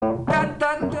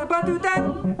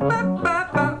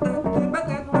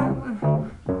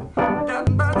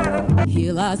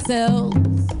Heal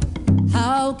ourselves.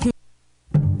 How can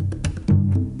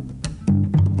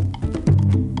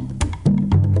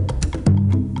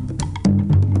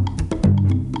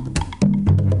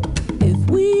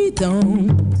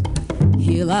don't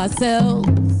heal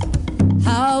ourselves,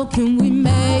 how can we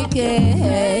make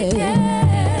it?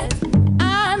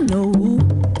 I know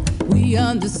we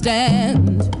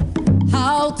understand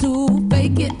how to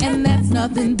fake it, and that's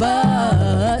nothing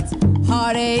but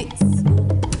heartaches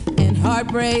and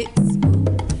heartbreaks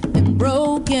and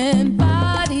broken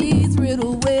bodies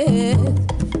riddled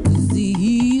with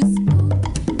disease,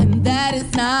 and that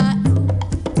is not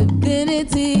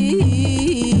divinity.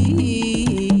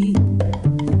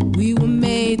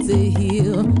 To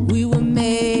heal, we were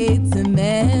made to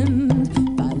mend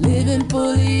by living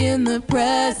fully in the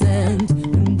present,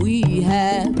 and we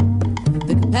have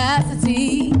the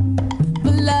capacity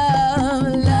for love,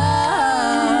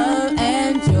 love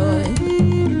and joy.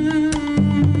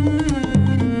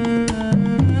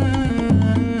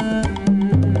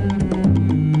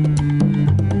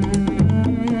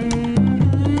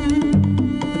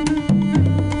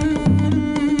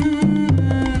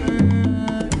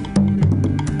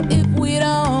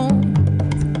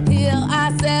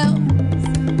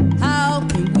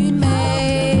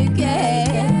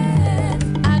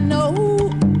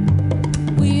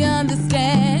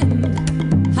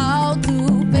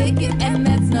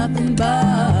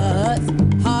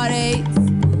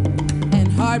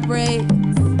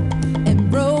 Heartbreaks and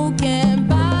broken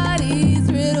bodies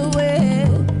riddled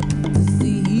with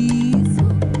disease,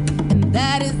 and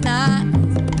that is not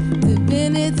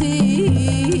divinity.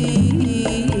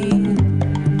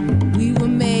 We were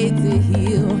made to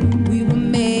heal, we were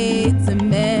made to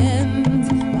mend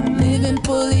by living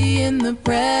fully in the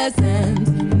present,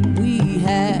 and we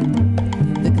have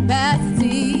the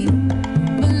capacity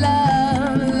for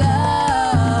love,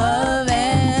 love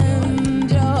and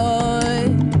joy.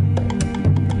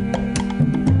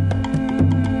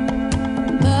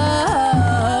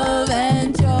 Love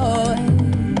and joy.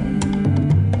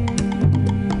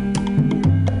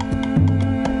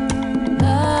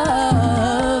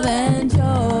 Love and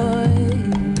joy.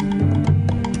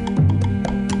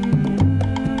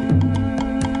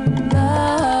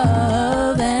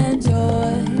 Love and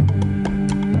joy.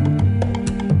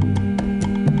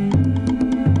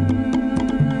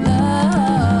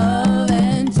 Love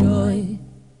and joy.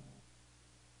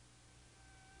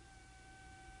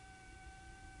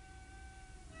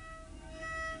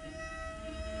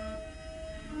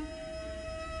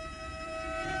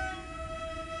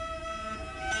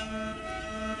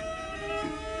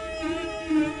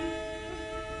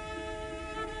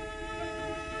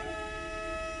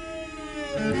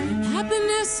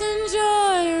 Happiness and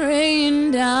joy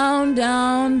rain down,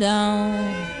 down, down.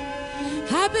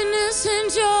 Happiness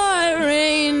and joy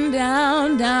rain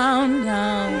down, down,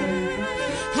 down.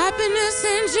 Happiness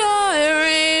and joy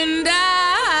rain down.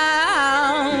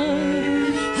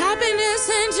 Happiness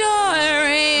and joy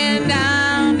rain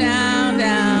down, down,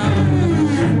 down.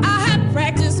 I have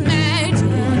practiced magic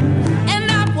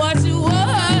and I've watched it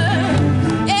work.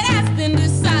 It has been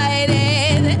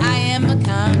decided that I am a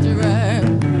conjurer.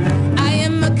 I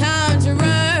am a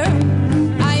conjurer.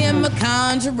 I am a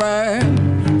conjurer.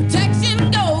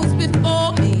 Protection goes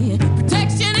before me.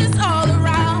 Protection is all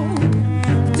around.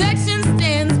 Protection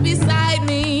stands beside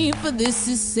me, for this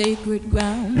is sacred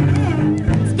ground.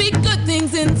 Speak good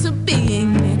things into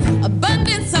being.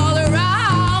 Abundance all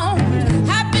around.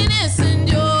 Happiness and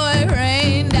joy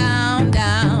rain down,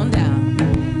 down, down.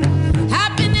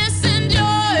 Happiness and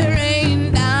joy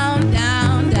rain down,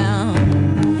 down, down.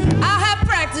 I have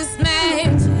practiced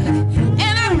magic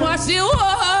and I watched it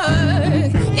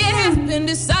work. It has been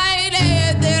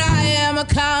decided that I am a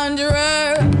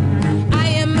conjurer. I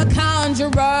am a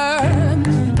conjurer.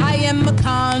 I am a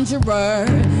conjurer.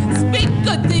 Speak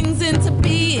good things into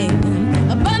being.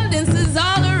 Abundance is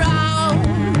all around.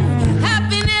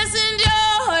 Happiness and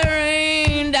joy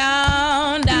rain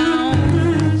down, down.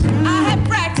 I have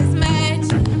practiced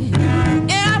magic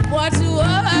and I've watched it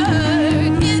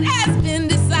work. It has been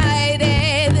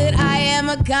decided that I am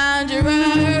a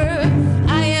conjurer.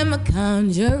 I am a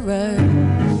conjurer.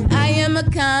 I am a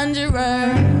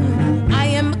conjurer. I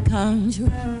am a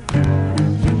conjurer.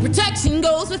 Protection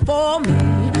goes before me.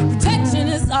 Protection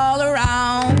is all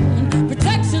around.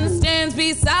 Protection stands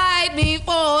beside me,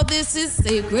 for this is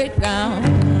sacred ground.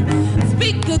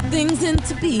 Speak good things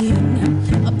into being.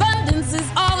 Abundance is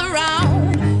all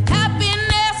around.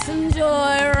 Happiness and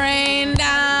joy rain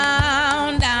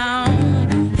down,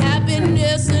 down.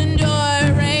 Happiness and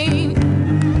joy rain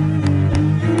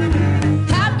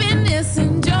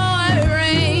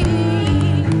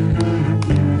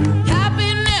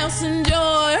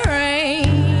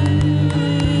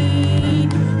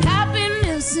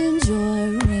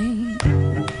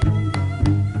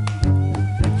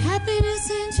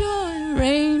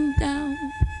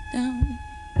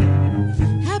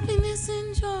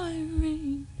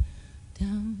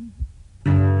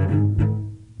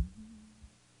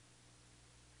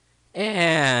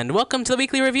And welcome to the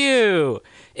Weekly Review.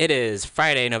 It is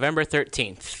Friday, November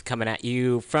 13th, coming at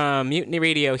you from Mutiny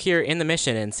Radio here in the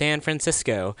Mission in San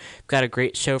Francisco. We've got a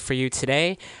great show for you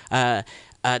today. Tom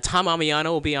Amiano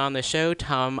will be on the show.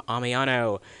 Tom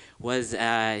Amiano he's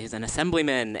an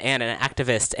assemblyman and an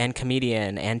activist and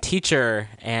comedian and teacher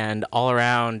and all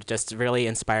around just really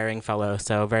inspiring fellow.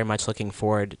 So very much looking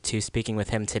forward to speaking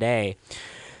with him today.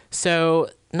 So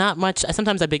not much.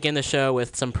 Sometimes I begin the show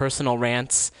with some personal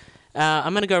rants.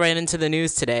 I'm going to go right into the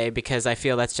news today because I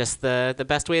feel that's just the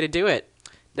best way to do it.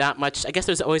 Not much. I guess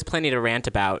there's always plenty to rant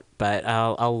about, but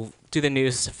I'll do the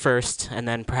news first, and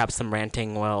then perhaps some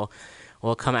ranting will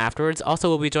come afterwards. Also,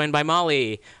 we'll be joined by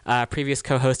Molly, previous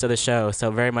co-host of the show, so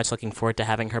very much looking forward to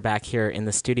having her back here in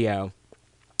the studio.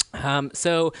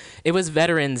 So it was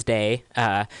Veterans Day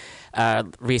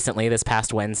recently, this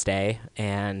past Wednesday,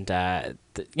 and a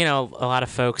lot of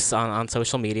folks on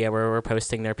social media were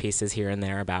posting their pieces here and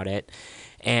there about it.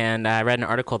 And I read an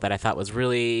article that I thought was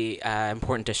really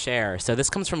important to share. So this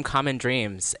comes from Common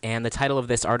Dreams, and the title of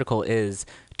this article is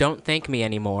 "Don't Thank Me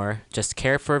Anymore, Just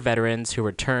Care for Veterans Who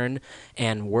Return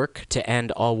and Work to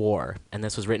End All War." And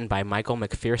this was written by Michael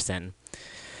McPherson.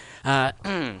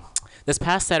 This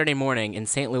past Saturday morning in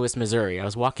St. Louis, Missouri, I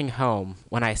was walking home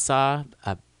when I saw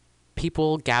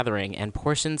people gathering and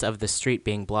portions of the street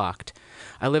being blocked.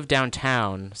 I live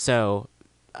downtown, so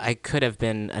I could have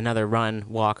been another run,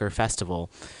 walk, or festival.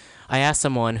 I asked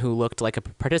someone who looked like a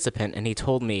participant, and he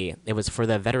told me it was for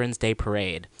the Veterans Day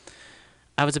Parade.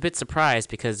 I was a bit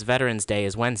surprised because Veterans Day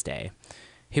is Wednesday.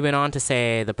 He went on to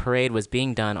say the parade was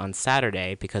being done on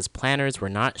Saturday because planners were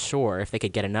not sure if they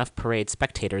could get enough parade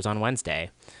spectators on Wednesday.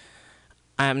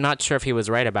 I'm not sure if he was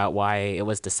right about why it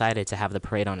was decided to have the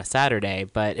parade on a Saturday,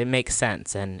 but it makes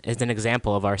sense and is an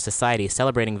example of our society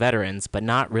celebrating veterans but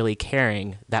not really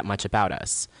caring that much about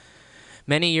us.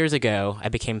 Many years ago, I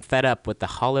became fed up with the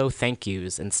hollow thank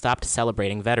yous and stopped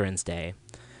celebrating Veterans Day.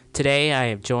 Today, I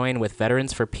have joined with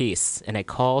Veterans for Peace in a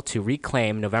call to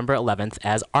reclaim November 11th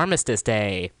as Armistice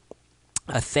Day,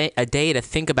 a day to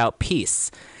think about peace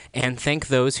and thank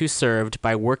those who served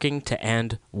by working to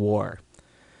end war.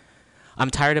 I'm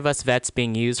tired of us vets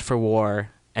being used for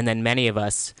war, and then many of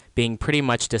us being pretty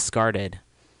much discarded.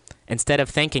 Instead of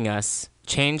thanking us,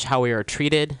 change how we are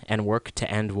treated and work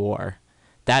to end war.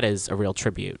 That is a real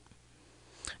tribute.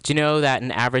 Do you know that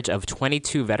an average of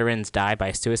 22 veterans die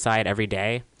by suicide every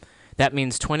day? That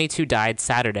means 22 died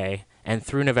Saturday, and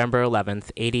through November 11th,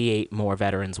 88 more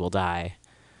veterans will die.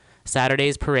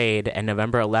 Saturday's parade and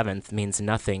November 11th means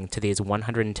nothing to these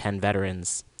 110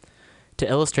 veterans. To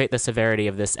illustrate the severity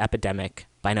of this epidemic,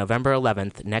 by November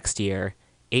 11th next year,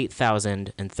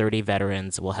 8,030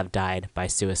 veterans will have died by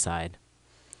suicide.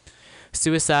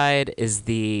 Suicide is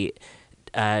the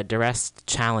direct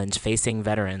challenge facing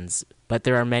veterans, but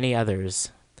there are many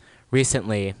others.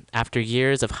 Recently, after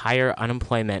years of higher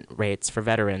unemployment rates for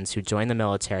veterans who joined the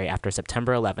military after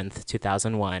September 11th,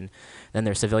 2001, than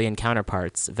their civilian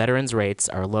counterparts, veterans' rates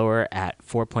are lower at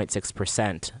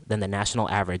 4.6% than the national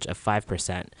average of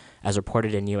 5%, as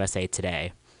reported in USA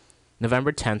Today,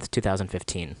 November 10th,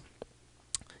 2015.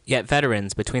 Yet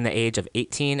veterans between the age of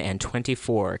 18 and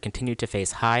 24 continue to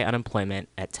face high unemployment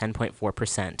at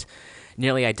 10.4%,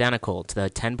 nearly identical to the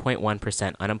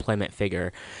 10.1% unemployment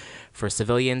figure for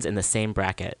civilians in the same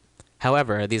bracket.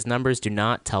 However, these numbers do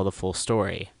not tell the full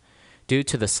story. Due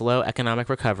to the slow economic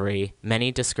recovery, many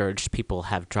discouraged people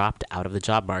have dropped out of the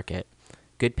job market.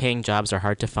 Good-paying jobs are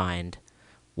hard to find.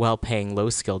 Well-paying,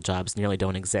 low-skilled jobs nearly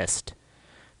don't exist.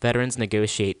 Veterans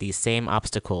negotiate these same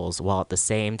obstacles while at the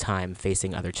same time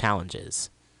facing other challenges.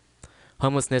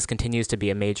 Homelessness continues to be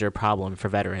a major problem for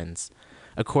veterans.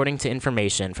 According to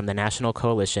information from the National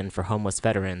Coalition for Homeless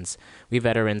Veterans, we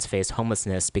veterans face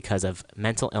homelessness because of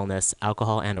mental illness,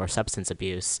 alcohol and/or substance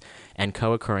abuse, and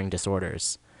co-occurring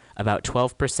disorders. About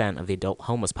 12% of the adult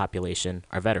homeless population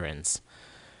are veterans.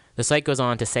 The site goes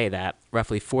on to say that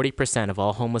roughly 40% of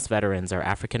all homeless veterans are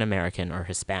African American or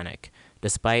Hispanic,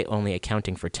 despite only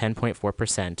accounting for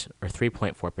 10.4% or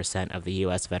 3.4% of the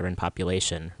U.S. veteran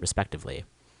population, respectively.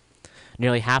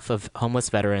 Nearly half of homeless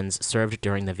veterans served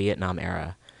during the Vietnam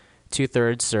era.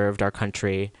 2/3 served our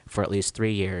country for at least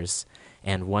 3 years,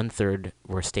 and 1/3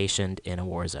 were stationed in a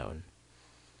war zone.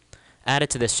 Added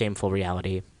to this shameful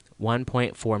reality,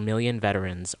 1.4 million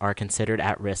veterans are considered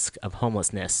at risk of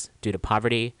homelessness due to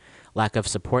poverty, lack of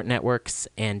support networks,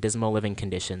 and dismal living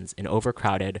conditions in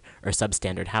overcrowded or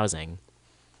substandard housing.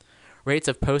 Rates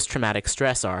of post-traumatic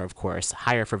stress are, of course,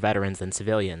 higher for veterans than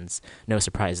civilians, no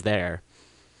surprise there.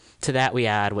 To that we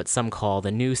add what some call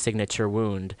the new signature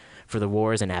wound for the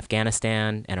wars in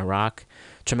Afghanistan and Iraq,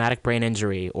 traumatic brain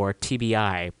injury, or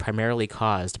TBI, primarily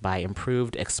caused by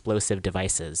improved explosive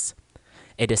devices.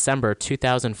 A December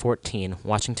 2014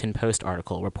 Washington Post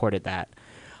article reported that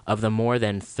of the more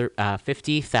than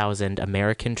 50,000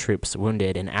 American troops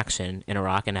wounded in action in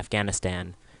Iraq and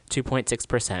Afghanistan,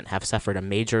 2.6% have suffered a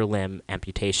major limb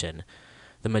amputation,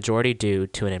 the majority due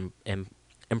to an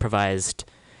improvised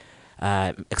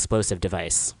explosive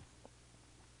device.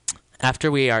 After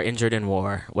we are injured in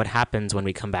war, what happens when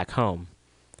we come back home?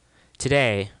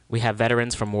 Today, we have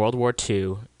veterans from World War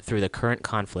II through the current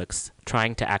conflicts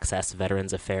trying to access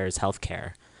Veterans Affairs health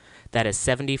care. That is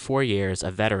 74 years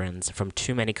of veterans from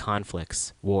too many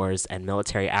conflicts, wars, and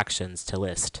military actions to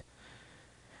list.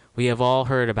 We have all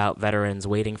heard about veterans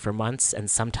waiting for months and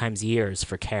sometimes years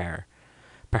for care.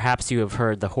 Perhaps you have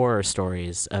heard the horror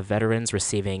stories of veterans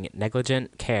receiving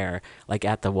negligent care, like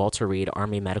at the Walter Reed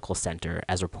Army Medical Center,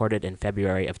 as reported in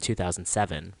February of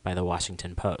 2007 by the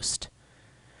Washington Post.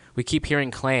 We keep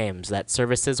hearing claims that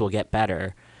services will get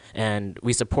better, and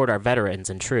we support our veterans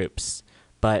and troops.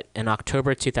 But in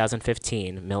October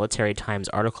 2015, Military Times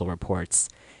article reports,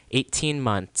 18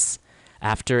 months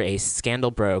after a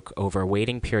scandal broke over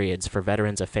waiting periods for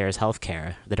Veterans Affairs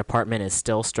healthcare, the department is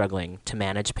still struggling to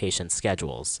manage patient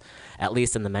schedules, at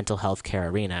least in the mental health care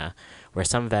arena, where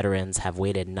some veterans have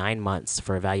waited 9 months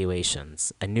for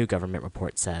evaluations, a new government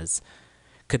report says.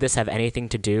 Could this have anything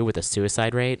to do with the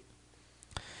suicide rate?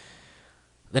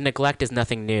 The neglect is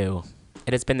nothing new.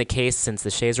 It has been the case since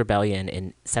the Shays' Rebellion in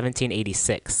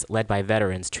 1786, led by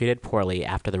veterans treated poorly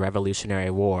after the Revolutionary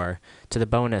War, to the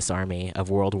Bonus Army of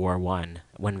World War I,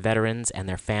 when veterans and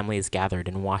their families gathered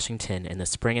in Washington in the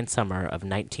spring and summer of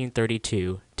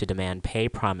 1932 to demand pay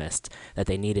promised that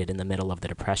they needed in the middle of the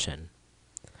Depression.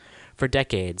 For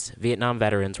decades, Vietnam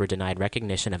veterans were denied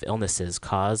recognition of illnesses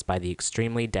caused by the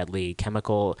extremely deadly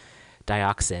chemical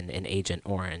dioxin in Agent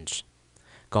Orange.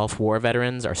 Gulf War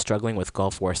veterans are struggling with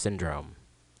Gulf War syndrome.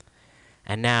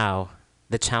 And now,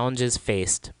 the challenges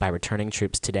faced by returning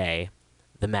troops today,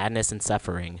 the madness and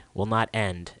suffering, will not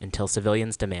end until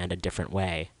civilians demand a different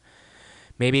way.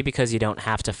 Maybe because you don't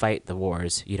have to fight the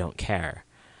wars, you don't care.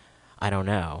 I don't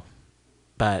know.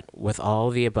 But with all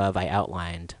the above I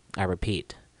outlined, I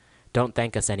repeat, don't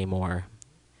thank us anymore.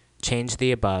 Change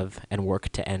the above and work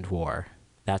to end war.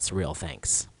 That's real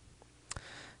thanks.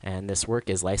 And this work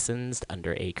is licensed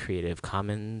under a Creative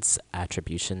Commons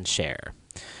Attribution Share.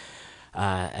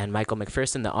 And Michael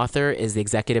McPherson, the author, is the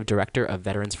executive director of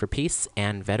Veterans for Peace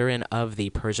and veteran of the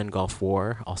Persian Gulf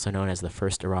War, also known as the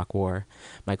First Iraq War.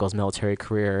 Michael's military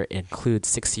career includes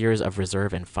 6 years of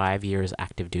reserve and 5 years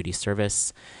active duty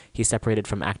service. He separated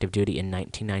from active duty in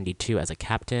 1992 as a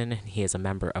captain. He is a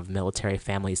member of Military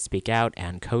Families Speak Out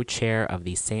and co-chair of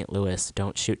the St. Louis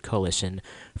Don't Shoot Coalition,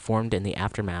 formed in the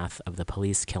aftermath of the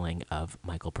police killing of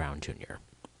Michael Brown Jr.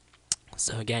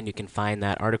 So again, you can find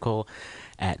that article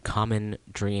at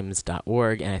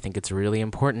commondreams.org, and I think it's really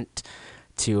important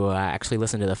to actually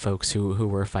listen to the folks who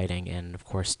were fighting, and of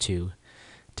course to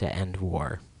end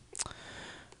war.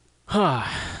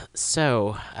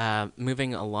 So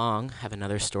moving along, have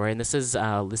another story, and this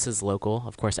is local.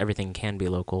 Of course, everything can be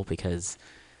local because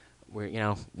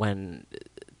we're when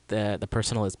the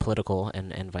personal is political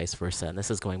and vice versa. And this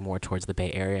is going more towards the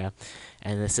Bay Area.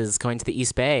 And this is going to the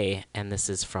East Bay, and this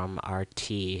is from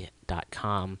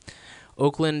RT.com.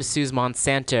 Oakland sues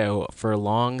Monsanto for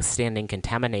long-standing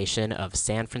contamination of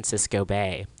San Francisco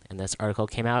Bay. And this article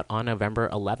came out on November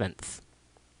 11th.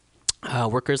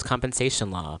 Workers'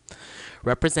 compensation law.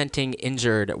 Representing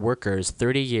injured workers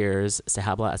 30 years, se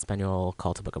habla español,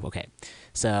 call to book of. Okay,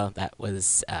 so that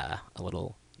was a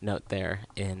little note there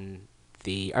in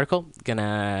the article.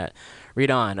 Gonna read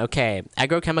on. Okay.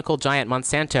 Agrochemical giant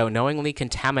Monsanto knowingly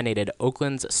contaminated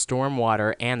Oakland's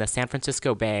stormwater and the San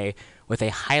Francisco Bay with a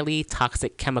highly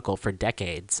toxic chemical for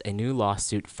decades, a new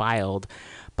lawsuit filed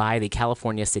by the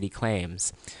California City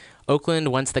claims. Oakland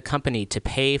wants the company to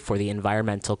pay for the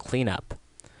environmental cleanup.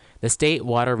 The State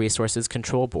Water Resources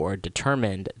Control Board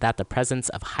determined that the presence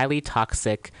of highly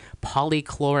toxic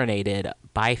polychlorinated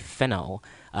biphenyl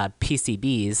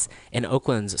PCBs in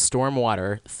Oakland's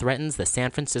stormwater threatens the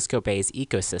San Francisco Bay's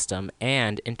ecosystem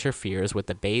and interferes with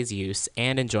the bay's use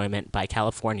and enjoyment by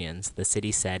Californians, the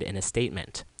city said in a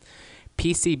statement.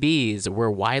 PCBs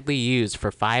were widely used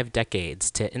for 5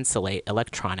 decades to insulate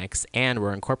electronics and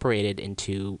were incorporated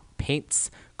into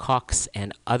paints, caulks,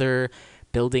 and other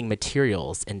building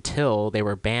materials until they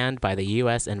were banned by the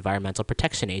U.S. Environmental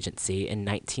Protection Agency in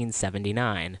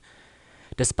 1979.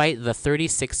 Despite the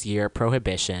 36-year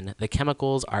prohibition, the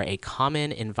chemicals are a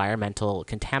common environmental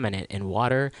contaminant in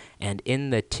water and in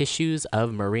the tissues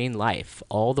of marine life,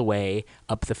 all the way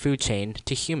up the food chain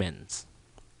to humans.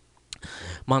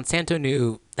 Monsanto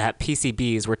knew that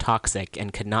PCBs were toxic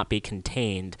and could not be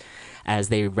contained, as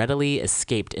they readily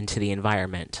escaped into the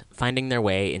environment, finding their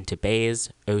way into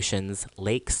bays, oceans,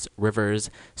 lakes,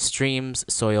 rivers, streams,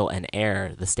 soil, and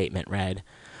air, the statement read.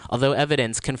 Although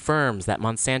evidence confirms that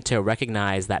Monsanto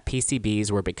recognized that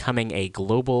PCBs were becoming a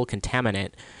global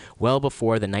contaminant well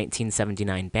before the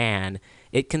 1979 ban,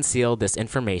 it concealed this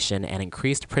information and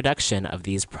increased production of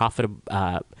these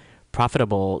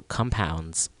profitable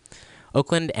compounds.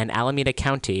 Oakland and Alameda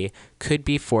County could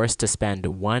be forced to spend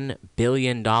 $1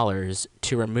 billion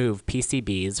to remove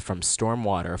PCBs from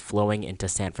stormwater flowing into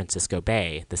San Francisco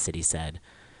Bay, the city said.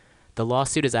 The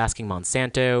lawsuit is asking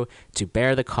Monsanto to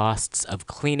bear the costs of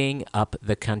cleaning up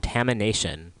the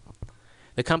contamination.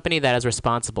 The company that is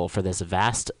responsible for this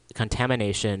vast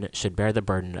contamination should bear the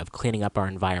burden of cleaning up our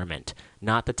environment,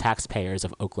 not the taxpayers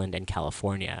of Oakland and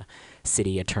California,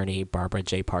 City Attorney Barbara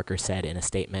J. Parker said in a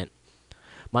statement.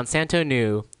 Monsanto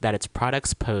knew that its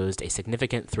products posed a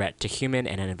significant threat to human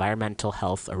and environmental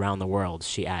health around the world,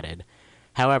 she added.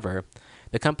 However,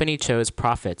 the company chose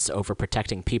profits over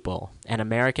protecting people, and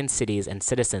American cities and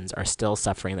citizens are still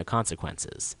suffering the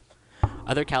consequences.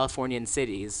 Other California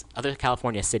cities,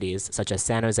 such as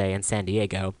San Jose and San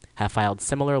Diego, have filed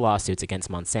similar lawsuits against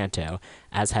Monsanto,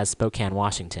 as has Spokane,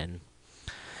 Washington.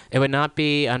 It would not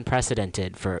be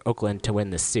unprecedented for Oakland to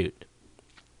win this suit.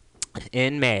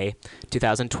 In May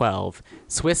 2012,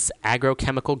 Swiss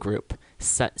agrochemical group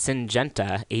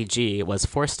Syngenta AG was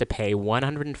forced to pay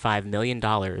 $105 million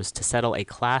to settle a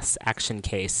class action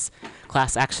case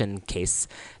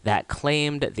that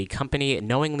claimed the company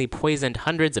knowingly poisoned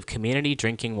hundreds of community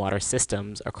drinking water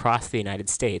systems across the United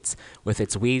States with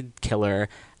its weed killer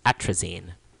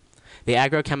atrazine. The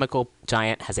agrochemical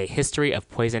giant has a history of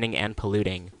poisoning and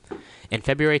polluting. In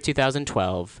February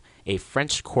 2012, a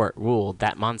French court ruled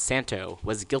that Monsanto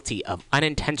was guilty of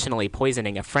unintentionally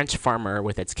poisoning a French farmer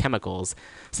with its chemicals,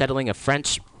 settling a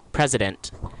French precedent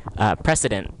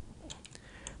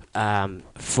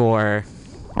for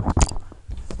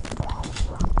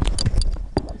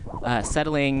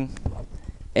settling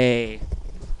a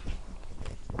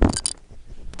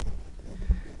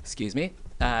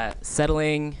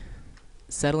settling.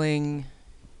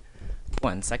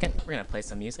 One second, we're gonna play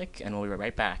some music and we'll be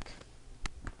right back.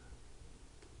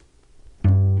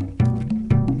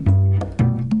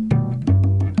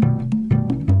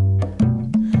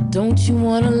 Don't you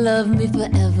wanna love me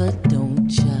forever, don't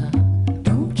ya?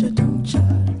 Don't ya, don't ya,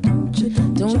 don't ya, don't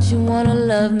ya? Don't you wanna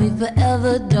love me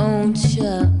forever, don't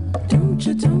ya? Don't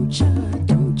ya, don't ya,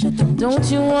 don't ya, don't ya?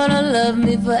 Don't you wanna love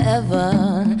me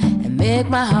forever and make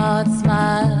my heart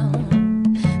smile?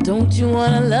 Don't you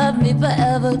wanna love me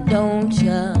forever, don't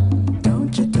ya?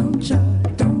 Don't ya, don't ya,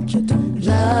 don't ya, don't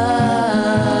ya?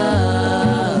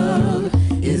 Love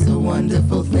is a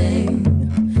wonderful thing.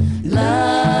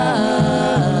 Love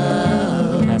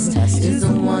is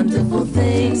a wonderful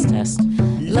thing.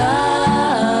 Love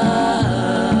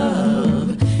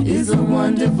is a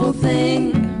wonderful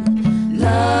thing.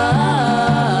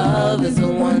 Love is a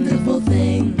wonderful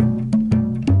thing.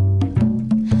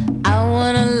 I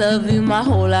wanna love you my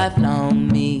whole life long,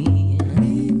 me.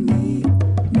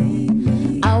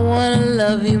 I wanna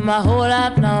love you my whole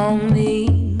life long, me.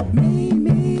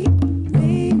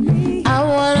 I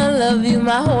wanna love you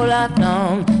my whole life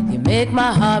long. You make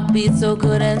my heart beat so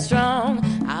good and strong.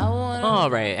 All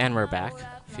right, and we're back.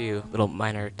 A few little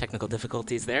minor technical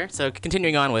difficulties there. So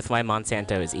continuing on with why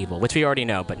Monsanto is evil, which we already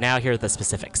know, but now here are the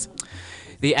specifics.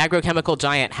 The agrochemical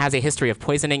giant has a history of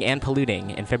poisoning and polluting.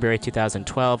 In February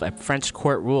 2012, a French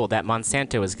court ruled that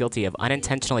Monsanto was guilty of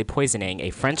unintentionally poisoning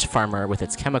a French farmer with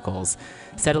its chemicals,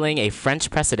 settling a French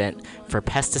precedent for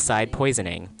pesticide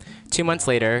poisoning. 2 months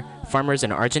later, farmers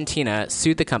in Argentina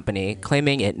sued the company,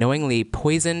 claiming it knowingly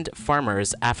poisoned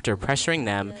farmers after pressuring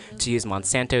them to use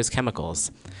Monsanto's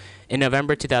chemicals. In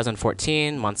November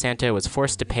 2014, Monsanto was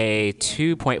forced to pay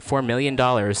 $2.4 million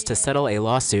to settle a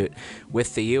lawsuit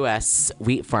with the U.S.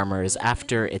 wheat farmers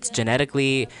after its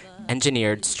genetically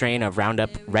engineered strain of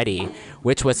Roundup Ready,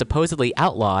 which was supposedly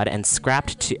outlawed and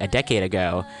scrapped a decade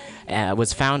ago,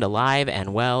 was found alive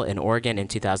and well in Oregon in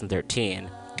 2013.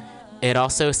 It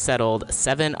also settled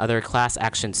 7 other class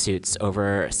action suits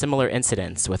over similar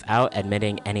incidents without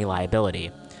admitting any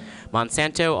liability.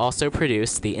 Monsanto also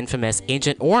produced the infamous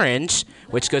Agent Orange,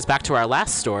 which goes back to our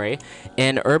last story,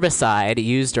 an herbicide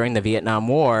used during the Vietnam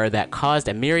War that caused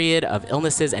a myriad of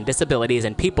illnesses and disabilities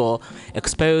in people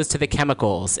exposed to the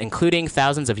chemicals, including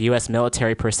thousands of U.S.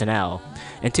 military personnel.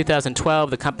 In 2012,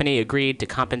 the company agreed to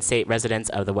compensate residents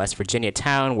of the West Virginia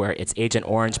town where its Agent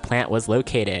Orange plant was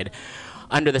located.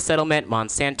 Under the settlement,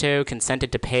 Monsanto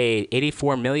consented to pay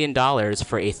 $84 million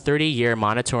for a 30-year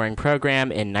monitoring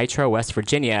program in Nitro, West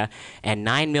Virginia, and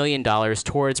 $9 million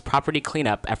towards property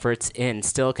cleanup efforts in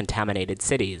still contaminated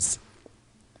cities.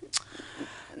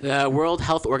 The World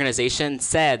Health Organization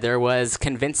said there was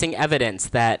convincing evidence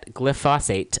that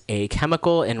glyphosate, a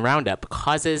chemical in Roundup,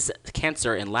 causes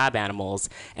cancer in lab animals,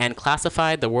 and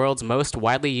classified the world's most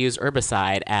widely used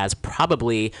herbicide as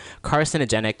probably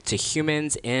carcinogenic to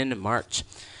humans in March.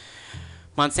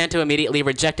 Monsanto immediately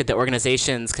rejected the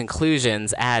organization's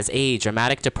conclusions as a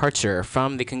dramatic departure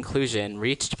from the conclusion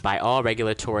reached by all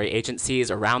regulatory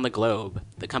agencies around the globe.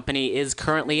 The company is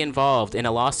currently involved in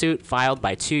a lawsuit filed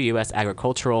by 2 U.S.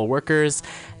 agricultural workers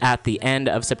at the end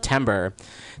of September.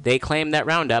 They claim that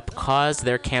Roundup caused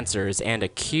their cancers and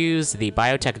accuse the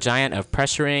biotech giant of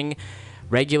pressuring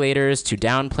regulators to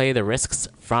downplay the risks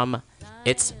from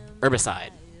its herbicide.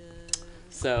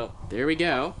 So, there we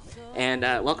go. And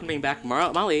welcoming back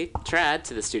Molly Trad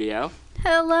to the studio.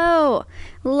 Hello.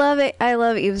 Love it. I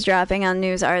love eavesdropping on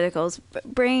news articles,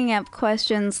 bringing up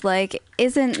questions like,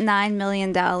 isn't $9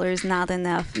 million not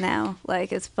enough now,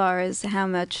 like as far as how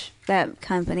much that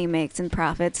company makes in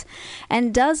profits?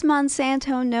 And does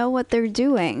Monsanto know what they're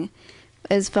doing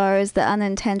as far as the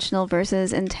unintentional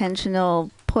versus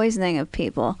intentional poisoning of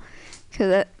people?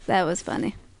 Because that was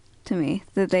funny to me,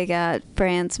 that they got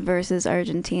France versus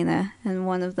Argentina, and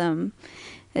one of them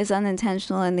is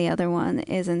unintentional and the other one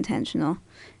is intentional.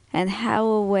 And how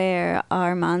aware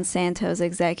are Monsanto's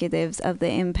executives of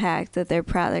the impact that their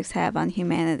products have on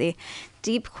humanity?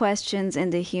 Deep questions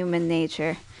into human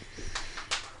nature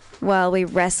while we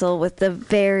wrestle with the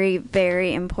very,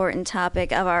 very important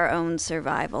topic of our own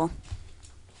survival.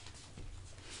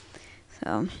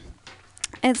 So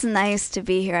it's nice to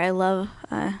be here. I love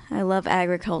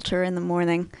agriculture in the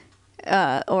morning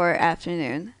or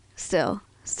afternoon. Still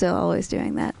always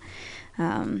doing that.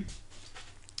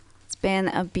 It's been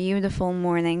a beautiful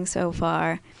morning so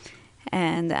far,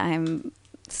 and I'm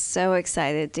so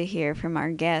excited to hear from our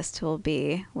guest who will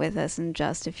be with us in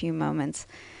just a few moments.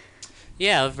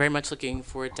 Yeah, very much looking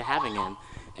forward to having him.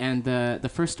 And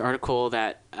the first article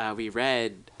that we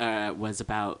read was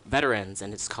about veterans,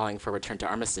 and it's calling for Return to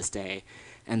Armistice Day.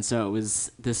 And so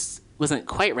this wasn't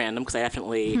quite random because I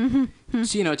definitely,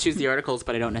 choose the articles,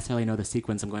 but I don't necessarily know the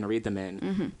sequence I'm going to read them in.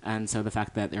 Mm-hmm. And so the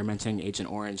fact that they're mentioning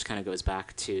Agent Orange kind of goes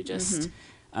back to just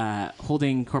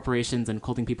holding corporations and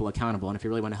holding people accountable. And if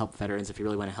you really want to help veterans, if you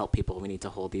really want to help people, we need to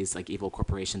hold these like evil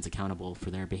corporations accountable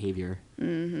for their behavior.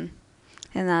 Mm-hmm.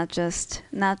 And not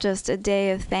just a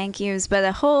day of thank yous, but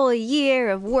a whole year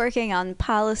of working on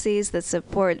policies that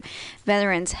support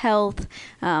veterans' health,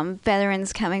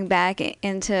 veterans coming back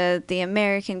into the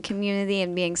American community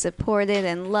and being supported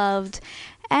and loved,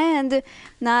 and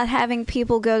not having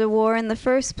people go to war in the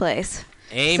first place.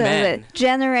 Amen. So that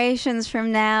generations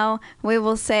from now, we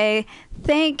will say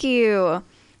thank you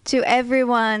to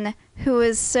everyone who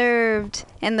was served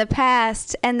in the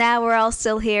past, and now we're all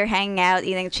still here hanging out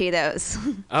eating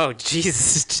Cheetos. Oh,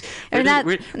 Jesus. Where did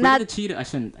the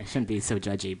Cheetos? I shouldn't be so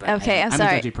judgy, but okay, I'm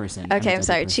sorry. a judgy person. Okay, I'm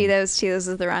sorry. Person. Cheetos is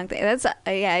the wrong thing. That's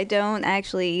I don't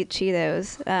actually eat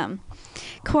Cheetos.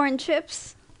 Corn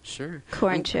chips. Sure.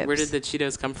 Corn chips. Where did the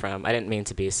Cheetos come from? I didn't mean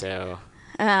to be so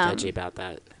judgy about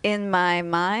that. In my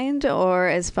mind, or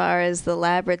as far as the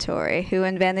laboratory? Who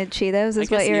invented Cheetos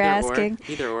is what you're asking?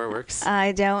 Either or works.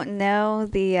 I don't know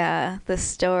the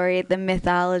story, the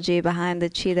mythology behind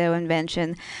the Cheeto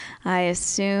invention. I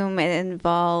assume it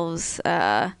involves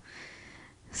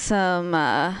some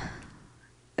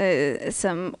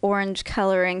orange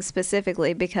coloring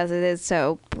specifically because it is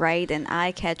so bright and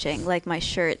eye-catching, like my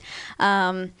shirt.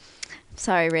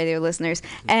 Sorry, radio listeners.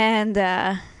 And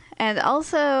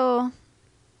also,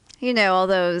 all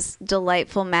those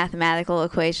delightful mathematical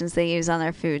equations they use on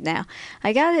our food now.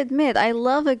 I gotta admit, I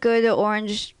love a good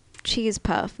orange cheese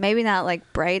puff. Maybe not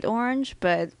like bright orange,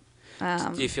 but...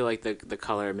 Do you feel like the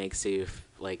color makes you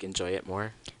enjoy it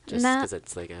more? Just because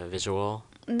it's like a visual?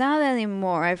 Not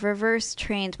anymore. I've reverse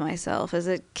trained myself. As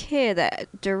a kid,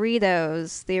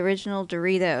 Doritos, the original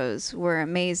Doritos, were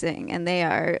amazing, and they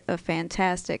are a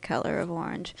fantastic color of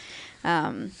orange.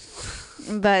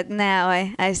 But now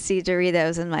I see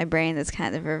Doritos and my brain is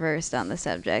kind of reversed on the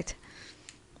subject.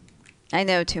 I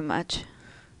know too much.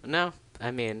 No, I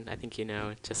mean, I think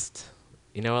just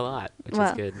You know a lot, which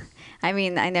is good. I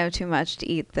mean, I know too much to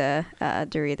eat the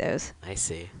Doritos. I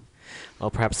see.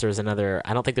 Well, perhaps there's another.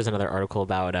 I don't think there's another article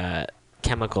about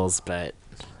chemicals, but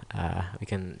we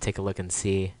can take a look and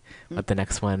see what the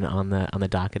next one on the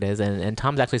docket is. And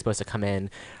Tom's actually supposed to come in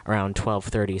around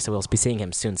 12:30, so we'll be seeing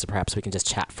him soon. So perhaps we can just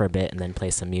chat for a bit and then play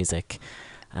some music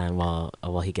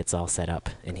while he gets all set up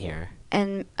in here.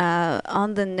 And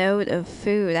on the note of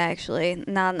food, actually,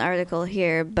 not an article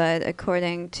here, but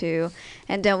according to,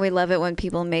 and don't we love it when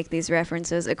people make these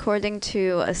references, according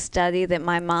to a study that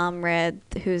my mom read,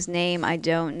 whose name I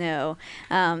don't know.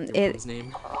 His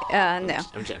name? No.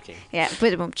 I'm joking. Yeah,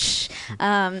 but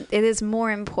it is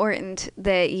more important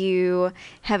that you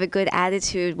have a good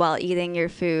attitude while eating your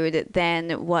food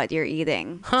than what you're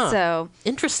eating. Huh. So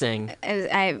interesting.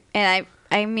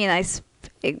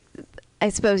 I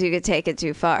suppose you could take it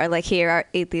too far. Like, here,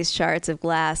 eat these shards of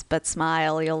glass, but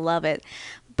smile, you'll love it.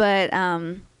 But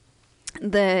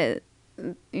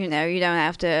you don't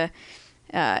have to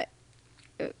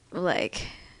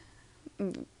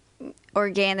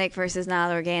organic versus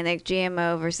not organic,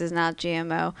 GMO versus not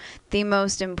GMO. The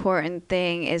most important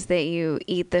thing is that you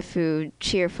eat the food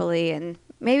cheerfully and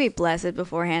maybe bless it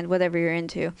beforehand, whatever you're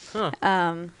into. Huh.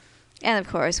 And of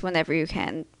course, whenever you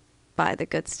can, buy the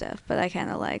good stuff. But I kind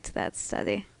of liked that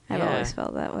study. I've always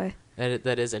felt that way.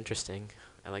 That is interesting.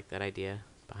 I like that idea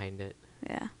behind it.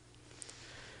 Yeah.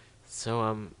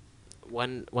 So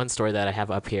one story that I have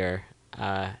up here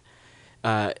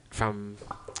from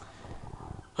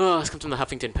this comes from the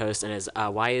Huffington Post and is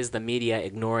why is the media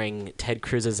ignoring Ted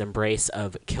Cruz's embrace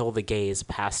of kill the gays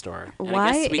pastor? And why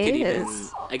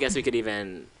I guess we could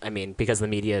even I mean because the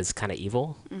media is kind of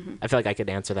evil. Mm-hmm. I feel like I could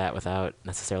answer that without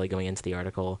necessarily going into the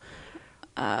article.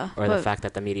 Or the fact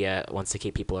that the media wants to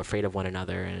keep people afraid of one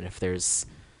another, and if there's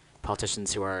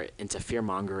politicians who are into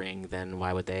fear-mongering, then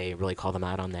why would they really call them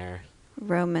out on there?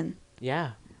 Roman.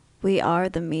 Yeah. We are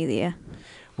the media.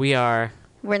 We are.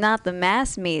 We're not the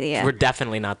mass media. We're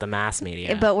definitely not the mass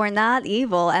media. But we're not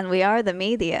evil, and we are the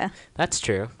media. That's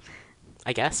true.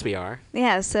 I guess we are.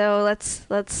 Yeah, so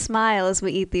let's smile as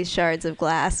we eat these shards of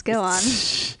glass. Go on.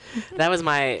 That was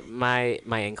my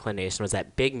inclination, was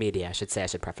that big media, I should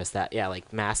preface that. Yeah,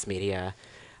 like mass media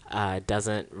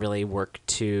doesn't really work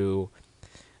to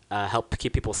help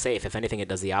keep people safe. If anything, it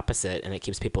does the opposite, and it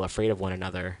keeps people afraid of one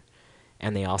another.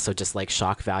 And they also just like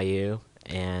shock value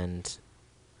and...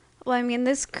 Well, I mean,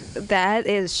 that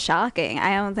is shocking.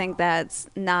 I don't think that's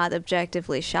not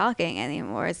objectively shocking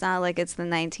anymore. It's not like it's the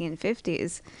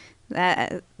 1950s.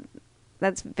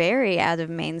 That's very out of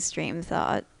mainstream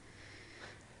thought.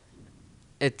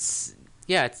 It's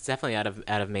definitely out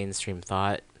of mainstream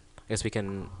thought. I guess we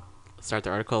can start the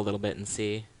article a little bit and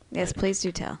see. Yes, please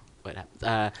do tell. What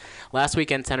happened. Last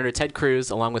weekend, Senator Ted Cruz,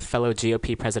 along with fellow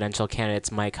GOP presidential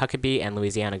candidates Mike Huckabee and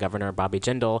Louisiana Governor Bobby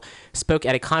Jindal, spoke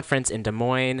at a conference in Des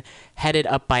Moines, headed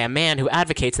up by a man who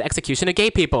advocates the execution of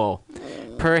gay people,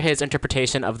 per his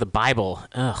interpretation of the Bible,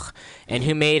 and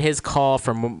who made his call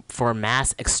for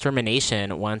mass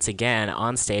extermination once again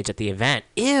on stage at the event.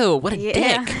 Ew, what a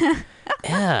dick.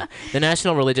 Yeah. The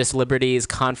National Religious Liberties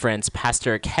Conference,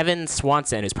 Pastor Kevin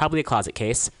Swanson, who's probably a closet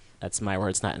case, that's my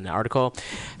words, not in the article,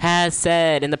 has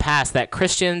said in the past that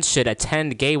Christians should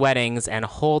attend gay weddings and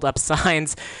hold up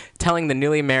signs telling the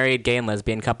newly married gay and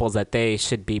lesbian couples that they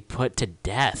should be put to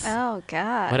death. Oh,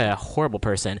 God. What a horrible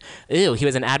person. Ew, he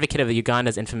was an advocate of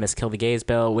Uganda's infamous Kill the Gays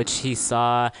bill, which he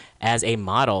saw as a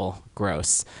model.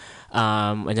 Gross.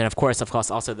 And then, of course,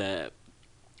 also that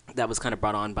was kind of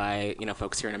brought on by,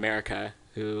 folks here in America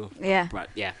who... Yeah.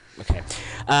 Okay.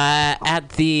 At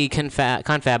the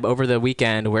confab over the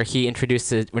weekend, where he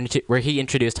introduced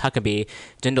Huckabee,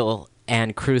 Jindal,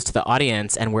 and Cruz to the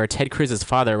audience, and where Ted Cruz's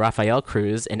father, Rafael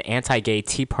Cruz, an anti-gay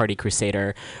Tea Party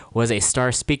crusader, was a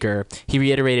star speaker, he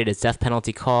reiterated his death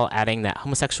penalty call, adding that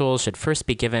homosexuals should first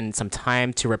be given some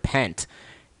time to repent.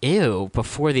 Ew,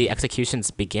 before the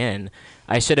executions begin.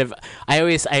 I've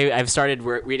started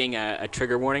reading a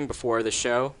trigger warning before the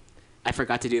show. I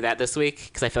forgot to do that this week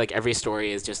because I feel like every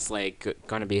story is just like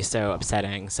going to be so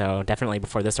upsetting. So definitely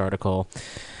before this article,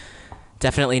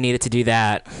 definitely needed to do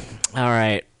that. All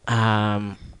right.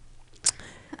 I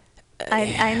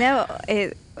know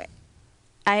it.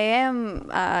 I am.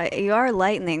 You are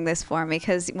lightening this for me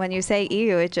because when you say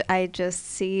ew, I just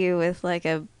see you with like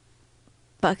a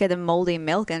bucket of moldy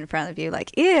milk in front of you,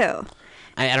 like ew.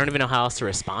 I don't even know how else to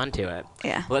respond to it.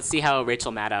 Yeah. Well, let's see how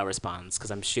Rachel Maddow responds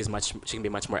because she can be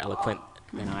much more eloquent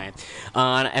than I.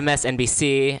 On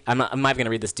MSNBC, I'm not even going to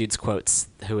read this dude's quotes,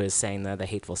 who is saying the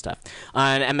hateful stuff.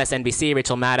 On MSNBC,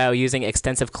 Rachel Maddow, using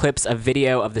extensive clips of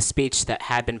video of the speech that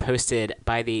had been posted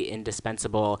by the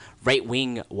indispensable Right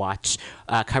Wing Watch,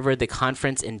 covered the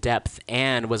conference in depth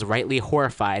and was rightly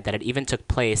horrified that it even took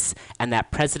place and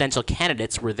that presidential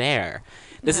candidates were there.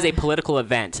 This is a political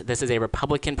event. This is a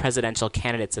Republican presidential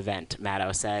candidates event,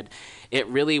 Maddow said. It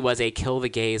really was a kill the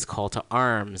gays call to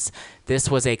arms. This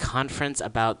was a conference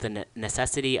about the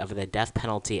necessity of the death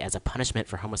penalty as a punishment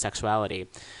for homosexuality.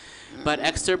 But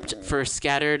except for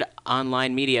scattered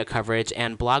online media coverage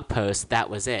and blog posts, that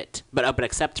was it. But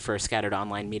except for scattered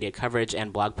online media coverage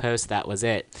and blog posts, that was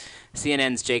it.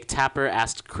 CNN's Jake Tapper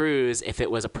asked Cruz if it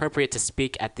was appropriate to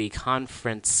speak at the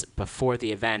conference before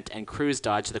the event, and Cruz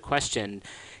dodged the question,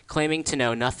 claiming to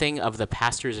know nothing of the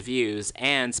pastor's views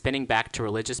and spinning back to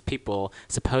religious people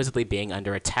supposedly being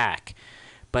under attack.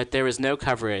 But there was no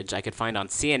coverage I could find on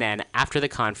CNN after the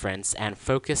conference and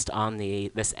focused on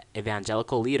this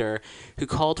evangelical leader who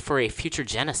called for a future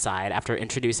genocide after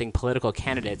introducing political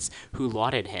candidates who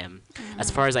lauded him. As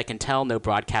far as I can tell, no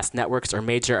broadcast networks or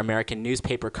major American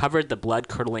newspaper covered the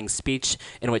blood-curdling speech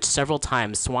in which several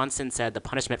times Swanson said the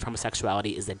punishment for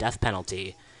homosexuality is the death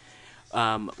penalty.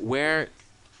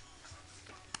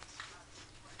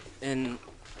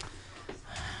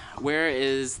 Where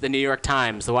is the New York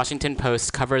Times? The Washington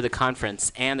Post covered the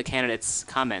conference and the candidates'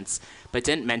 comments, but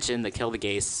didn't mention the Kill the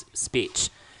Gays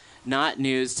speech. Not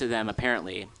news to them,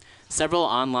 apparently. Several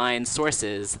online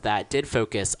sources that did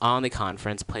focus on the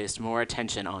conference placed more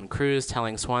attention on Cruz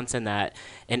telling Swanson that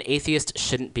an atheist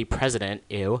shouldn't be president,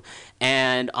 ew,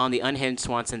 and on the unhinged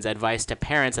Swanson's advice to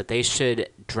parents that they should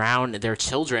drown their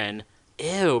children,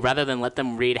 ew, rather than let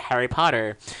them read Harry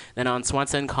Potter, than on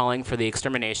Swanson calling for the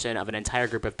extermination of an entire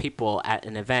group of people at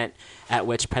an event at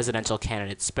which presidential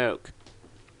candidates spoke.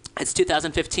 It's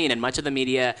 2015, and much of the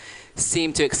media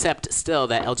seem to accept still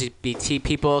that LGBT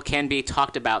people can be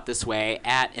talked about this way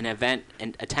at an event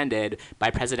attended by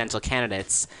presidential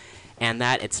candidates, and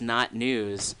that it's not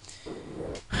news.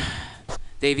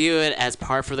 They view it as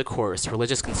par for the course,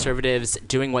 religious conservatives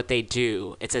doing what they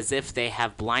do. It's as if they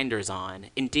have blinders on.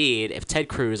 Indeed, if Ted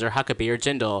Cruz or Huckabee or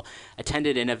Jindal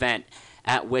attended an event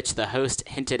at which the host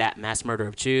hinted at mass murder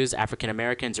of Jews, African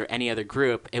Americans, or any other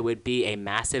group, it would be a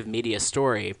massive media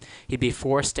story. He'd be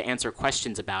forced to answer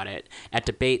questions about it at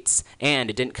debates, and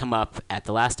it didn't come up at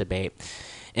the last debate,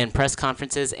 in press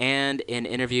conferences and in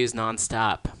interviews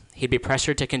nonstop. He'd be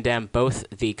pressured to condemn both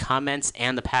the comments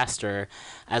and the pastor,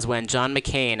 as when John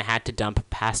McCain had to dump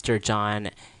Pastor John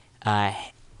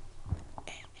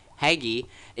Hagee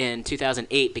in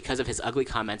 2008 because of his ugly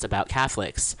comments about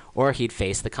Catholics, or he'd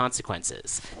face the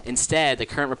consequences. Instead, the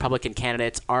current Republican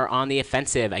candidates are on the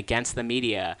offensive against the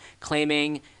media,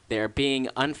 claiming they're being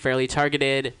unfairly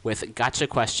targeted with gotcha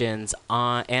questions,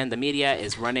 and the media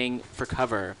is running for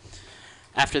cover.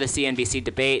 After the CNBC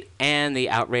debate and the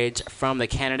outrage from the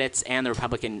candidates and the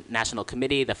Republican National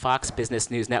Committee, the Fox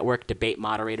Business News Network debate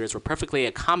moderators were perfectly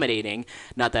accommodating,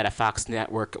 not that a Fox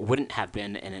network wouldn't have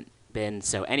been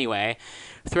so anyway,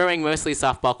 throwing mostly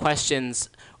softball questions,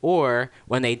 or,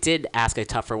 when they did ask a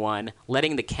tougher one,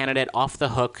 letting the candidate off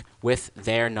the hook with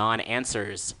their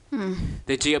non-answers.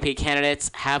 The GOP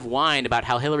candidates have whined about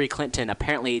how Hillary Clinton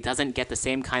apparently doesn't get the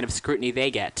same kind of scrutiny they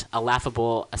get, a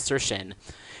laughable assertion.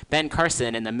 Ben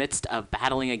Carson, in the midst of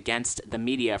battling against the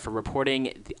media for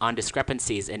reporting on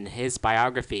discrepancies in his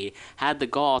biography, had the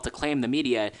gall to claim the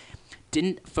media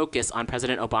didn't focus on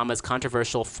President Obama's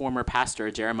controversial former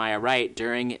pastor, Jeremiah Wright,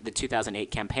 during the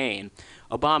 2008 campaign.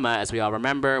 Obama, as we all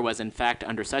remember, was in fact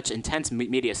under such intense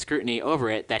media scrutiny over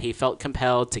it that he felt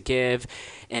compelled to give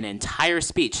an entire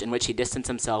speech in which he distanced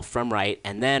himself from Wright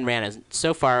and then ran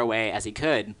so far away as he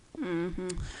could.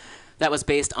 That was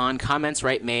based on comments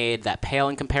Wright made that pale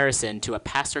in comparison to a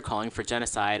pastor calling for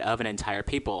genocide of an entire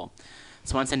people.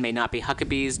 Swanson may not be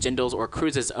Huckabee's, Jindal's, or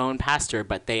Cruz's own pastor,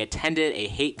 but they attended a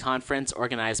hate conference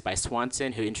organized by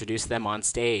Swanson, who introduced them on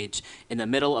stage in the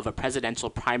middle of a presidential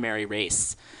primary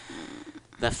race.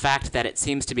 The fact that it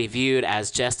seems to be viewed as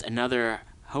just another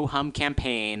ho-hum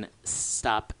campaign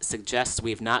stop suggests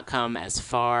we've not come as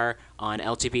far on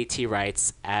LGBT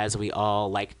rights as we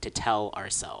all like to tell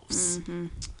ourselves.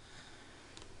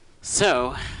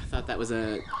 So, I thought that was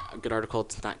a good article.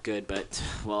 It's not good, but,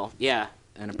 well, yeah,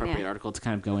 an appropriate article to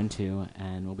kind of go into,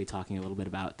 and we'll be talking a little bit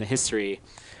about the history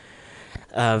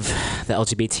of the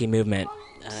LGBT movement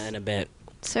in a bit.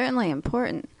 Certainly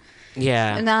important.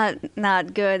 Yeah.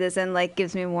 Not good as in, like,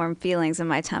 gives me warm feelings in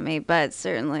my tummy, but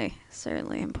certainly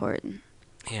important.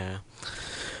 Yeah.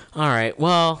 All right.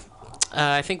 Well,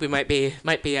 I think we might be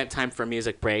at time for a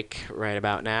music break right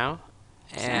about now.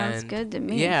 Sounds good to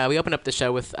me. Yeah, we opened up the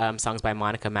show with songs by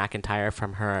Monica McIntyre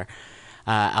from her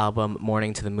album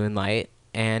Morning to the Moonlight.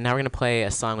 And now we're going to play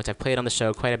a song which I've played on the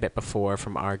show quite a bit before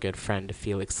from our good friend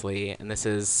Felix Lee. And this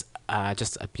is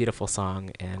just a beautiful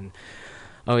song, and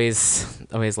always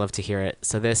love to hear it.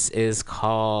 So this is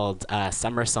called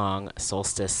Summer Song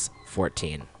Solstice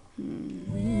 14.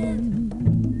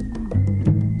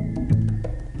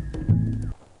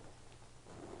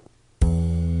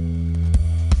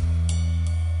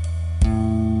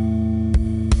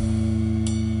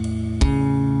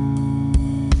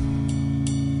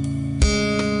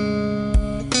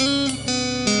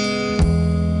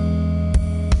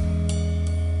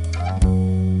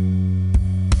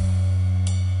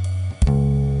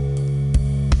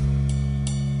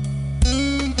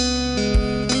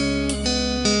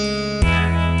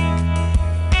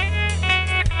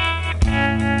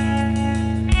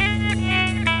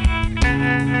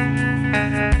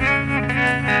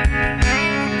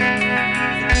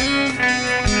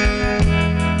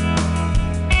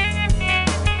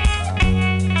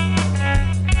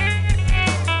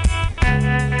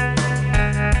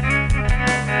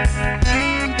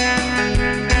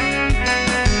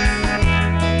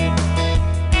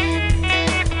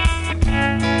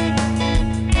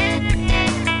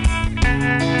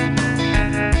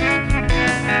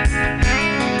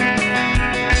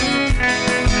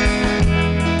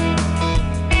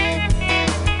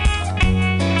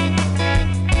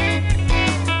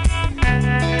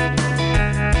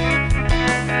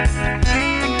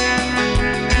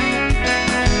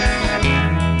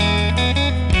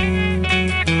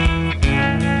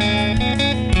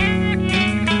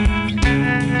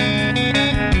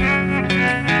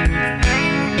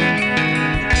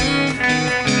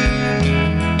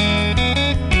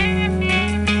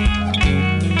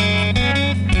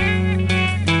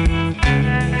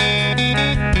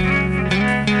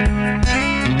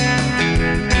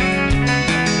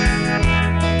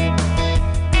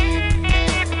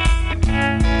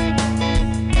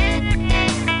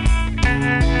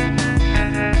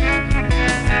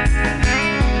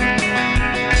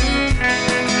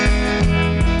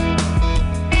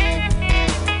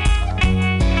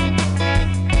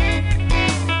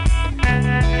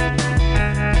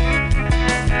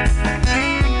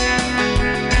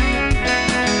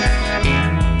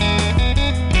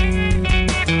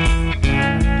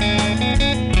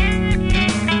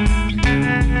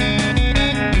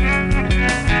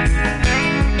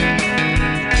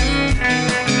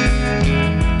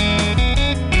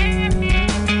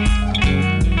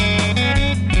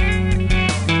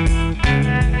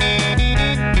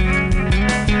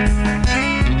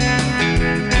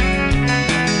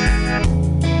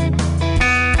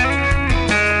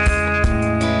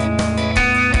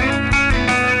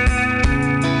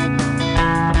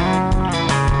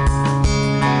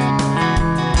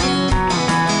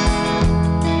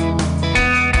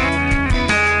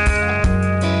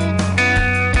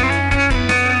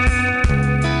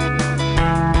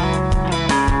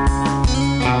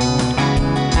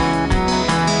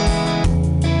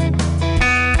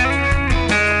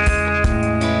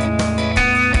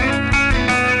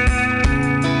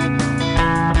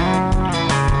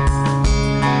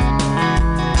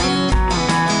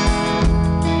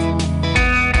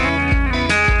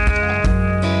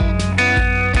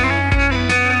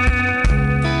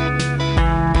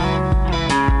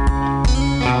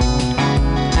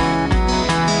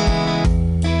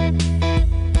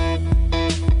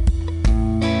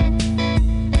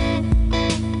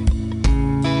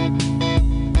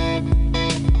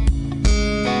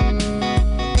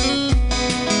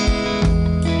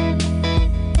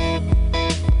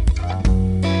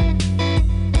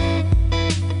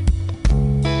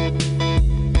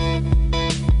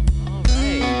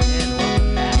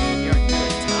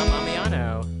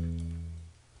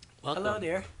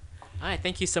 Hi,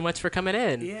 thank you so much for coming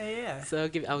in. Yeah. So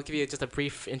I'll give you just a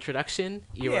brief introduction.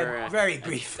 Very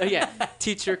brief.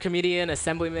 Teacher, comedian,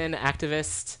 assemblyman,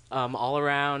 activist, all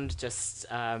around. Just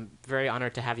very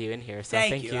honored to have you in here. So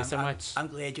thank you so much. I'm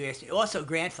glad you asked me. Also,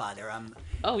 grandfather. I'm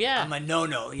a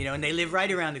no-no, and they live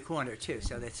right around the corner too.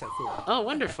 So that's so cool. Oh,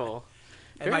 wonderful.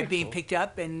 Am I being picked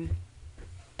up and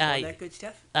all that good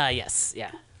stuff? Yes.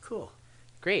 Yeah. Cool.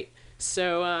 Great.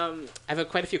 So I have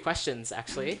quite a few questions,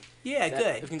 actually. Yeah,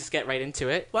 good. We can just get right into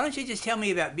it. Why don't you just tell me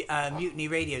about Mutiny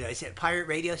Radio? It's a pirate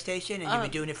radio station, and you've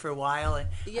been doing it for a while, and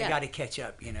I got to catch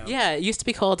up, Yeah, it used to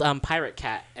be called Pirate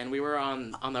Cat, and we were on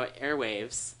the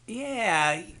airwaves.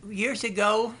 Yeah, years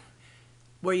ago.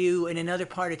 Were you in another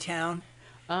part of town?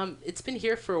 It's been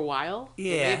here for a while.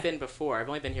 Yeah. It may have been before. I've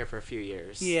only been here for a few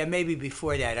years. Yeah, maybe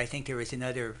before that. I think there was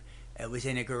another It was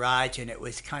in a garage, and it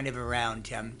was kind of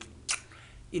around,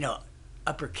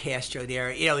 Upper Castro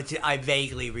there. I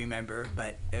vaguely remember,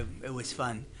 but it was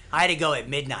fun. I had to go at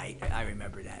midnight. I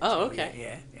remember that. Oh, so, okay.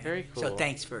 Yeah. Very cool. So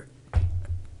thanks for...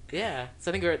 Yeah.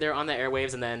 So I think they're on the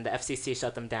airwaves, and then the FCC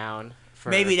shut them down.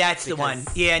 Maybe that's the one.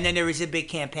 Yeah, and then there was a big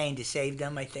campaign to save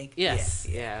them, I think. Yes.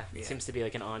 Yeah. It seems to be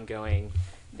like an ongoing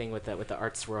thing with the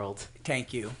arts world.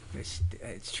 Thank you.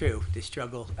 It's true. The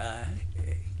struggle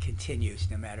continues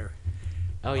no matter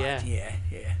what. Yeah.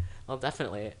 Yeah. Well,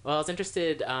 definitely. Well, I was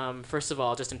interested, first of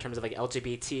all, just in terms of like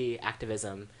LGBT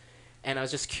activism, and I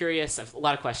was just curious. I have a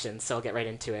lot of questions, so I'll get right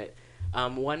into it.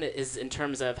 One is in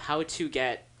terms of how to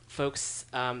get folks.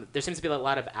 There seems to be a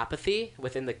lot of apathy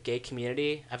within the gay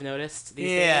community, I've noticed these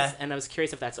days, and I was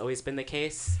curious if that's always been the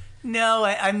case. No,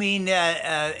 I mean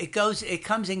it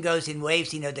comes and goes in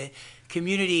waves. The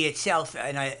community itself,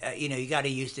 and you got to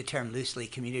use the term loosely.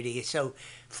 Community is so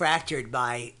fractured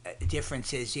by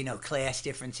differences, class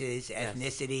differences,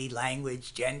 ethnicity,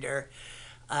 language, gender,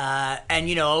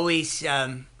 and always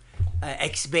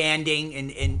expanding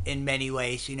in many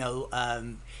ways.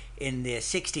 In the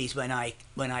 60s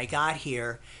when I got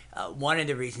here, one of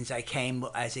the reasons I came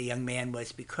as a young man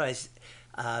was because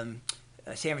San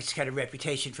Francisco had a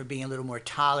reputation for being a little more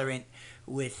tolerant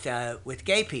with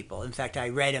gay people. In fact, I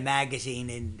read a magazine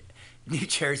in New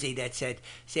Jersey that said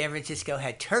San Francisco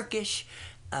had Turkish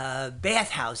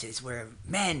bathhouses where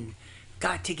men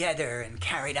got together and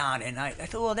carried on, and I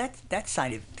thought, well, that's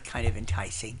kind of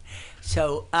enticing.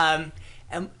 So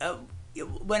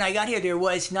when I got here, there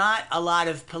was not a lot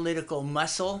of political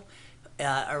muscle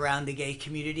around the gay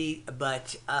community,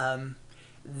 but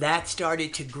that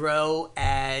started to grow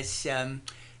as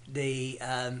the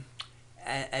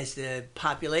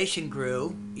population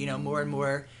grew. More and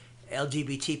more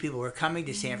LGBT people were coming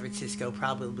to San Francisco,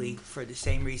 probably for the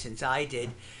same reasons I did.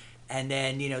 And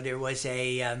then there was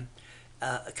a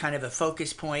kind of a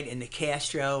focus point in the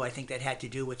Castro. I think that had to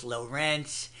do with low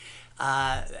rents.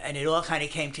 And it all kind of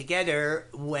came together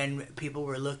when people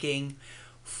were looking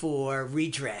for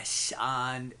redress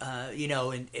on,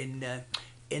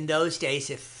 in those days,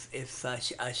 if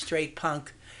a straight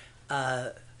punk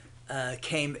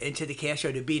came into the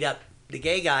Castro to beat up the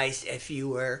gay guys, if you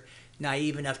were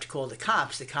naive enough to call the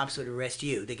cops would arrest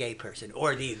you, the gay person,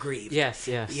 or the aggrieved. Yes.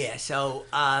 Yeah, so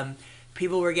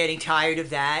people were getting tired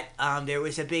of that. There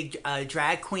was a big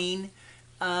drag queen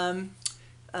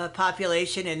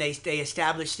population, and they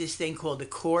established this thing called the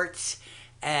courts,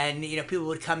 and people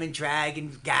would come in drag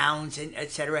and gowns and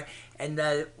etc., and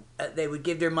they would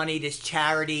give their money to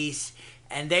charities,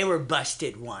 and they were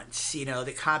busted once.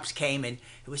 The cops came, and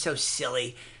it was so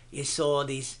silly. You saw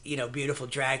these beautiful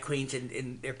drag queens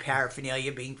and their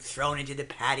paraphernalia being thrown into the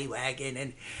paddy wagon,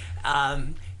 and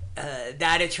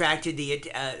that attracted the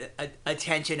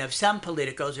attention of some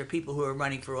politicos or people who were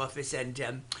running for office, and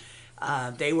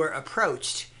they were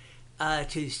approached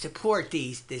to support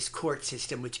this court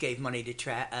system, which gave money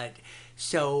to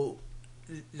so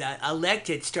the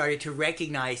elected started to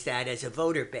recognize that as a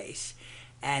voter base.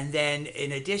 And then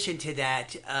in addition to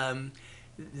that,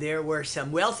 there were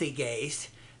some wealthy gays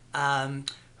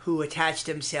who attached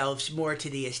themselves more to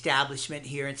the establishment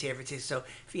here in San Francisco.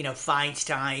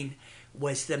 Feinstein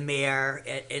was the mayor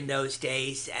in those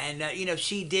days, and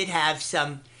she did have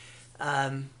some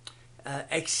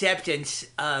acceptance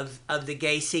of the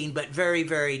gay scene, but very,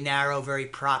 very narrow, very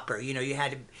proper. You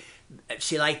had to.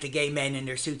 She liked the gay men in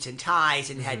their suits and ties,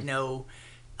 and had no,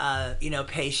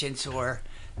 patience or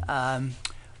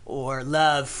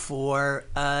love for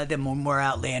the more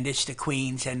outlandish, the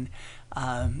queens, and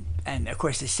of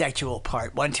course the sexual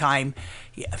part. One time,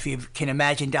 if you can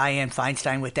imagine Dianne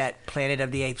Feinstein with that Planet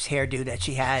of the Apes hairdo that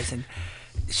she has, and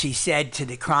she said to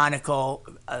the Chronicle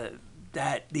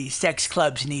that the sex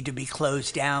clubs need to be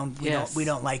closed down. We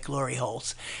don't like glory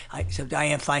holes. So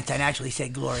Dianne Feinstein actually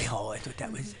said glory hole. I thought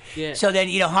that was. Yeah. So then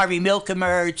Harvey Milk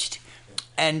emerged,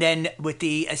 and then with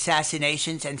the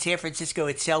assassinations, and San Francisco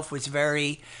itself was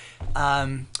very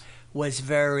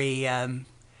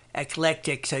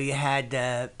eclectic. So you had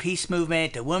the peace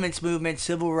movement, the women's movement,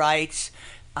 civil rights.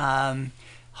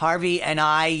 Harvey and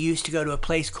I used to go to a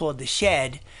place called The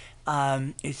Shed.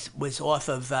 It was off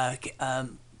of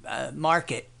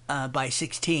Market by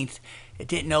 16th. It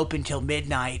didn't open till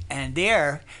midnight, and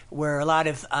there were a lot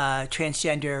of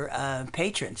transgender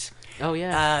patrons. Oh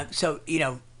yeah. So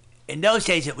in those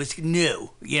days it was new.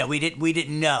 We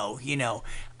didn't know.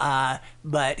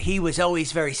 But he was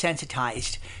always very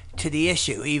sensitized to the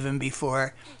issue, even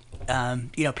before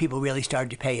people really started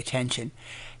to pay attention.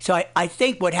 So I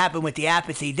think what happened with the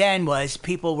apathy then was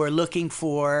people were looking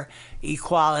for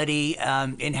equality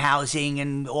in housing,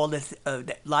 and a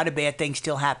lot of bad things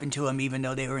still happened to them, even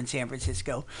though they were in San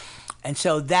Francisco. And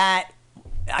so that,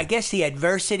 I guess the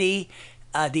adversity,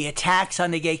 the attacks on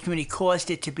the gay community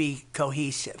caused it to be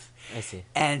cohesive. I see.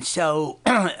 And so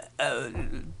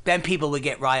then people would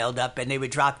get riled up and they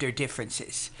would drop their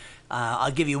differences.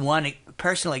 I'll give you one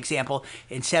personal example.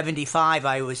 In '75,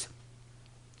 I was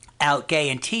out gay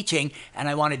and teaching, and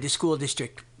I wanted the school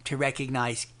district to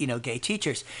recognize, gay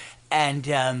teachers. And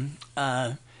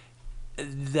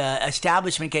the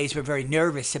establishment gays were very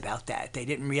nervous about that. They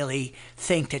didn't really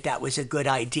think that was a good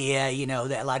idea,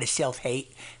 that a lot of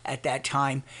self-hate at that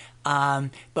time.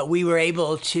 But we were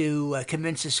able to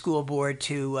convince the school board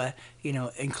to,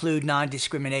 include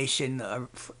non-discrimination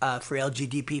for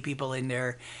LGBT people in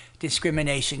their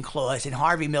discrimination clause. And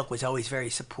Harvey Milk was always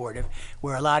very supportive,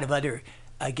 where a lot of other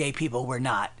gay people were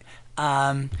not.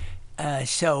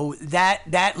 So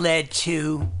that led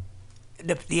to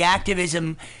the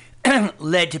activism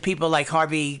led to people like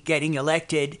Harvey getting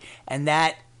elected, and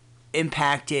that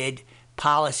impacted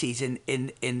policies in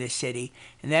the city.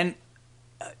 And then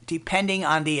depending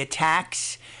on the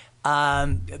attacks,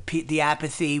 the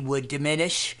apathy would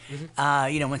diminish,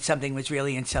 when something was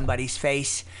really in somebody's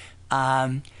face.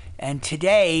 And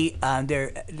today,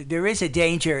 there is a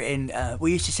danger in,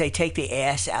 we used to say, take the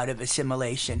ass out of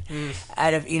assimilation,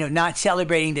 out of, not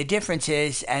celebrating the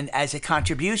differences and as a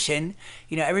contribution.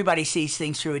 Everybody sees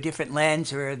things through a different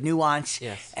lens or a nuance,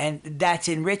 yes. And that's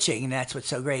enriching, and that's what's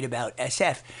so great about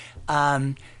SF.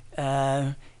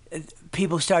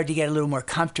 People started to get a little more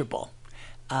comfortable.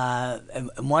 And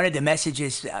one of the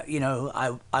messages,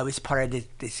 I was part of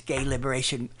this gay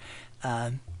liberation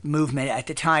movement at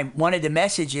the time. One of the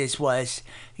messages was,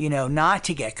 not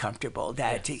to get comfortable,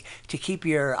 that to keep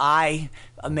your eye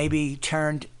maybe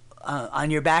turned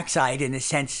on your backside, in a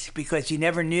sense, because you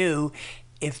never knew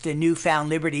if the newfound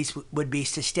liberties would be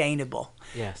sustainable.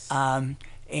 Yes.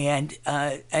 And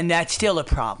that's still a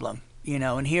problem.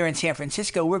 And here in San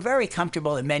Francisco, we're very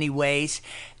comfortable in many ways.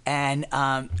 And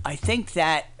I think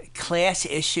that class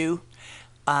issue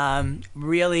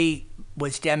really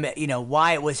was,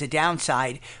 why it was a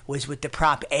downside was with the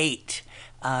Prop 8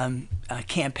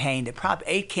 campaign. The Prop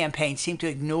 8 campaign seemed to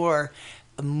ignore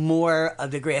more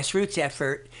of the grassroots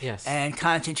effort, yes. and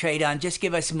concentrate on just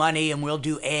give us money and we'll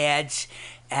do ads.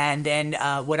 And then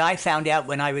what I found out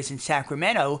when I was in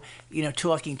Sacramento,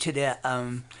 talking to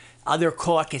the other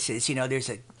caucuses, there's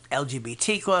a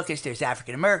LGBT caucus, there's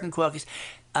African American caucus,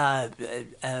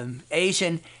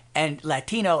 Asian and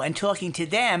Latino, and talking to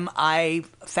them, I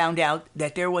found out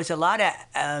that there was a lot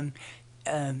of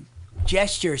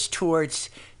gestures towards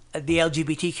the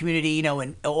LGBT community,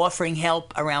 and offering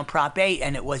help around Prop 8,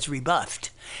 and it was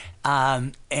rebuffed.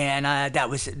 And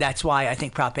that's why I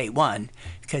think Prop 8 won,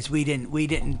 because we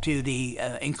didn't do the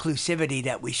inclusivity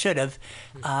that we should have.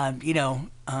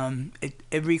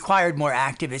 It required more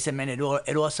activism, and it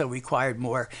also required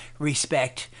more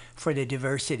respect for the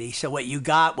diversity. So what you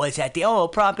got was at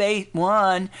Prop 8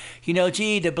 won,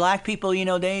 the black people,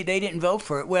 they didn't vote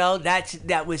for it. Well,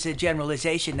 that was a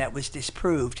generalization that was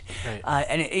disproved. Right.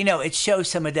 And it shows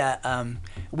some of the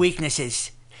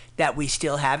weaknesses that we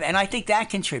still have, and I think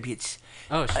that contributes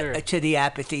to the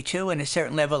apathy too, and a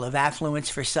certain level of affluence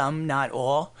for some, not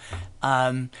all.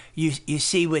 You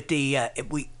see with the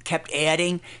we kept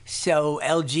adding, so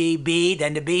LGB,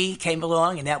 then the B came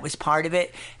along, and that was part of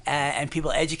it, and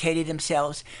people educated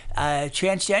themselves.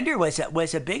 Transgender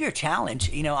was a bigger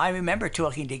challenge. I remember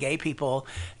talking to gay people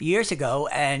years ago,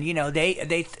 and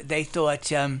they thought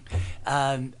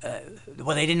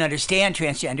they didn't understand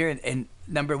transgender, and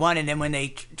number one, and then when they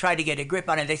tried to get a grip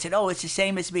on it, they said, it's the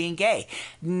same as being gay.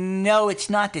 No, it's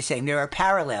not the same. There are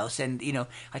parallels, and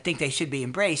I think they should be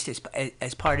embraced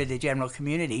as part of the general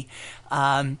community.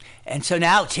 And so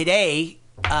now today,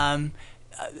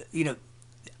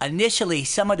 initially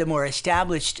some of the more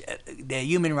established, the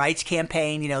Human Rights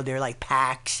Campaign, they're like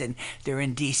PACs, and they're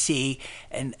in D.C.,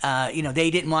 and they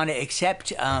didn't want to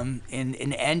accept in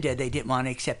ENDA, they didn't want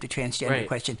to accept the transgender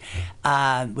question,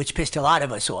 which pissed a lot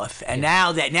of us off. And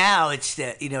now it's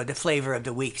the flavor of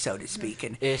the week, so to speak.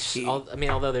 And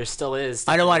although there still is.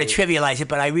 I don't want to trivialize it,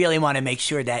 but I really want to make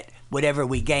sure that whatever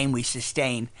we gain, we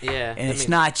sustain. Yeah, and it's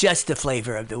not just the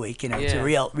flavor of the week. It's a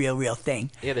real thing.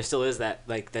 Yeah, there still is that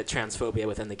transphobia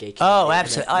within the gay community. Oh,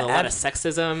 absolutely. A lot of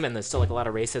sexism, and there's still a lot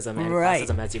of racism and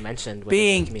classism, as you mentioned.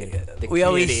 Within the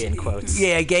community in quotes.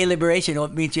 Yeah, gay liberation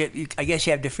means I guess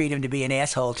you have the freedom to be an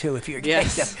asshole too if you're gay,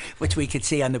 which we could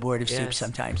see on the Board of Soup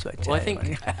sometimes. But well,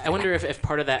 I wonder if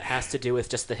part of that has to do with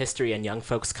just the history and young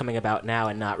folks coming about now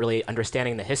and not really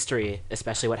understanding the history,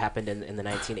 especially what happened in the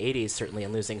 1980s, certainly,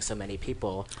 and losing so many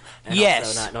people. And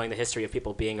also not knowing the history of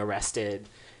people being arrested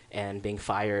and being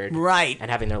fired,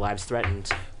 and having their lives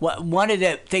threatened. One of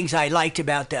the things I liked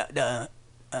about the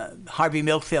Harvey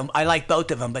Milk film, I like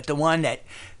both of them, but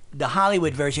the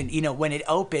Hollywood version, when it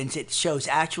opens, it shows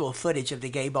actual footage of the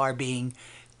gay bar being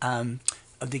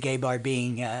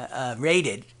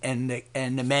raided, and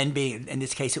the men being, in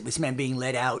this case, it was men being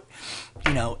let out,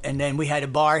 and then we had a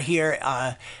bar here,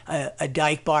 a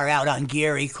dyke bar out on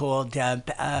Geary called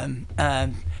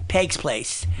Peg's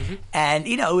Place, and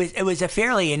it was a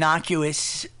fairly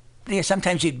innocuous.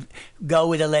 Sometimes you'd go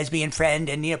with a lesbian friend,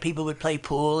 and people would play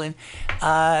pool, and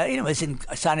it was in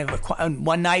a sign of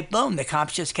one night, boom, the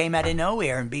cops just came out of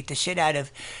nowhere and beat the shit out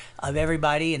of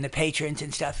everybody and the patrons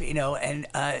and stuff, and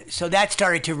so that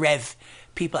started to rev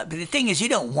people up. But the thing is, you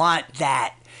don't want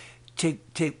that to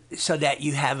so that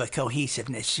you have a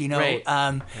cohesiveness, Right.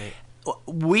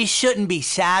 We shouldn't be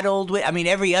saddled with. I mean,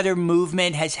 every other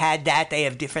movement has had that. They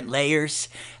have different layers,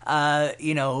 but.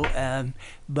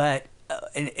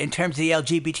 In terms of the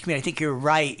LGBT community, I think you're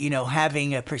right.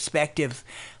 Having a perspective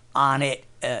on it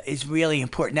is really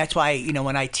important. That's why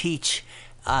when I teach,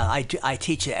 I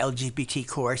teach an LGBT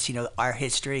course. Our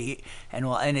history and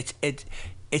all, and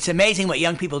it's amazing what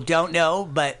young people don't know,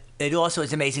 but it also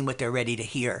is amazing what they're ready to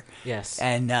hear. Yes.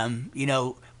 And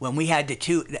when we had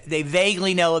they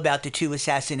vaguely know about the 2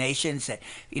 assassinations. That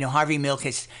Harvey Milk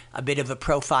has a bit of a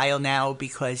profile now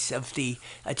because of the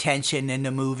attention in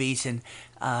the movies and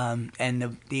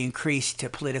the increase to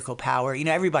political power.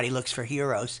 Everybody looks for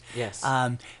heroes. Yes.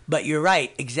 But you're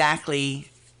right.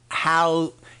 Exactly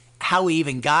how we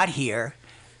even got here,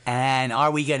 and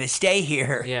are we going to stay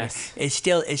here? Yes. is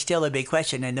still a big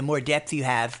question. And the more depth you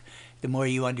have, the more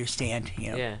you understand.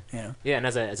 Yeah. And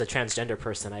as a transgender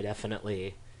person, I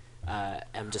definitely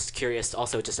am just curious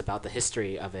also just about the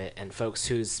history of it, and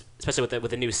folks especially with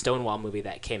the new Stonewall movie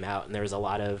that came out, and there was a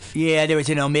lot of there was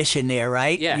an omission there,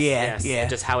 right? Yes.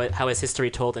 Just how is history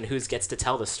told, and who gets to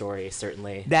tell the story,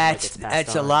 certainly.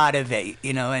 That's a lot of it,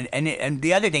 and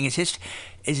the other thing is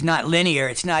not linear.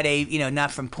 It's not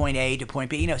not from point A to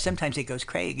point B. Sometimes it goes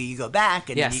crazy. You go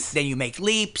back, and then you make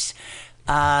leaps.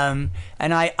 And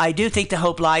I do think the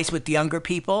hope lies with the younger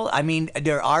people. I mean,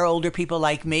 there are older people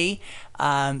like me,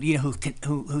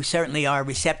 who certainly are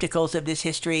receptacles of this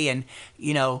history, and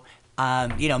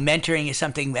mentoring is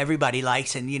something everybody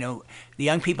likes, and the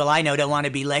young people I know don't want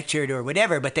to be lectured or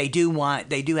whatever, but they do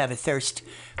have a thirst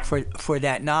for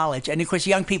that knowledge. And of course,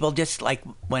 young people, just like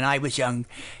when I was young,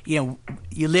 you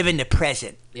live in the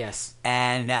present. Yes.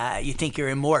 And you think you're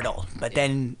immortal, but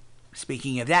then.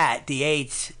 Speaking of that, the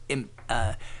AIDS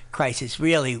crisis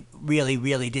really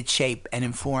did shape and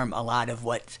inform a lot of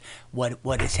what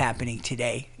is happening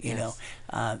today.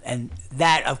 And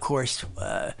that, of course,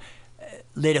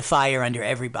 lit a fire under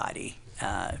everybody.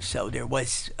 So there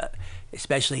was,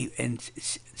 especially in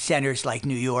centers like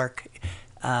New York,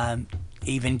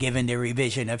 even given the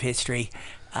revision of history,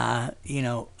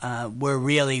 we're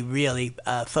really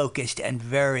focused and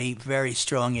very, very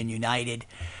strong and united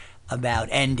about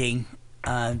ending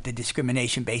the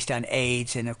discrimination based on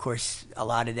AIDS, and of course a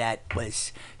lot of that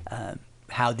was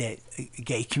how the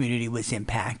gay community was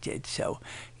impacted. So,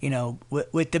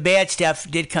 with the bad stuff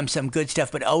did come some good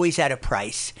stuff, but always at a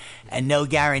price, and no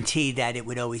guarantee that it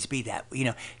would always be that.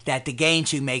 That the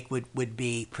gains you make would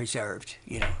be preserved.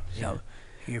 So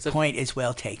your point is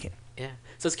well taken. Yeah.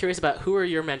 So I was curious about who were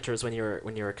your mentors when you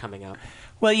were coming up.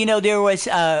 Well, there was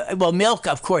Milk.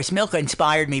 Of course, Milk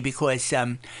inspired me because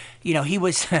he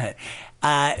was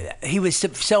he was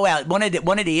so out. One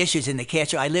of the issues in the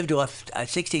Castro, I lived off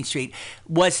 16th Street,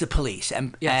 was the police,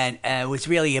 and it was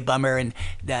really a bummer. And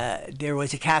there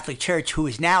was a Catholic church who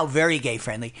is now very gay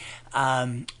friendly.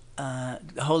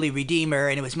 The Holy Redeemer,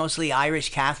 and it was mostly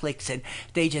Irish Catholics, and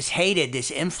they just hated this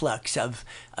influx of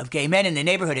gay men in the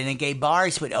neighborhood, and then gay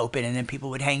bars would open, and then people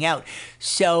would hang out.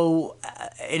 So,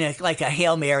 like a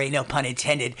Hail Mary, no pun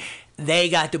intended, they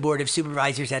got the Board of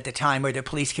Supervisors at the time, or the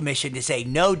police commission, to say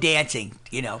no dancing.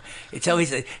 It's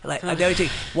always like,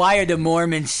 why are the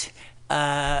Mormons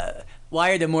why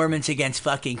are the Mormons against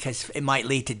fucking? Because it might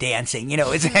lead to dancing.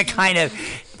 It's that kind of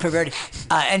perverted.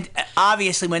 And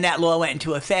obviously, when that law went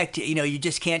into effect, you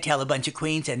just can't tell a bunch of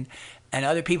queens and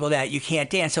other people that you can't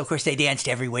dance. So, of course, they danced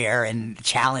everywhere and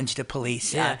challenged the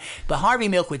police. Yeah. But Harvey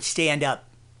Milk would stand up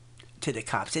to the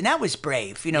cops. And that was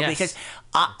brave, Yes. because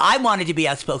I wanted to be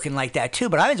outspoken like that too,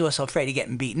 but I was also afraid of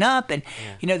getting beaten up. And,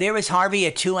 there was Harvey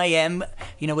at 2 a.m.,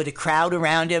 with a crowd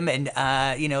around him. And,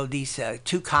 these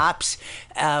two cops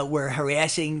were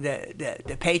harassing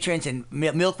the patrons. And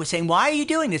Milk was saying, why are you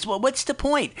doing this? Well, what's the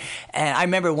point? And I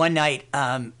remember one night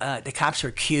the cops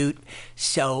were cute.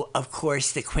 So, of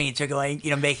course, the queens are going,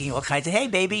 making all kinds of, hey,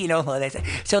 baby,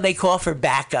 so they call for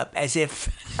backup as if,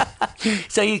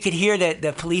 so you could hear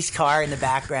the police car in the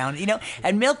background,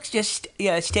 and Milk just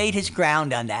stayed his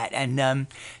ground on that. And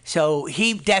so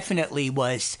he definitely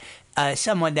was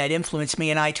someone that influenced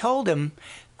me. And I told him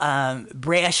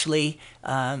brashly,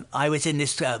 I was in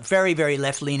this very, very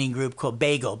left-leaning group called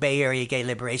BAGL, Bay Area Gay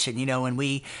Liberation, and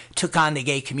we took on the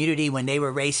gay community when they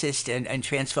were racist and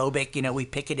transphobic. We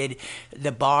picketed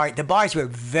the bar. The bars were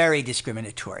very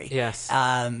discriminatory. Yes.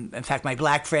 In fact, my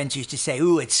black friends used to say,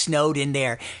 ooh, it snowed in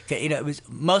there. It was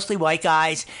mostly white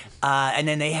guys, and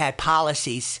then they had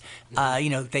policies.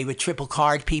 They would triple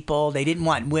card people. They didn't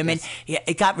want women. Yes. Yeah,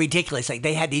 it got ridiculous. Like,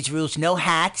 they had these rules, no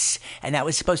hats, and that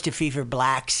was supposed to favor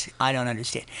blacks. I don't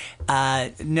understand.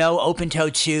 No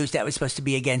open-toed shoes. That was supposed to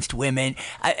be against women.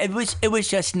 It was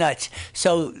just nuts.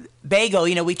 So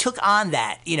Bago, we took on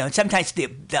that, and sometimes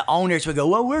the owners would go,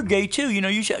 well, we're gay too,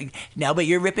 you should. No, but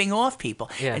you're ripping off people.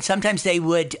 Yeah. And sometimes they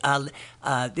would,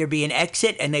 there'd be an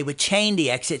exit, and they would chain the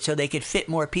exit so they could fit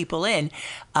more people in.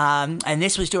 And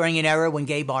this was during an era when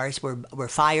gay bars were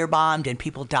firebombed and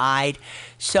people died.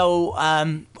 So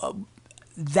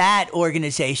that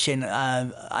organization,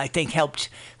 I think, helped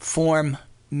form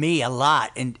me a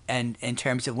lot in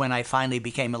terms of when I finally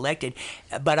became elected.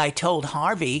 But I told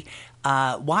Harvey,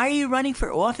 why are you running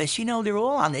for office? They're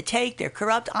all on the take. They're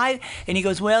corrupt. And he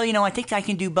goes, well, I think I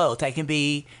can do both. I can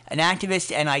be an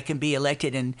activist and I can be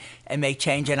elected and make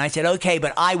change. And I said, okay,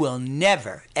 but I will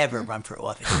never, ever run for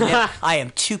office. I am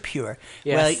too pure.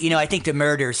 Yes. Well, I think the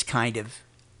murders kind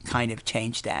of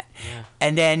changed that. Yeah.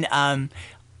 And then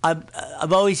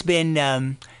I've always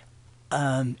been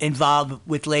involved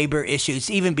with labor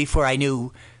issues, even before I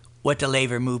knew what the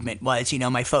labor movement was.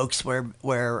 My folks were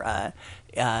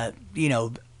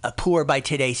poor by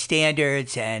today's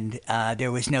standards, and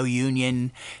there was no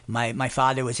union. My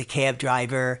father was a cab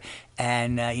driver,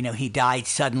 and he died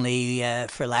suddenly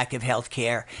for lack of health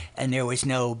care, and there was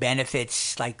no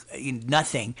benefits, like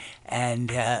nothing.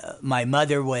 And my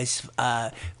mother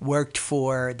worked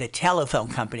for the telephone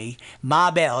company,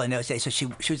 Ma Bell, in those days. So she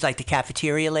was like the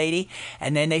cafeteria lady,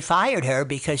 and then they fired her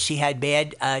because she had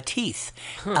bad teeth.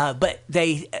 But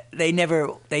they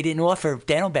didn't offer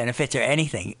dental benefits or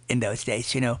anything in those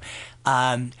days,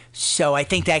 So I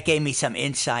think that gave me some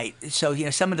insight. So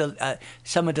some of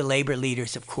the labor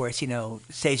leaders, of course,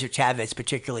 Cesar Chavez,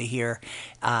 particularly here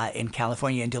in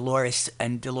California, and Dolores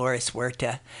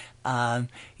Huerta.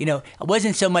 It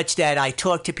wasn't so much that I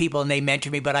talked to people and they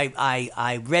mentored me, but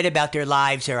I read about their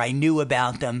lives, or I knew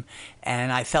about them,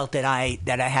 and I felt that I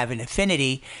have an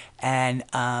affinity. And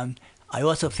I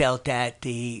also felt that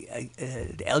the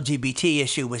LGBT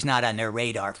issue was not on their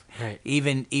radar. Right.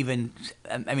 Even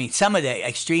some of the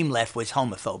extreme left was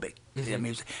homophobic. Mm-hmm.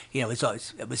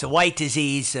 It was a white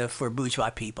disease for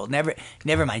bourgeois people. Never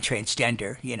mind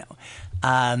transgender.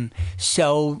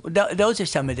 So those are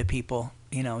some of the people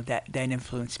that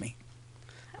influenced me.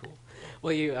 Cool.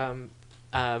 Well, you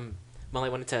Molly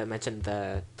wanted to mention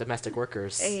the domestic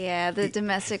workers. Yeah, the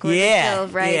domestic workers bill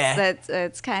of rights. Yeah.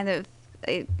 That's kind of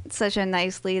such a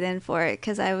nice lead-in for it,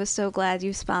 because I was so glad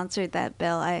you sponsored that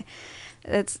bill. I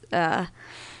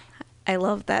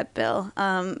love that bill.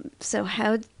 So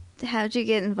how'd you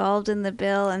get involved in the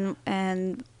bill,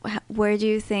 and where do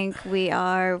you think we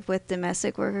are with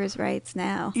domestic workers' rights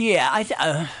now? Yeah,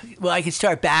 I can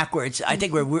start backwards. I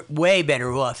think we're way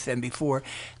better off than before.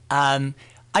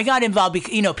 I got involved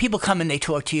because, people come and they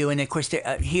talk to you, and of course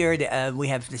here we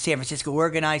have the San Francisco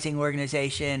Organizing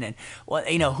Organization, and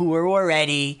who are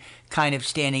already kind of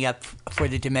standing up for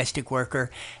the domestic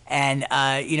worker, and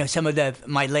some of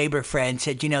my labor friends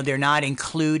said they're not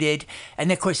included, and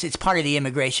of course it's part of the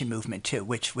immigration movement too,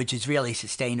 which is really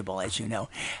sustainable, as you know.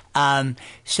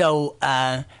 So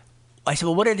I said,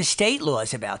 well, what are the state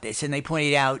laws about this? And they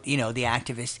pointed out, the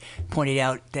activists pointed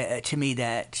out to me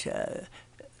that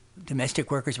domestic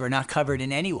workers were not covered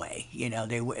in any way.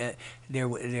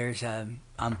 There's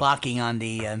blocking on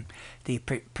the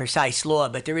precise law,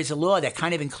 but there is a law that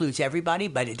kind of includes everybody,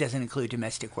 but it doesn't include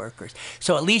domestic workers.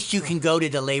 So at least you can go to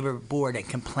the labor board and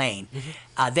complain.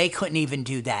 They couldn't even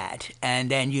do that.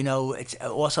 And then, it's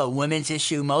also a women's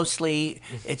issue. Mostly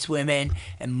it's women,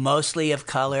 and mostly of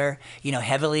color,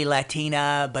 heavily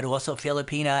Latina, but also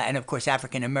Filipina, and of course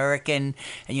African American.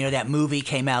 And, that movie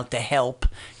came out, The Help,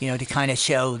 to kind of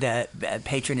show the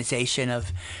patronization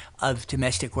of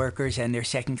domestic workers and their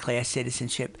second-class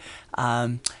citizenship.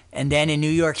 And then in New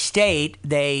York State,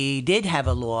 they did have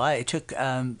a law. It took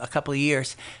a couple of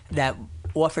years that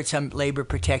offered some labor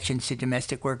protections to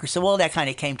domestic workers. So all that kind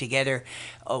of came together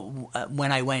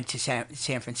when I went to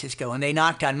San Francisco. And they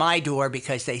knocked on my door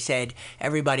because they said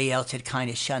everybody else had kind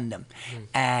of shunned them.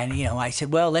 And, I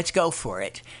said, well, let's go for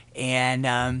it.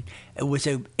 And it was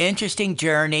an interesting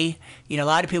journey. A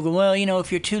lot of people go, well,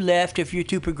 if you're too left, if you're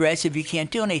too progressive, you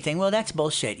can't do anything. Well, that's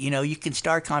bullshit. You can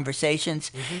start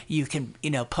conversations. You can,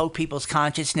 poke people's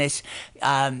consciousness.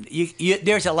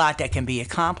 There's a lot that can be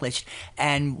accomplished.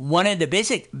 And one of the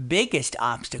biggest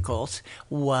obstacles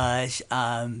was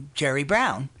Jerry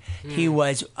Brown. He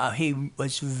was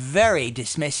very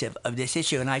dismissive of this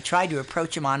issue. And I tried to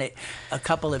approach him on it a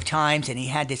couple of times, and he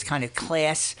had this kind of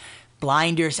class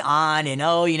blinders on, and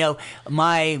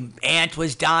my aunt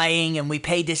was dying and we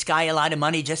paid this guy a lot of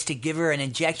money just to give her an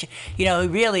injection.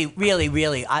 Really,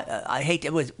 I hate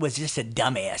it, was just a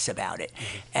dumbass about it.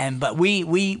 But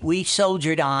we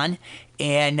soldiered on,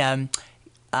 and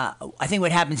I think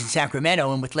what happens in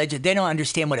Sacramento and with they don't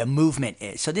understand what a movement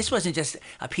is. So this wasn't just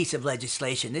a piece of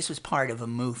legislation. This was part of a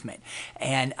movement.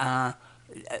 And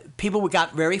people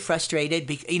got very frustrated.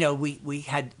 We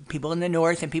had people in the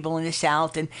north and people in the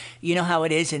south, and you know how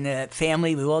it is in the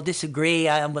family. We all disagree.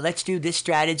 Well, let's do this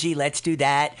strategy. Let's do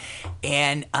that.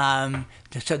 And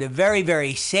so the very,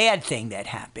 very sad thing that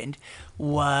happened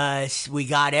was we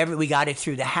got it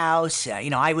through the House.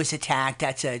 I was attacked.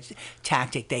 That's a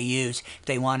tactic they use.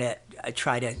 They want to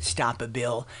try to stop a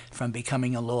bill from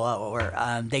becoming a law, or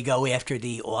they go after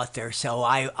the author. So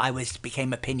I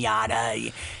became a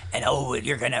piñata, and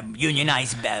you're going to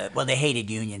unionize. Well, they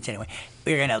hated unions anyway.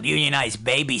 We're going to unionize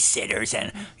babysitters.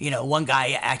 And, one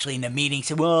guy actually in the meeting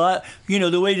said, well,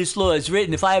 the way this law is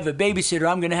written, if I have a babysitter,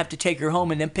 I'm going to have to take her home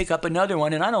and then pick up another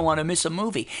one, and I don't want to miss a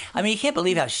movie. I mean, you can't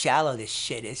believe how shallow this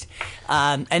shit is.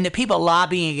 And the people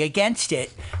lobbying against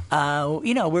it,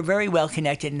 were very well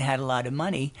connected and had a lot of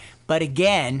money. But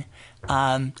again,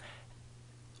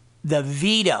 the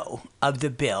veto of the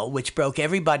bill, which broke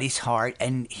everybody's heart,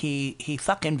 and he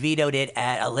fucking vetoed it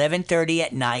at 11:30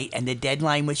 at night, and the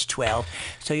deadline was 12.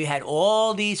 So you had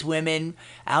all these women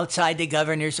outside the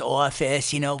governor's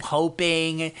office,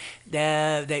 hoping.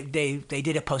 They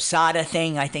did a posada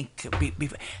thing, I think.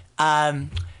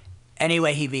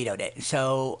 Anyway, he vetoed it.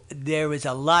 So there was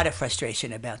a lot of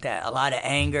frustration about that, a lot of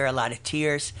anger, a lot of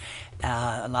tears,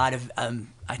 a lot of,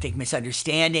 I think,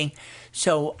 misunderstanding.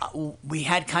 So we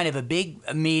had kind of a big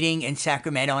meeting in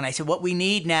Sacramento, and I said, what we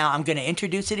need now, I'm going to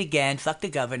introduce it again, fuck the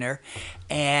governor,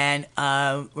 and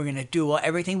we're going to do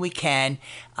everything we can.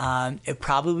 It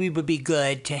probably would be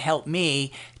good to help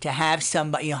me to have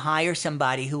somebody, hire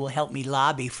somebody who will help me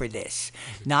lobby for this.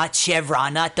 Not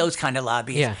Chevron, not those kind of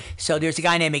lobbyists. Yeah. So there's a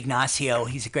guy named Ignacio.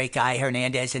 He's a great guy,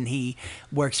 Hernandez, and he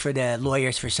works for the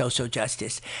Lawyers for Social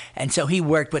Justice. And so he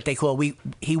worked what they call,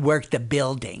 he worked the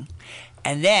building.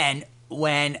 And then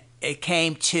when it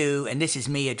came to, and this is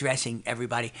me addressing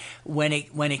everybody, when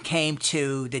it came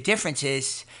to the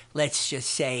differences, let's just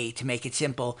say, to make it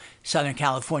simple, Southern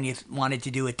California wanted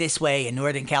to do it this way and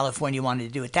Northern California wanted to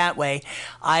do it that way.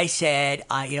 I said,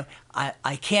 I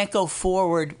can't go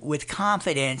forward with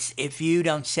confidence if you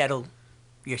don't settle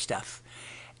your stuff.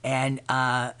 And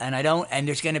I don't, and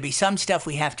there's going to be some stuff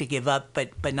we have to give up,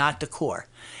 but not the core.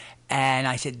 And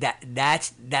I said,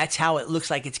 that's how it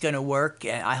looks like it's going to work.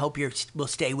 I hope will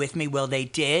stay with me. Well, they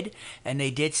did, and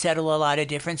they did settle a lot of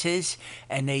differences,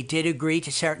 and they did agree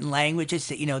to certain languages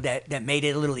that that made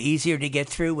it a little easier to get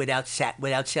through without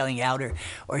selling out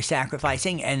or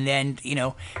sacrificing. And then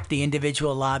the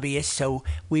individual lobbyists. So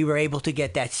we were able to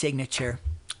get that signature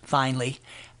finally.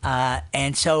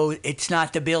 And so it's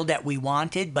not the bill that we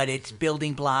wanted, but it's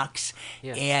building blocks.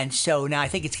 Yes. And so now I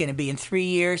think it's going to be in 3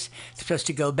 years. It's supposed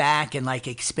to go back and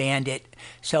expand it.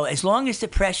 So as long as the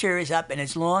pressure is up, and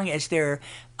as long as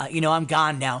I'm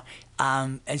gone now.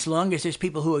 As long as there's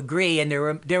people who agree, and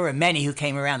there were many who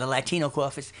came around. The Latino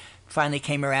caucus finally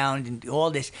came around, and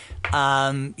all this.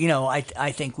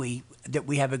 I think we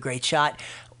have a great shot.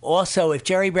 Also, if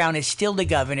Jerry Brown is still the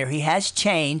governor, he has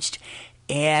changed.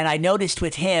 And I noticed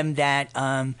with him that,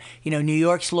 New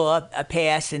York's law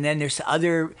passed, and then there's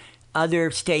other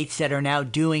other states that are now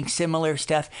doing similar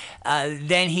stuff,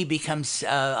 then he becomes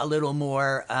a little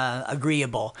more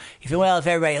agreeable. If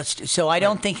everybody else, so I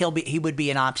don't think he would be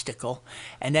an obstacle.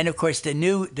 And then of course the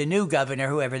new governor,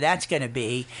 whoever that's going to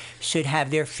be, should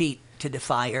have their feet to the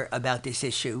fire about this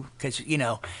issue, because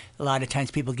a lot of times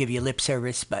people give you lip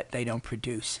service but they don't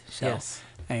produce. So Yes.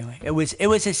 anyway, it was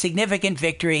a significant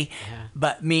victory,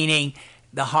 but meaning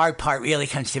the hard part really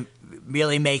comes to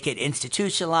really make it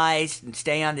institutionalized and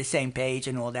stay on the same page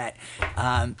and all that.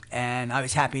 And I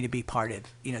was happy to be part of,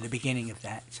 the beginning of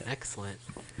that. So. Excellent.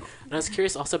 And I was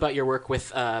curious also about your work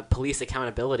with police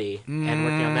accountability and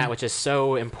working on that, which is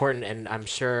so important, and I'm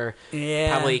sure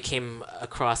probably came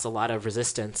across a lot of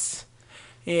resistance.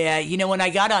 Yeah, when I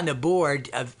got on the board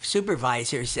of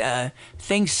supervisors,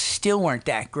 things still weren't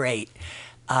that great.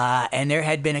 And there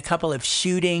had been a couple of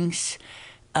shootings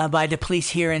by the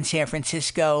police here in San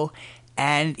Francisco.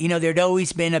 And, there'd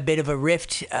always been a bit of a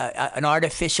rift, an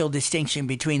artificial distinction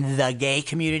between the gay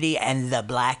community and the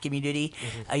black community.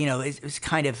 Mm-hmm. It was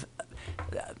kind of,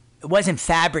 it wasn't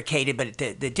fabricated, but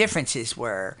the differences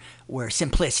were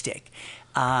simplistic.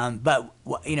 But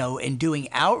in doing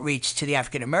outreach to the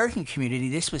African American community,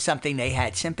 this was something they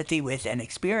had sympathy with and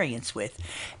experience with.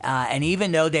 And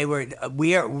even though they were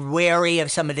wary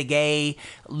of some of the gay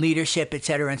leadership, et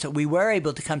cetera, and so we were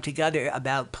able to come together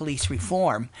about police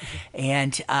reform.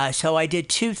 And so I did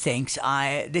two things.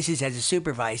 This is as a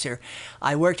supervisor.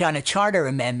 I worked on a charter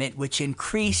amendment which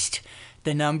increased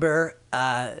the number,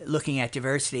 looking at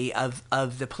diversity,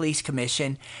 of the police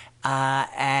commission,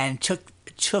 and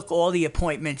took all the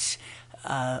appointments,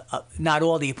 not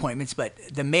all the appointments, but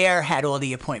the mayor had all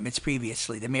the appointments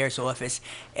previously, the mayor's office,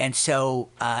 and so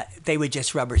they would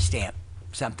just rubber stamp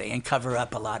something and cover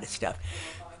up a lot of stuff.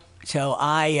 So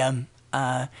I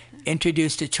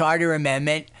introduced a charter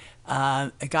amendment.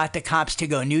 I got the cops to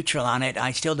go neutral on it.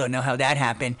 I still don't know how that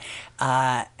happened.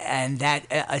 And that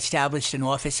established an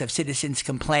Office of Citizens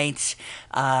Complaints,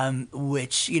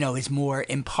 which, is more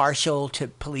impartial to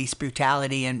police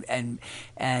brutality and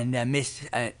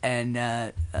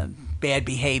bad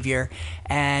behavior.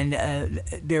 And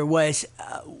there was,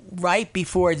 right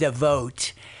before the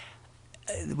vote,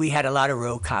 we had a lot of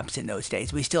road cops in those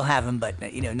days. We still have them, but,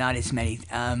 not as many.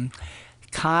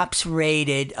 Cops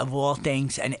raided, of all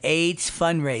things, an AIDS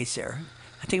fundraiser.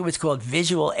 I think it was called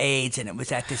Visual AIDS, and it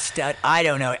was at the I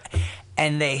don't know.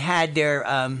 And they had their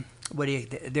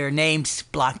their names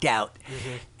blocked out.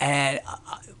 Mm-hmm. And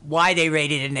why they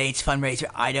raided an AIDS fundraiser,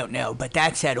 I don't know. But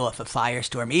that set off a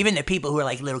firestorm. Even the people who were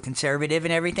like a little conservative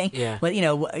and everything. Yeah.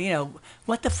 Well,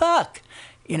 what the fuck,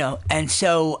 And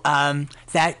so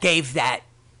that gave that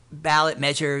ballot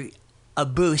measure a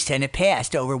boost, and it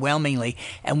passed overwhelmingly.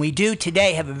 And we do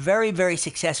today have a very, very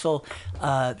successful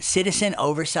citizen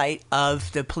oversight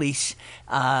of the police,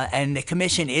 and the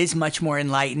commission is much more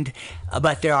enlightened,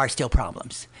 but there are still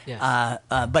problems. Yes.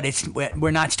 But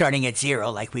we're not starting at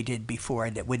zero like we did before.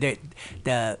 That with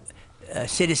the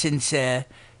citizens, the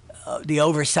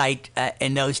oversight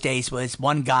in those days was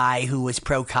one guy who was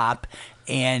pro-cop,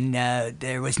 and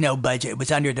there was no budget. It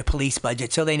was under the police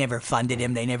budget, so they never funded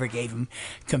him. They never gave him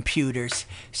computers.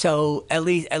 So at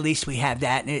least we have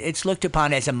that. And it's looked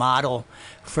upon as a model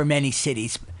for many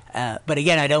cities. But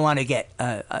again, I don't want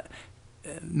to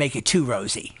make it too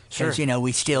rosy, because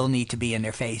we still need to be in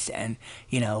their face. And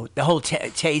the whole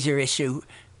taser issue,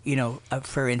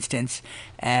 for instance,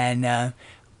 and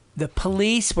the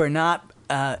police were not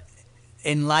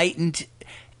enlightened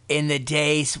in the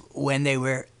days when they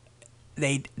were.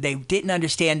 They didn't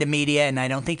understand the media, and I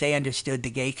don't think they understood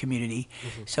the gay community.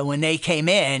 Mm-hmm. So when they came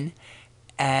in,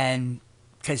 and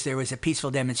because there was a peaceful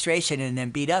demonstration and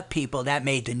then beat up people, that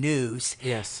made the news.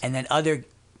 Yes. And then other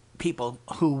people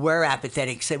who were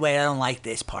apathetic said, "Wait, I don't like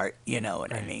this part." You know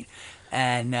what I mean?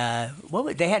 And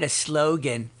they had a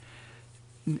slogan.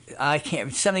 I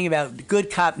can't. Something about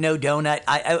good cop, no donut.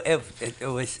 It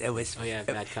was. Oh yeah,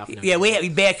 bad cop. No donut. We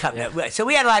had bad cop. Yeah. No, so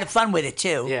we had a lot of fun with it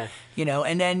too. Yeah.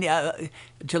 And then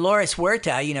Dolores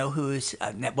Huerta, who's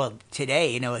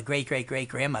today, a great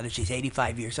grandmother. She's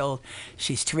 85 years old.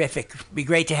 She's terrific. It'd be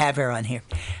great to have her on here.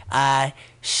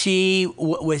 She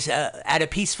was at a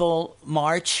peaceful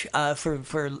march for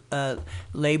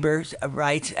labor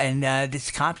rights, and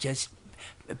this cop just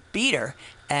beat her.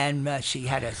 And she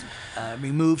had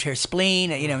removed her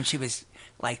spleen. She was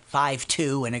like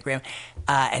 5'2" and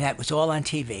and that was all on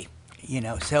TV.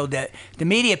 So the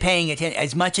media paying attention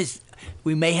as much as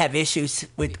we may have issues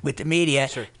with the media.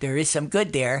 Sure. There is some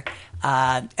good there.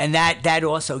 And that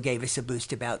also gave us a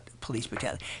boost about police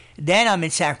brutality. Then I'm in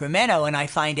Sacramento, and I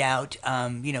find out,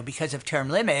 because of term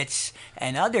limits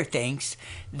and other things,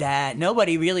 that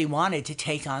nobody really wanted to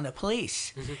take on the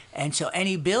police. Mm-hmm. And so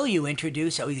any bill you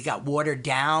introduce either got watered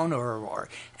down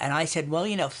and I said,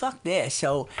 well, fuck this.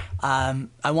 So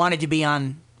I wanted to be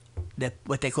on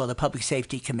what they call the Public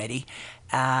Safety Committee,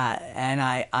 and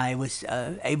I was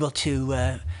able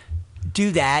to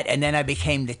do that, and then I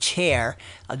became the chair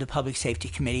of the Public Safety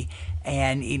Committee,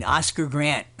 and Oscar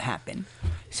Grant happened.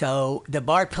 So the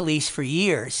BART police for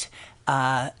years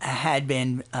had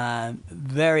been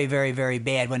very, very, very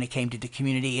bad when it came to the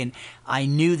community, and I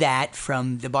knew that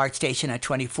from the BART station at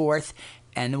 24th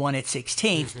and the one at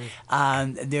 16th.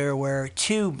 Mm-hmm. There were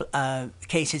 2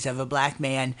 cases of a black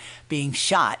man being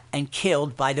shot and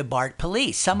killed by the BART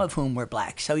police, some of whom were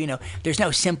black. So, there's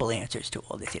no simple answers to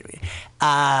all this.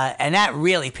 And that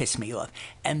really pissed me off.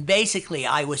 And basically,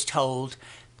 I was told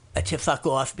to fuck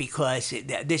off because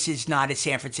this is not a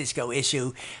San Francisco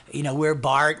issue. We're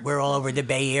BART. We're all over the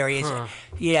Bay Area. Huh.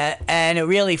 Yeah, and it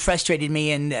really frustrated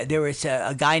me. And there was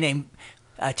a guy named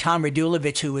Tom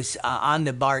Radulovich, who was on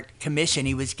the BART commission.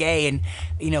 He was gay, and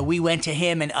we went to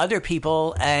him and other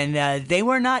people, and they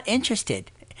were not interested.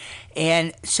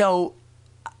 And so,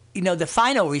 the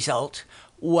final result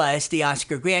was the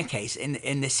Oscar Grant case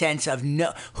in the sense of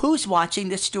who's watching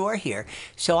the store here.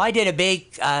 So I did a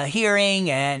big hearing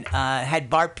and had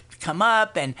BART come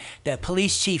up, and the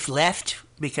police chief left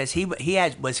because he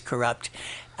was corrupt,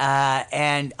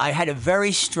 and I had a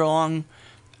very strong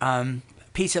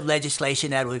piece of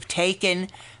legislation that would have taken,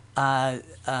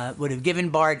 would have given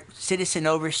BART citizen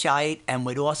oversight, and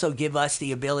would also give us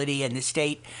the ability in the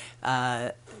state.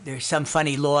 There's some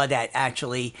funny law that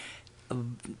actually,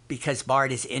 because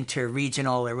BART is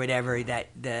interregional or whatever, that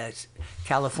the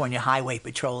California Highway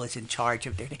Patrol is in charge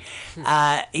of their thing,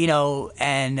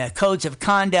 and codes of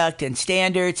conduct and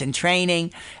standards and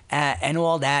training and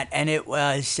all that. And it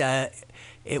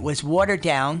was watered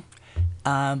down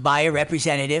by a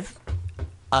representative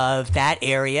of that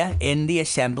area in the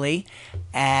assembly,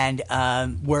 and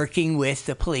working with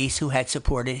the police who had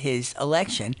supported his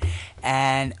election.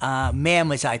 And man,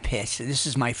 was I pissed. This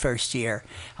was my first year.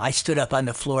 I stood up on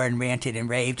the floor and ranted and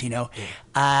raved,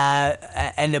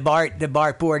 and the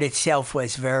BART board itself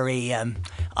was very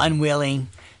unwilling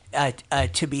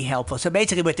to be helpful. So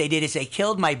basically what they did is they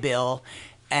killed my bill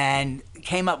and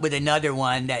came up with another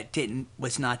one that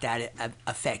was not that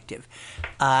effective.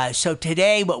 So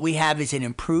today what we have is an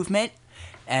improvement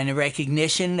and a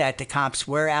recognition that the cops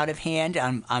were out of hand.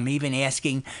 I'm even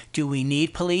asking, do we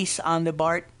need police on the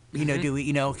BART? Do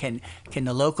we, can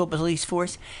the local police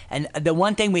force? And the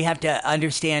one thing we have to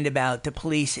understand about the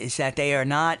police is that they are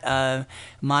not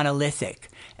monolithic.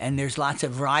 And there's lots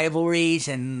of rivalries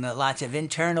and lots of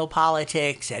internal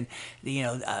politics, and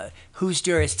whose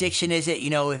jurisdiction is it?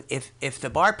 If the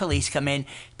BART police come in,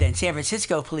 then San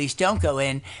Francisco police don't go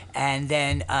in, and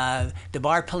then the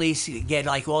BART police get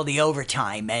like all the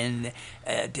overtime and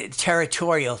the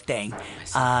territorial thing,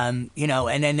 and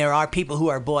then there are people who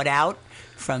are bought out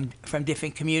from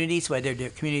different communities, whether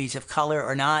they're communities of color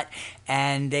or not,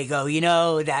 and they go,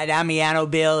 that Amiano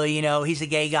Bill, he's a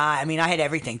gay guy. I mean, I had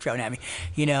everything thrown at me,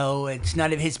 it's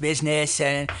none of his business,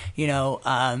 and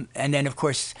and then of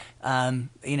course,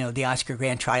 the Oscar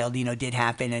Grant trial, did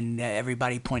happen, and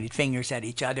everybody pointed fingers at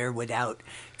each other without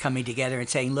coming together and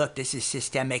saying, look, this is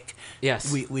systemic.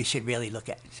 Yes, we should really look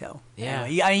at it. So yeah,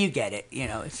 anyway, I mean, you get it,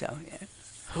 So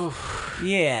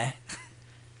yeah,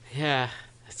 yeah.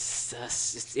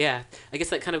 Yeah, I guess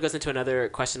that kind of goes into another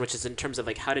question, which is in terms of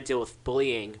like how to deal with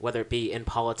bullying, whether it be in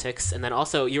politics, and then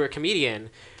also you were a comedian,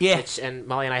 and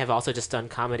Molly and I have also just done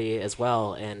comedy as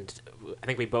well, and I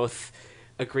think we both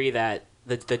agree that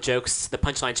the jokes, the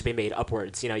punchline should be made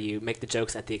upwards. You make the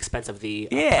jokes at the expense of the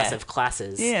oppressive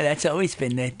classes. Yeah, that's always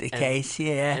been the case.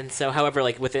 Yeah. And so, however,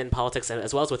 like within politics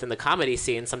as well as within the comedy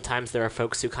scene, sometimes there are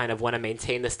folks who kind of want to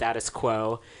maintain the status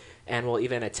quo and will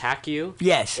even attack you.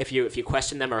 Yes. If you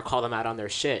question them or call them out on their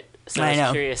shit. So I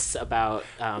was curious about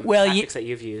tactics that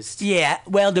you've used. Yeah.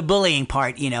 Well, the bullying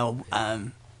part,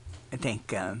 I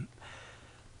think,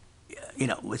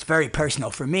 was very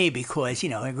personal for me because,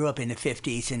 I grew up in the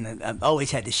 50s and I always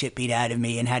had the shit beat out of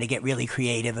me and had to get really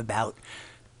creative about,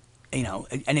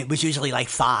 and it was usually like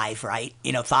 5, right?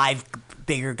 5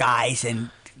 bigger guys, and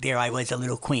there I was, a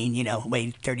little queen,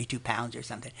 weighed 32 pounds or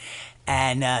something.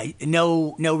 And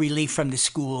no relief from the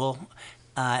school.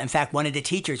 In fact, one of the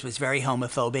teachers was very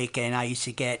homophobic, and I used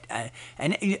to get,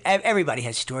 and everybody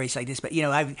has stories like this, but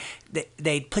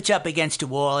they'd put you up against a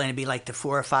wall, and it'd be like the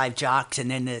 4 or 5 jocks,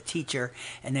 and then the teacher,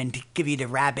 and then to give you the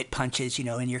rabbit punches,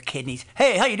 in your kidneys.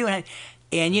 Hey, how you doing?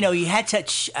 And you had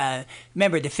such.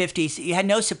 Remember the 50s? You had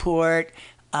no support.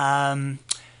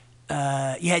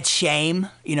 You had shame.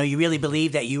 You really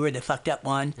believed that you were the fucked up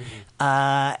one.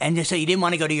 And so you didn't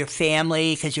want to go to your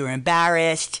family because you were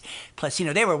embarrassed. Plus,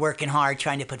 they were working hard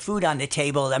trying to put food on the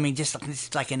table. I mean,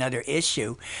 it's like another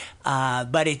issue.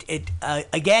 But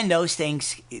again, those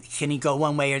things can go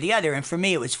one way or the other. And for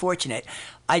me, it was fortunate.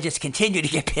 I just continued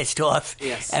to get pissed off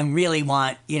and really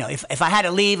want, if I had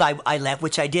to leave, I left,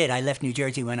 which I did. I left New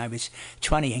Jersey when I was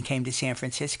 20 and came to San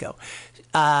Francisco.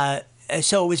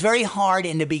 So it was very hard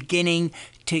in the beginning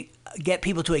to get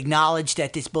people to acknowledge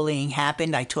that this bullying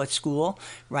happened. I taught school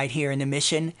right here in the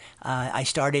Mission. I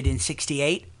started in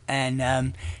 '68,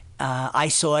 and I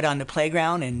saw it on the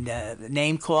playground and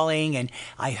name calling, and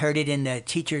I heard it in the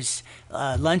teachers'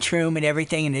 lunchroom and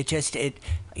everything. And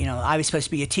I was supposed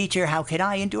to be a teacher. How could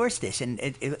I endorse this? And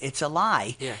it's a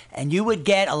lie. Yeah. And you would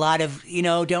get a lot of,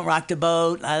 don't rock the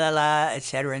boat, la la la, et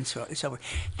cetera, and so forth.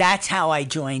 That's how I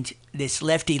joined this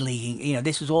lefty leaguing.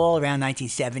 This was all around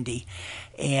 1970.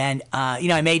 And,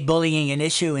 I made bullying an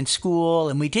issue in school,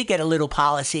 and we did get a little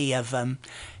policy of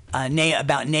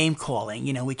about name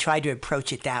calling. We tried to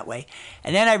approach it that way.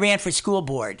 And then I ran for school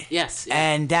board. Yes. Yeah.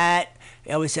 And that...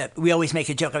 we always make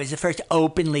a joke. I was the first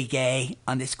openly gay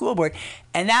on the school board,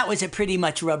 and that was a pretty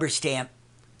much rubber stamp.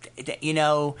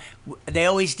 They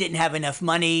always didn't have enough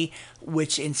money,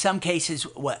 which in some cases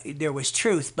there was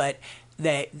truth, but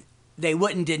they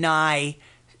wouldn't deny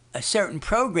certain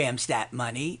programs that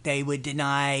money. They would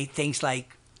deny things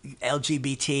like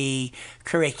LGBT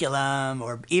curriculum,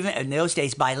 or even in those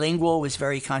days, bilingual was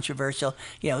very controversial.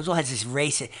 It all has this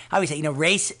race. I always say,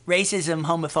 racism,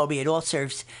 homophobia, it all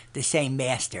serves the same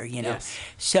master. Yes.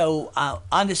 So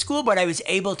on the school board, I was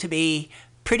able to be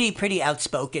pretty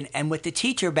outspoken, and with the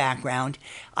teacher background,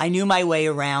 I knew my way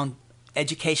around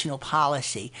educational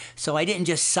policy. So I didn't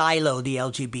just silo the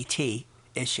LGBT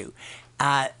issue.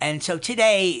 And so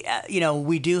today,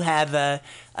 we do have a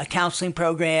counseling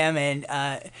program, and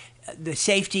the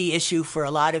safety issue for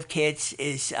a lot of kids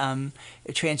is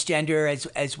transgender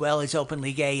as well as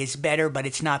openly gay is better, but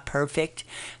it's not perfect.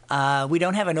 We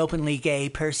don't have an openly gay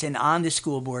person on the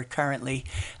school board currently.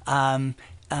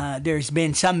 There's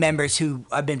been some members who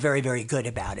have been very, very good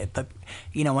about it. But,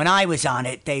 when I was on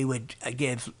it, they would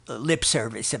give lip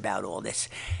service about all this.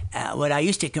 What I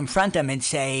used to confront them and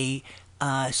say,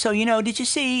 did you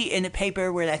see in the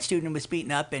paper where that student was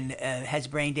beaten up and has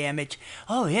brain damage?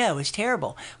 Oh, yeah, it was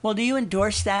terrible. Well, do you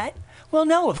endorse that? Well,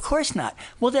 no, of course not.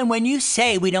 Well, then when you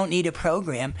say we don't need a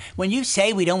program, when you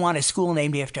say we don't want a school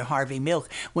named after Harvey Milk,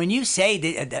 when you say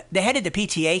the head of the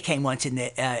PTA came once in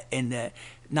the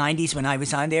 90s when I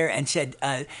was on there and said,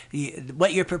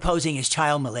 what you're proposing is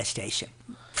child molestation,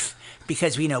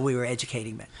 because we were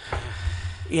educating men.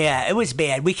 Yeah, it was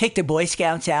bad. We kicked the Boy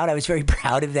Scouts out. I was very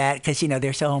proud of that because,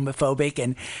 they're so homophobic,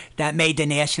 and that made the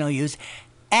national news.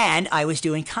 And I was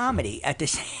doing comedy at the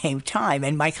same time,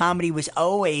 and my comedy was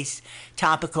always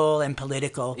topical and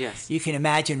political. Yes. You can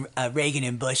imagine Reagan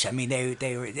and Bush. I mean,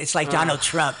 they were. It's like Donald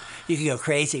Trump. You could go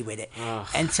crazy with it.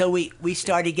 And so we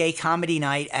started Gay Comedy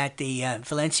Night at the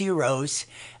Valencia Rose,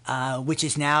 which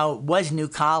was New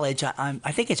College.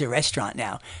 I think it's a restaurant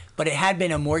now, but it had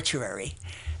been a mortuary.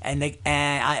 And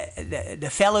the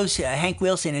fellows, Hank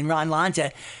Wilson and Ron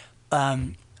Lanza,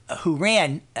 who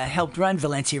helped run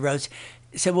Valencia Rose,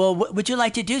 said, well, would you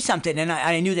like to do something? And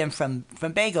I knew them from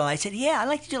Bagel. I said, yeah, I'd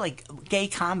like to do like gay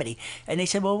comedy. And they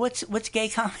said, well, what's gay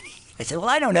comedy? I said, well,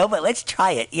 I don't know, but let's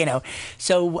try it,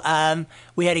 So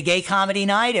we had a gay comedy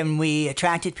night, and we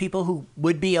attracted people who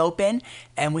would be open,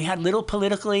 and we had little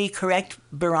politically correct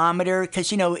barometer,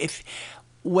 because,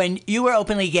 when you were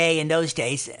openly gay in those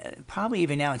days, probably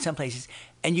even now in some places,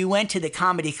 and you went to the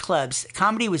comedy clubs,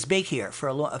 comedy was big here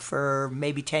for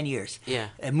maybe 10 years. Yeah.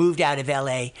 It moved out of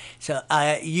L.A. So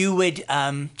you would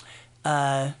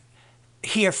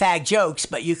hear fag jokes,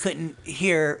 but you couldn't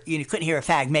hear a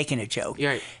fag making a joke.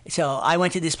 Right. So I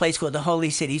went to this place called the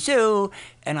Holy City Zoo,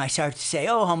 and I started to say,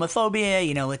 homophobia,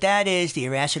 you know what that is, the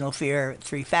irrational fear of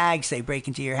 3 fags, they break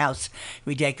into your house,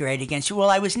 redecorate against you.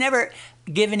 Well, I was never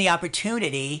given the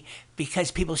opportunity,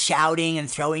 because people shouting and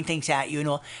throwing things at you and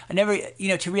all, I never,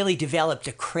 to really develop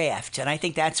the craft. And I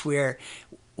think that's where,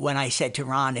 when I said to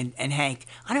Ron and Hank,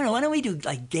 I don't know, why don't we do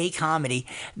like gay comedy?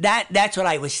 That's what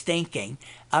I was thinking.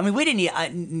 I mean, we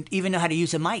didn't even know how to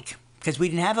use a mic because we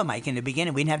didn't have a mic in the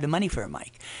beginning. We didn't have the money for a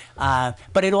mic.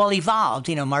 But it all evolved.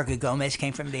 Margaret Gomez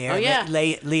came from there. Oh, yeah.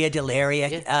 Leah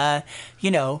Delaria.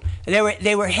 Yeah.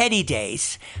 They were heady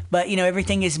days. But,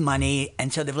 everything is money.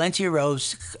 And so the Valencia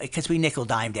Rose, because we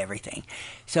nickel-dimed everything.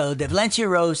 So the Valencia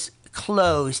Rose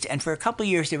closed, and for a couple of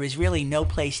years there was really no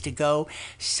place to go.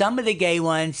 Some of the gay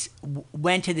ones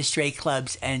went to the straight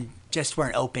clubs and just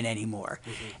weren't open anymore.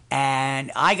 Mm-hmm.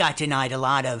 And I got denied a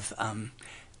lot of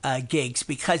gigs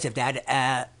because of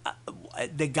that.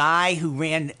 The guy who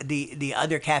ran the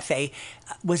other cafe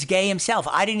was gay himself.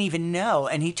 I didn't even know,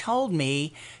 and he told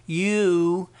me,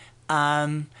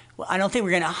 I don't think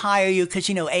we're going to hire you because,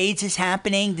 AIDS is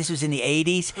happening. This was in the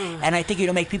 80s. And I think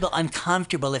it'll make people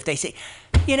uncomfortable if they say,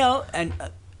 and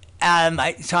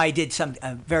so I did some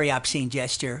very obscene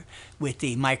gesture with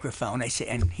the microphone. I said,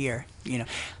 and here,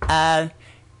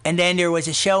 and then there was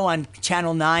a show on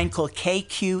Channel 9 called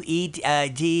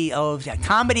KQED,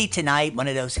 Comedy Tonight, one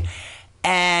of those.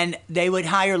 And they would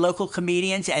hire local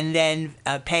comedians and then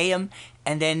pay them.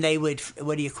 And then they would,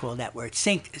 what do you call that word?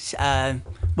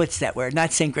 What's that word?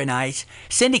 Not synchronize.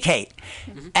 Syndicate.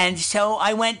 Mm-hmm. And so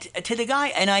I went to the guy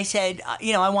and I said,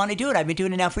 I want to do it. I've been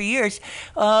doing it now for years.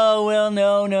 Oh, well,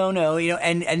 no.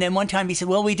 And then one time he said,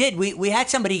 well, we did. We had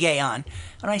somebody gay on.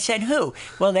 And I said, who?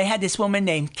 Well, they had this woman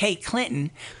named Kate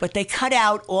Clinton, but they cut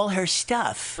out all her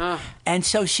stuff. And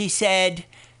so she said,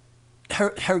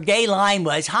 her gay line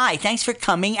was, hi, thanks for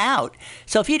coming out.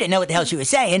 So if you didn't know what the hell she was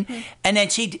saying, and then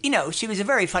she was a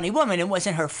very funny woman. It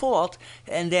wasn't her fault.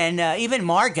 And then even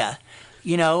Marga,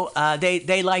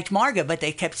 they liked Marga, but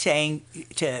they kept saying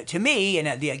to me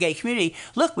and the gay community,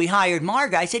 look, we hired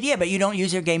Marga. I said, yeah, but you don't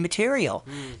use her gay material.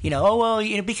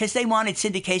 Because they wanted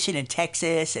syndication in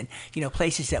Texas and,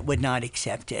 places that would not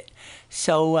accept it.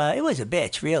 So it was a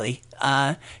bitch, really,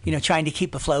 trying to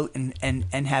keep afloat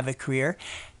and have a career.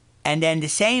 And then the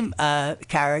same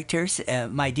characters,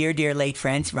 my dear late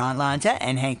friends, Ron Lanza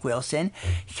and Hank Wilson,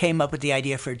 came up with the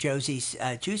idea for Josie's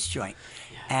Juice Joint.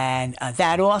 And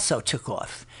that also took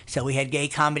off. So we had gay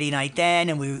comedy night then,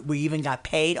 and we even got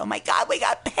paid. Oh, my God, we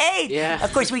got paid. Yeah.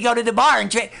 Of course, we go to the bar and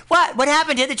drink. What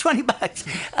happened to the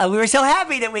 $20? We were so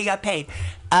happy that we got paid.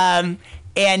 And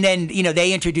then,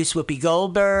 they introduced Whoopi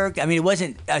Goldberg. I mean, it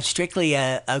wasn't strictly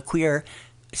a queer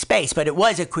space, but it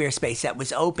was a queer space that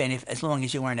was open as long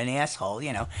as you weren't an asshole,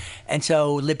 And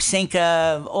so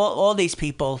Lipsinka, all these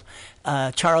people,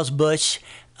 Charles Bush.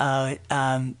 So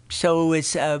it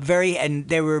was and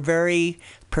they were very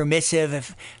permissive.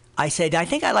 If I said, I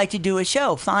think I'd like to do a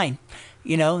show, fine.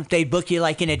 They'd book you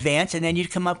like in advance and then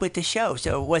you'd come up with the show.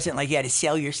 So it wasn't like you had to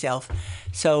sell yourself.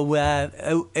 So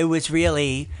it was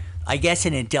really, I guess,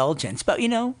 an indulgence. But,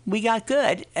 we got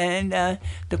good and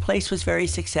the place was very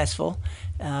successful.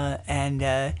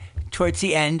 And towards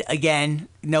the end, again,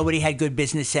 nobody had good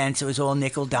business sense. It was all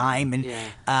nickel dime,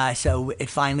 and so it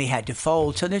finally had to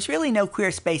fold. So there's really no queer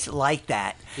space like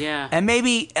that. Yeah. And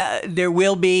maybe there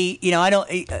will be.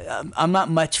 I'm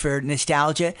not much for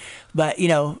nostalgia, but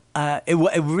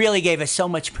it really gave us so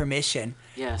much permission.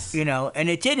 Yes. And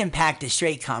it did impact the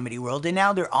straight comedy world, and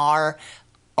now there are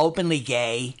openly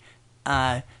gay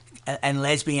and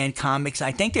lesbian comics.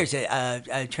 I think there's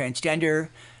a transgender.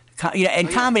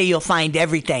 Comedy, you'll find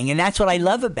everything, and that's what I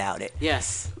love about it.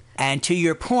 Yes. And to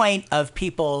your point of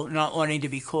people not wanting to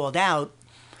be called out,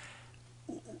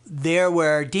 there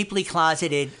were deeply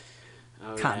closeted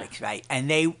comics, right? And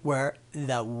they were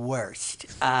the worst,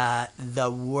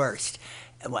 the worst.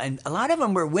 And a lot of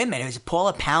them were women. It was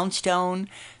Paula Poundstone.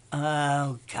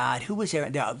 Oh, God, who was there?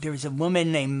 There was a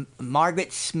woman named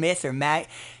Margaret Smith or Matt.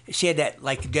 She had that,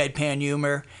 deadpan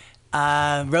humor.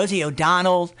 Rosie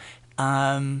O'Donnell.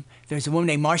 There's a woman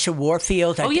named Marsha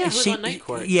Warfield. Who was on Night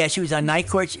Court. Yeah, she was on Night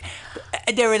Court.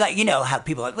 They were how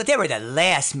people, but they were the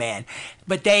last man.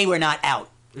 But they were not out.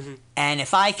 Mm-hmm. And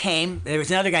if I came, there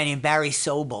was another guy named Barry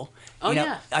Sobel.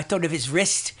 I thought if his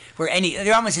wrists were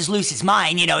they're almost as loose as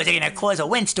mine, they're going to cause a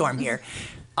windstorm here.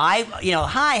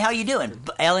 Hi, how you doing?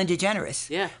 Ellen DeGeneres.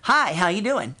 Yeah. Hi, how you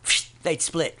doing? They'd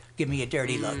split. Give me a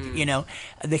dirty look,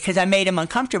 because I made him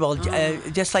uncomfortable,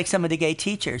 just like some of the gay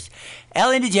teachers.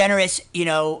 Ellen DeGeneres,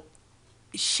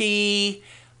 she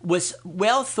was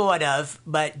well thought of,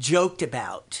 but joked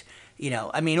about.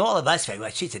 All of us, well,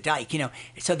 she's a dyke,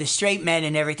 So the straight men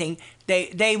and everything,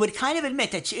 they would kind of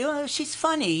admit that she's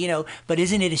funny, but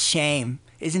isn't it a shame?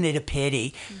 Isn't it a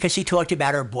pity? Because she talked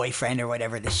about her boyfriend or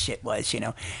whatever this shit was,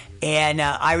 And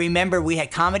I remember we had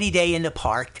Comedy Day in the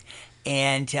park.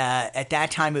 And at that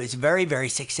time, it was very, very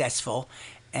successful.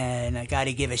 And I got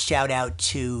to give a shout out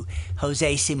to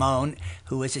Jose Simon,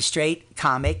 who was a straight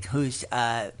comic who's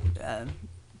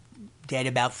dead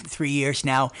about 3 years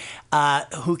now,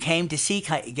 who came to see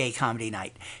Gay Comedy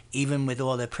Night, even with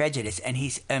all the prejudice. And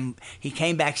he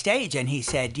came backstage and he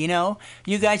said, you know,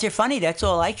 you guys are funny. That's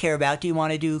all I care about. Do you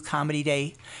want to do Comedy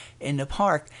Day in the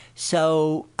park?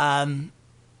 So,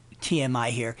 TMI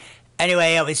here.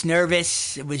 Anyway, I was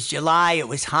nervous. It was July. It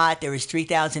was hot. There was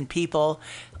 3,000 people.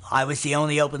 I was the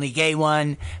only openly gay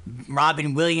one.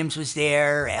 Robin Williams was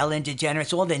there. Ellen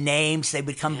DeGeneres. All the names. They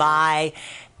would come by.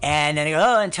 And then I go,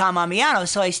 oh, and Tom Amiano.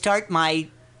 So I start my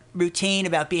routine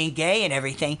about being gay and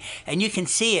everything. And you can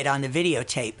see it on the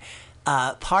videotape.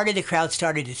 Part of the crowd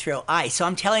started to throw ice. So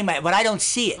I'm telling but I don't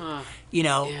see it. You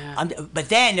know, yeah. But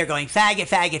then they're going, faggot,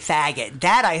 faggot, faggot.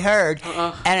 That I heard,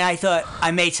 and I thought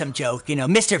I made some joke, you know,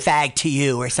 Mr. Fag to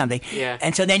you or something. Yeah.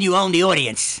 And so then you own the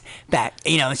audience back,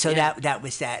 you know, so that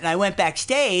was that. And I went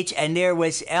backstage, and there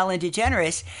was Ellen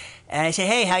DeGeneres, and I said,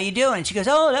 hey, how you doing? She goes,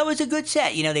 oh, that was a good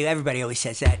set. You know, everybody always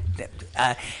says that.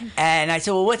 And I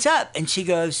said, well, what's up? And she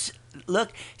goes,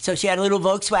 look, so she had a little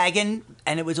Volkswagen,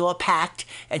 and it was all packed,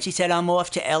 and she said, I'm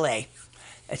off to L.A.,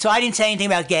 so I didn't say anything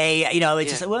about gay, you know.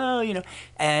 It's just well, you know,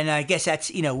 and I guess that's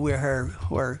where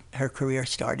her career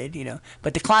started, you know.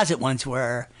 But the closet ones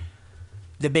were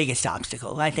the biggest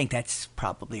obstacle. I think that's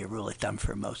probably a rule of thumb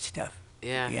for most stuff.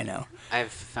 Yeah, you know,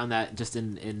 I've found that just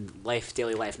in life,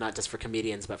 daily life, not just for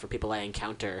comedians, but for people I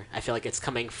encounter. I feel like it's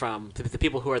coming from the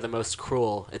people who are the most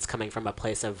cruel. It's coming from a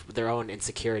place of their own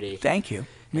insecurity. Thank you.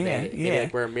 Maybe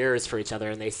like we're mirrors for each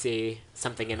other, and they see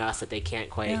something in us that they can't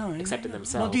quite accept in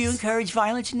themselves. Well, do you encourage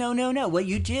violence? No. What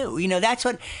you do, you know, that's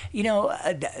what, you know,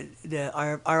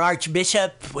 our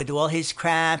Archbishop with all his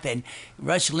crap, and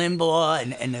Rush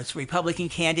Limbaugh and those Republican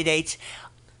candidates,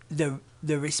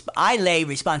 I lay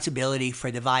responsibility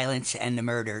for the violence and the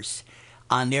murders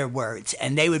on their words,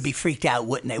 and they would be freaked out,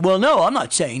 wouldn't they? Well, no, I'm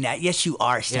not saying that. Yes, you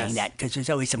are saying that, because there's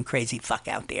always some crazy fuck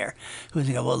out there who's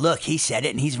going to go, well, look, he said it,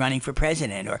 and he's running for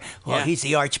president, or, well, he's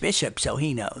the Archbishop, so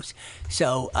he knows.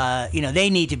 So, you know, they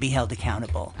need to be held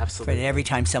accountable. Absolutely. For every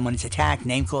time someone is attacked,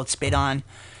 name called, spit on,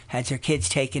 has their kids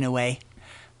taken away.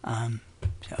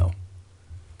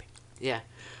 Yeah.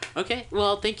 Okay,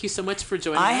 well, thank you so much for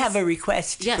joining us. I have a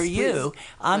request for you. Please.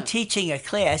 I'm teaching a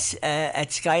class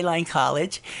at Skyline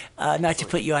College, not to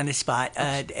put you on the spot,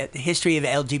 the history of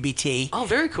LGBT. Oh,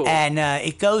 very cool. And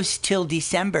it goes till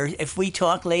December. If we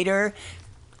talk later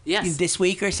this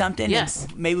week or something,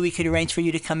 maybe we could arrange for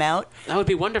you to come out. That would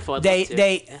be wonderful. I'd love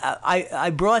to.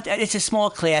 I brought, it's a small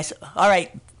class. All right,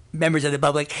 members of the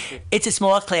public, it's a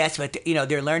small class, but you know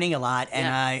they're learning a lot. And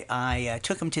I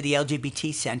took them to the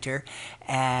LGBT Center,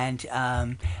 and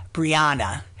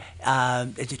Brianna,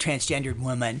 is a transgendered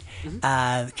woman,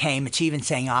 came, and she even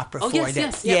sang opera for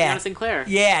them. Brianna Sinclair.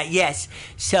 Yes.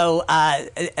 So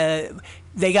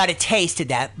they got a taste of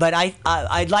that, but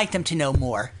I'd like them to know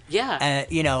more. Yeah.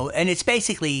 You know, and it's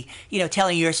basically, you know,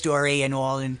 telling your story and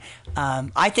all, and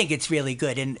I think it's really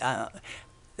good. And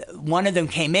one of them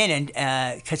came in,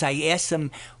 and because I asked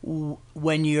them,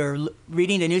 when you're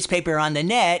reading the newspaper on the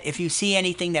net, if you see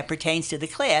anything that pertains to the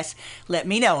class, let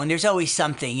me know. And there's always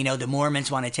something, you know, the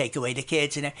Mormons want to take away the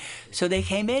kids, and so they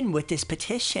came in with this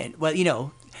petition. Well, you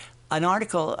know, an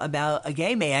article about a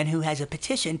gay man who has a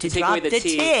petition to drop the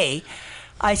T.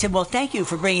 I said, well, thank you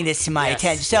for bringing this to my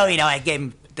attention. So, you know, I gave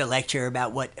them the lecture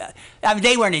about what, I mean,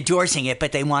 they weren't endorsing it,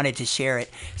 but they wanted to share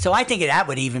it. So I think that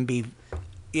would even be,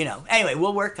 you know, anyway,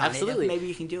 we'll work on it. Maybe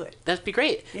you can do it. That'd be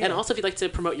great. Yeah. And also, if you'd like to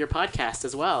promote your podcast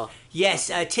as well.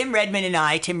 Yes, Tim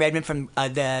Redmond from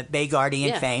the Bay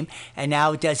Guardian fame, and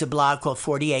now does a blog called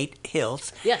 48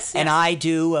 Hills. Yes. And I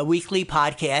do a weekly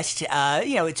podcast.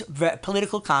 You know, it's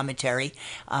political commentary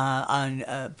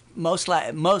on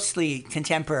mostly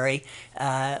contemporary,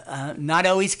 not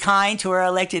always kind to our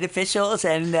elected officials,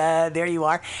 and there you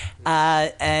are.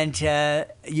 And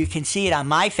you can see it on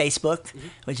my Facebook,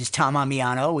 which is Tom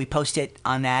Amiano. We post it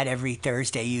on that every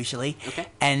Thursday usually. Okay.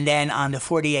 And then on the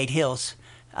 48 Hills.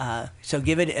 So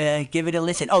give it a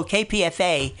listen. Oh,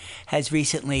 KPFA has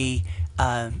recently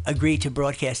agreed to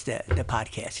broadcast the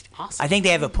podcast. Awesome. I think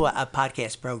they have a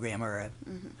podcast program or a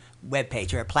web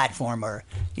page or a platform, or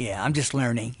I'm just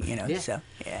learning, you know. So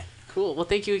cool. Well,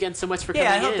 thank you again so much for coming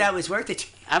in. I hope that was worth it.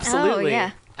 Absolutely. Oh,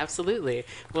 yeah. Absolutely.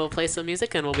 We'll play some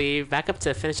music and we'll be back up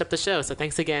to finish up the show. So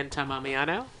thanks again, Tom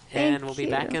Amiano, and we'll be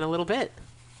back in a little bit.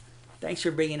 Thanks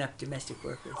for bringing up domestic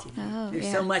workers. You know.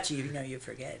 There's so much you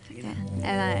forget. You know.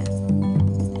 And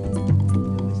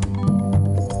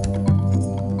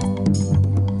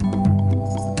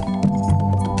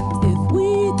if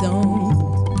we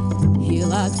don't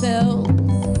heal ourselves,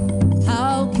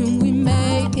 how can we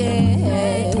make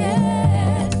it?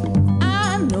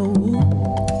 I know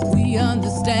we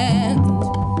understand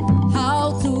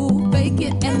how to fake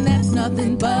it's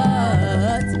nothing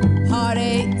but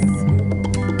heartaches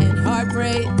and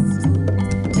heartbreaks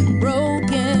and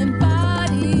broken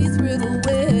bodies riddled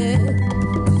with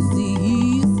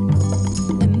disease,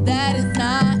 and that is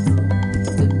not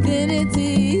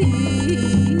divinity.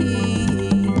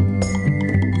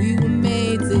 We were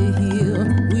made to heal,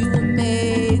 we were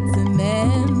made to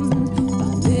mend by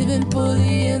living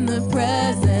fully in the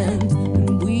present,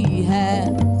 and we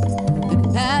had the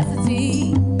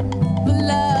capacity for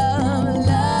love,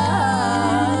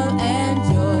 love and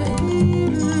joy.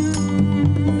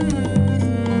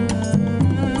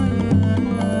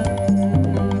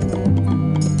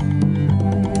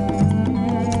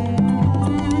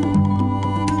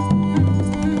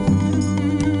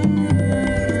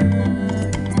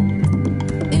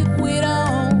 If we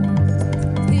don't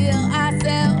heal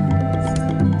ourselves,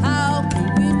 how can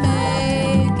we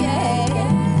make it?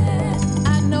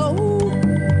 I know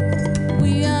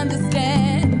we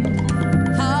understand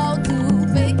how to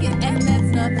fake it, and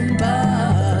that's nothing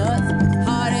but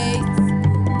heartaches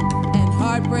and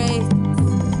heartbreaks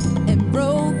and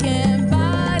broken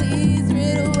bodies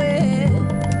riddled with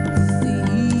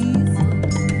disease,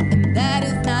 and that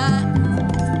is not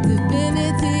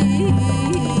divinity.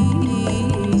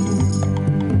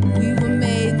 We were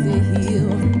made to heal,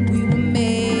 we were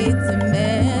made to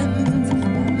mend by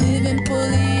living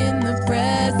fully in the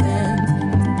present.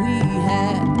 We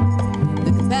had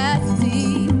the capacity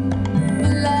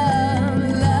for love,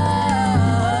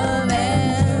 love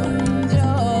and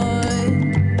joy.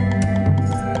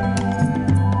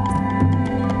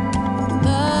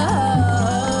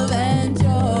 Love and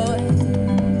joy.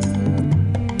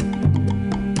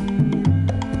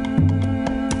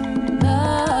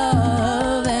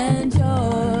 Love and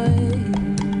joy.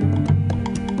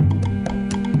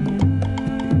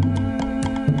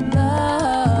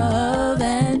 Love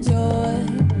and joy.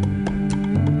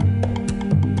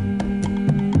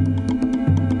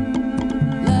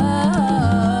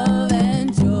 Love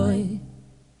and joy.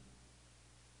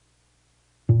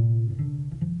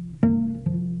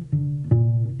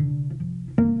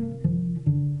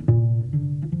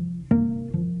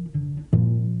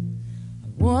 I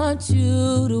want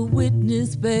you to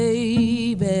witness,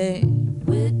 baby.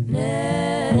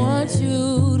 Witness. Want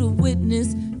you to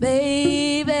witness,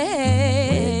 baby.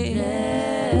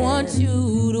 Witness. Want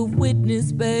you to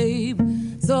witness, babe,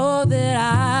 so that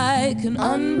I can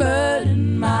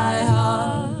unburden my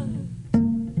heart.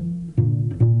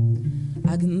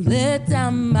 I can let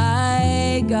down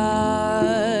my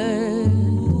guard.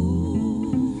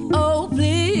 Oh,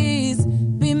 please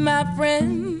be my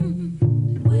friend.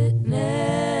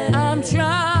 Witness. I'm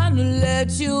trying to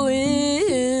let you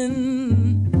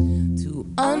in to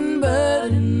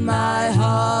unburden my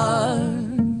heart.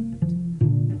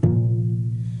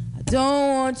 I don't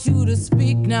want you to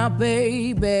speak now,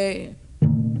 baby.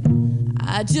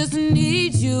 I just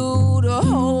need you to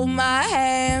hold my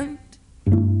hand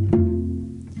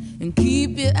and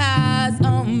keep your eyes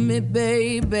on me,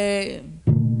 baby.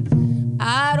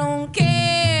 I don't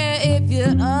care if you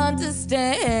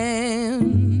understand,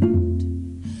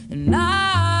 and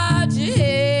nod your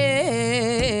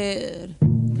head,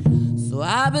 so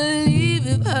I believe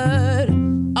you've heard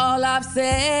all I've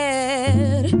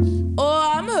said.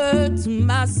 Oh, I'm hurt to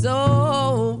my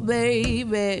soul,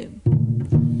 baby,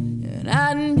 and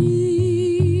I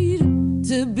need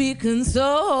to be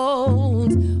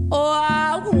consoled. Oh,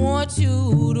 I want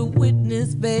you to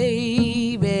witness,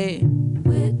 baby.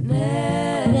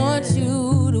 Witness. I want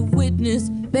you to witness,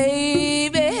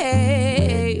 baby.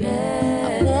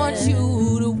 I want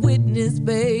you to witness,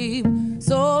 babe,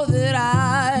 so that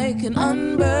I can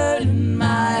unburden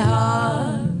my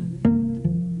heart.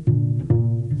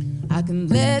 I can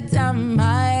let down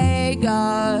my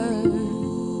guard.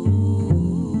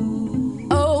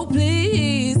 Oh,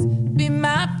 please be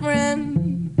my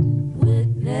friend.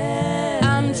 Witness.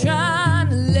 I'm trying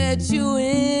to let you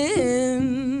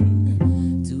in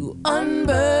to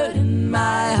unburden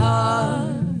my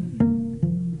heart.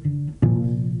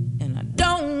 And I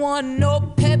don't want no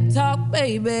pep talk,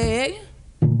 baby,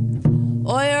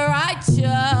 or your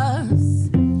righteous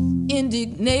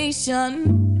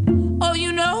indignation. Oh,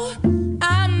 you know,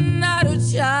 I'm not a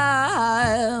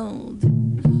child,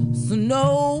 so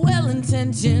no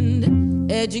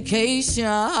well-intentioned education.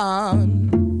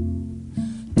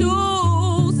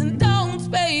 Do's and don'ts,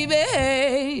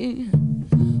 baby,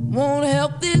 won't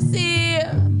help this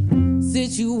here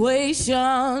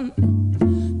situation.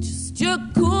 Just your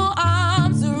cool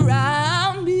arms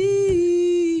around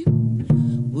me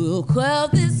will quell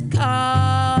this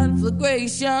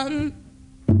conflagration.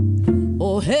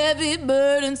 Oh, heavy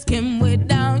burdens can weigh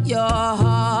down your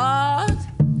heart,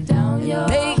 down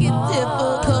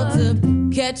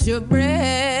catch your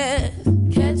breath.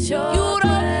 Catch your You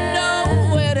don't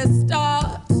know where to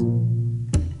start.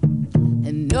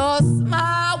 And your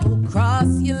smile will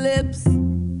cross your lips.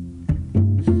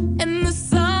 And the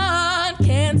sun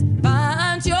can't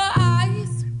find your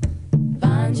eyes.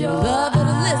 Find your love to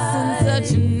listen,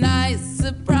 such a nice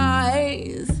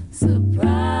surprise.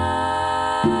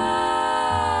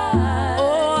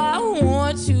 Oh, I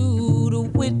want you to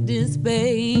witness,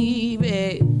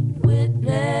 baby.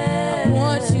 Witness. I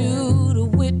want you to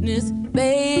witness,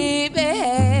 baby.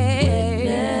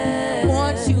 Witness. I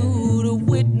want you to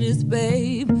witness,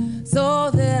 babe, so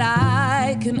that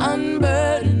I can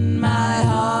unburden my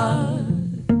heart.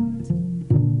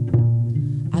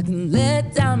 I can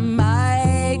let down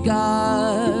my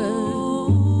guard.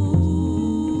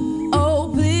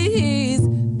 Oh, please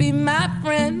be my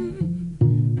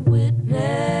friend.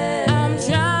 Witness. I'm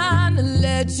trying to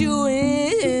let you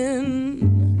in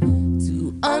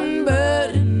to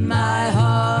unburden my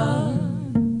heart.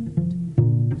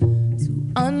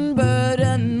 To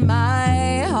unburden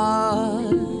my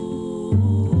heart.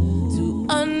 To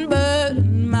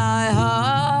unburden my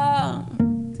heart.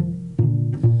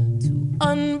 To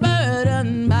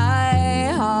unburden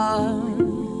my heart.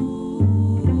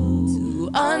 To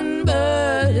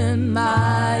unburden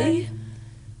my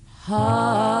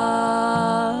heart.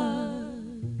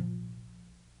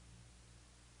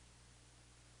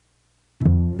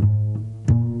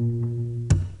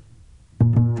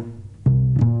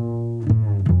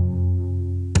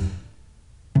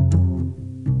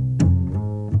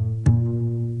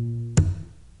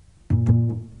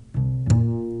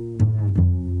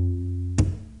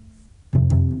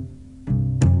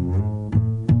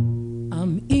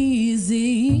 I'm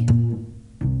easy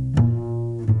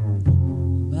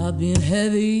about being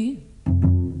heavy,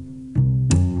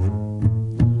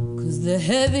 'cause the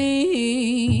heavy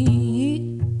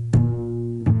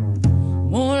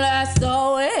won't last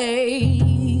always.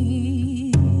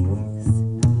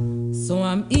 So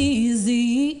I'm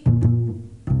easy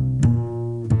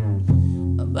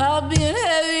about being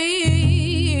heavy.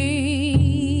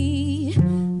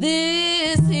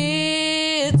 This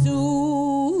here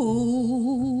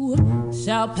too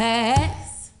shall pass.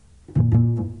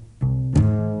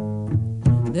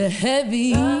 The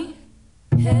heavy,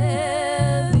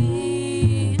 heavy,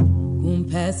 gon'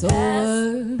 pass over.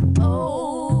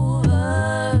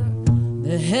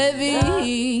 The heavy,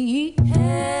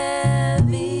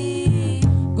 heavy,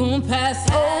 gon' pass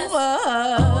over.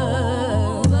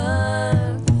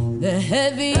 The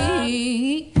heavy,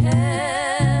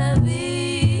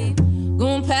 heavy,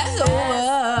 gon' pass over.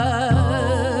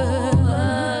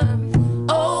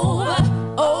 Over,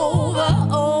 over,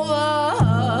 over.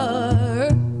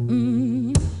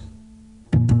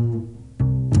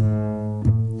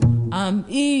 I'm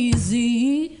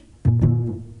easy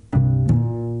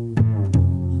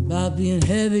about being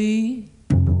heavy,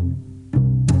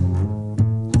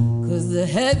 'cause the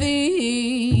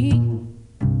heavy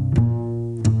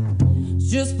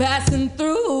just passing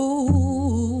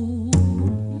through.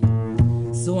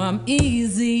 So I'm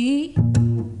easy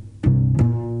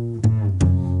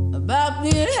about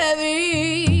being heavy.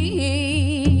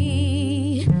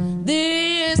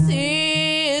 This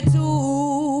here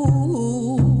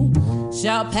too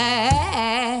shall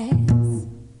pass.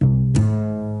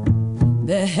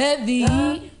 The heavy,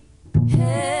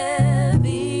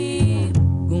 heavy,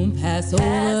 gon' pass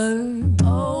over.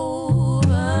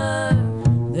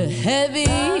 The heavy,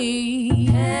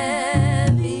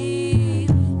 heavy,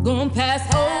 gon' pass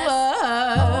over.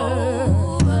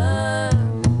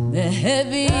 The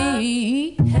heavy,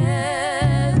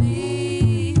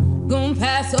 heavy, gon'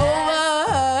 pass over.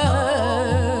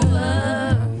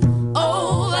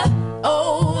 Over,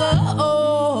 over,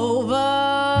 over.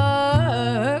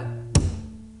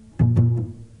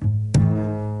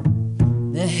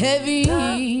 The heavy,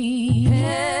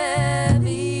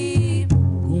 heavy,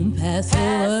 gon' pass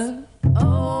over.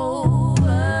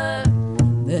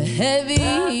 The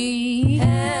heavy,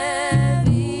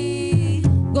 heavy,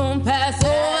 gon' pass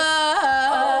over.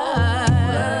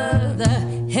 The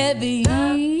heavy,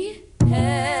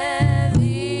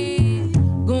 heavy,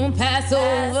 gon' pass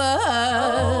over.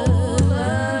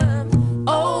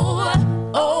 Over,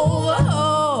 over,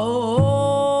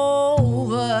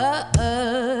 over.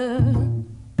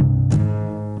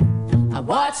 I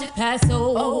watch it pass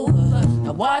over.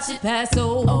 I watch it pass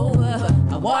over.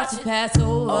 I watch it pass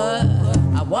over.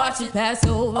 I watch it pass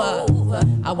over.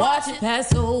 I watch it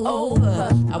pass over.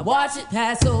 I watch it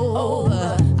pass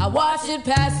over. I watch it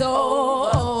pass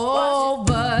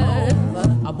over.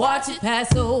 I watch it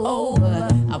pass over.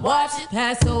 I watch it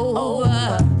pass over.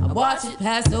 I I watch it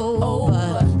pass over.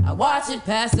 I watch it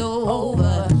pass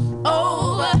over.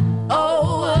 Over,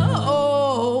 over,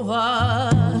 over.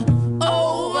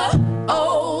 Over,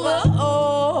 over,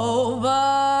 over.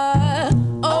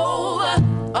 Over,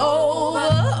 over,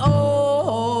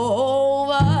 over.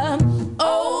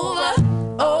 Over,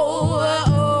 over,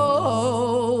 over.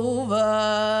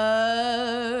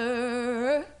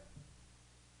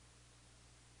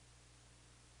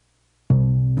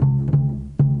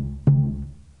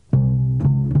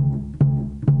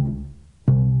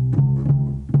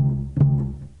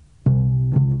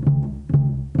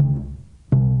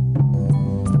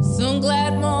 Some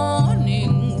glad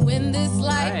morning when this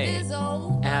life Right. is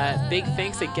over. Big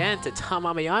thanks again to Tom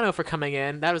Amiano for coming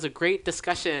in. That was a great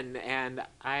discussion, and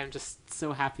I am just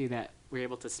so happy that we're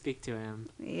able to speak to him.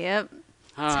 Yep.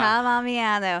 Ah, Tom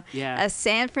Amiano, Yeah. a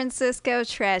San Francisco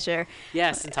treasure.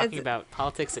 Yes, and talking It's- about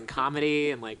politics and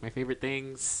comedy and like my favorite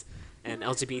things and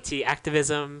LGBT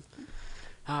activism.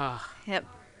 Ah, Yep.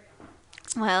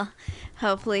 Well,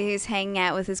 hopefully he's hanging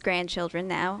out with his grandchildren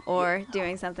now or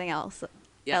doing something else.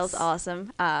 yes. Else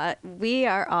awesome. We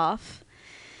are off.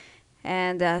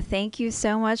 And thank you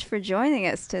so much for joining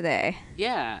us today.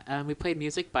 Yeah, we played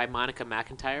music by Monica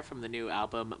McIntyre from the new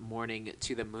album Morning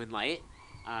to the Moonlight.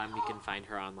 You can find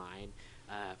her online,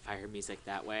 find her music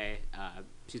that way.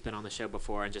 She's been on the show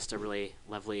before and just a really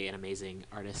lovely and amazing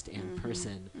artist and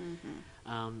person.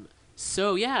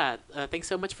 So yeah, thanks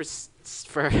so much for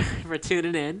for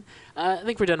tuning in. I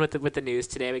think we're done with the news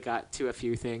today. We got to a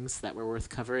few things that were worth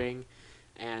covering,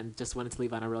 and just wanted to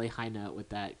leave on a really high note with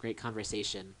that great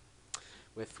conversation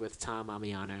with Tom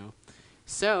Amiano.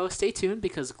 So stay tuned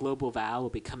because Global Val will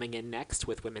be coming in next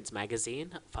with Women's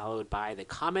Magazine, followed by the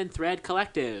Common Thread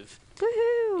Collective.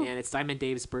 Woohoo! And it's Diamond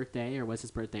Dave's birthday, or was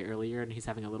his birthday earlier, and he's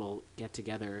having a little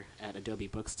get-together at Adobe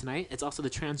Books tonight. It's also the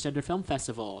Transgender Film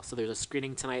Festival, so there's a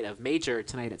screening tonight of Major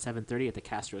tonight at 7:30 at the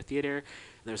Castro Theater. And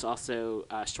there's also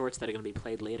shorts that are going to be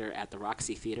played later at the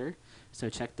Roxy Theater, so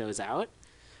check those out.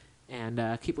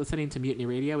 And keep listening to Mutiny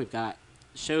Radio. We've got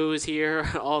shows here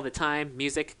all the time: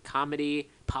 music, comedy,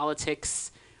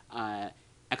 politics,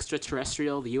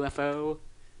 extraterrestrial, the UFO,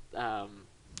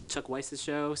 Chuck Weiss's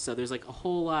show. So there's like a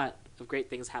whole lot of great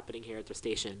things happening here at the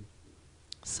station.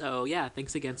 So yeah,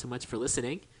 thanks again so much for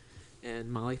listening.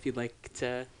 And Molly, if you'd like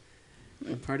to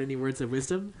impart any words of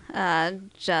wisdom.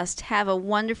 Just have a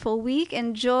wonderful week.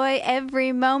 Enjoy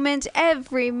every moment.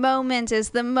 Every moment is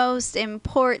the most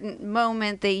important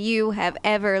moment that you have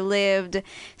ever lived.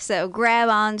 So grab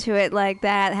onto it like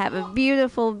that. Have a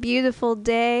beautiful, beautiful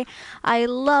day. I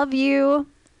love you.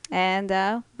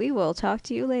 And we will talk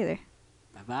to you later.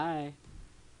 Bye-bye.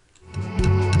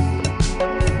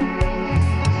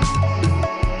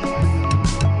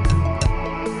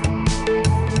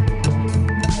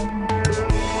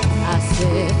 I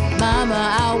said,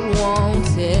 Mama, I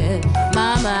want it.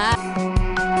 Mama,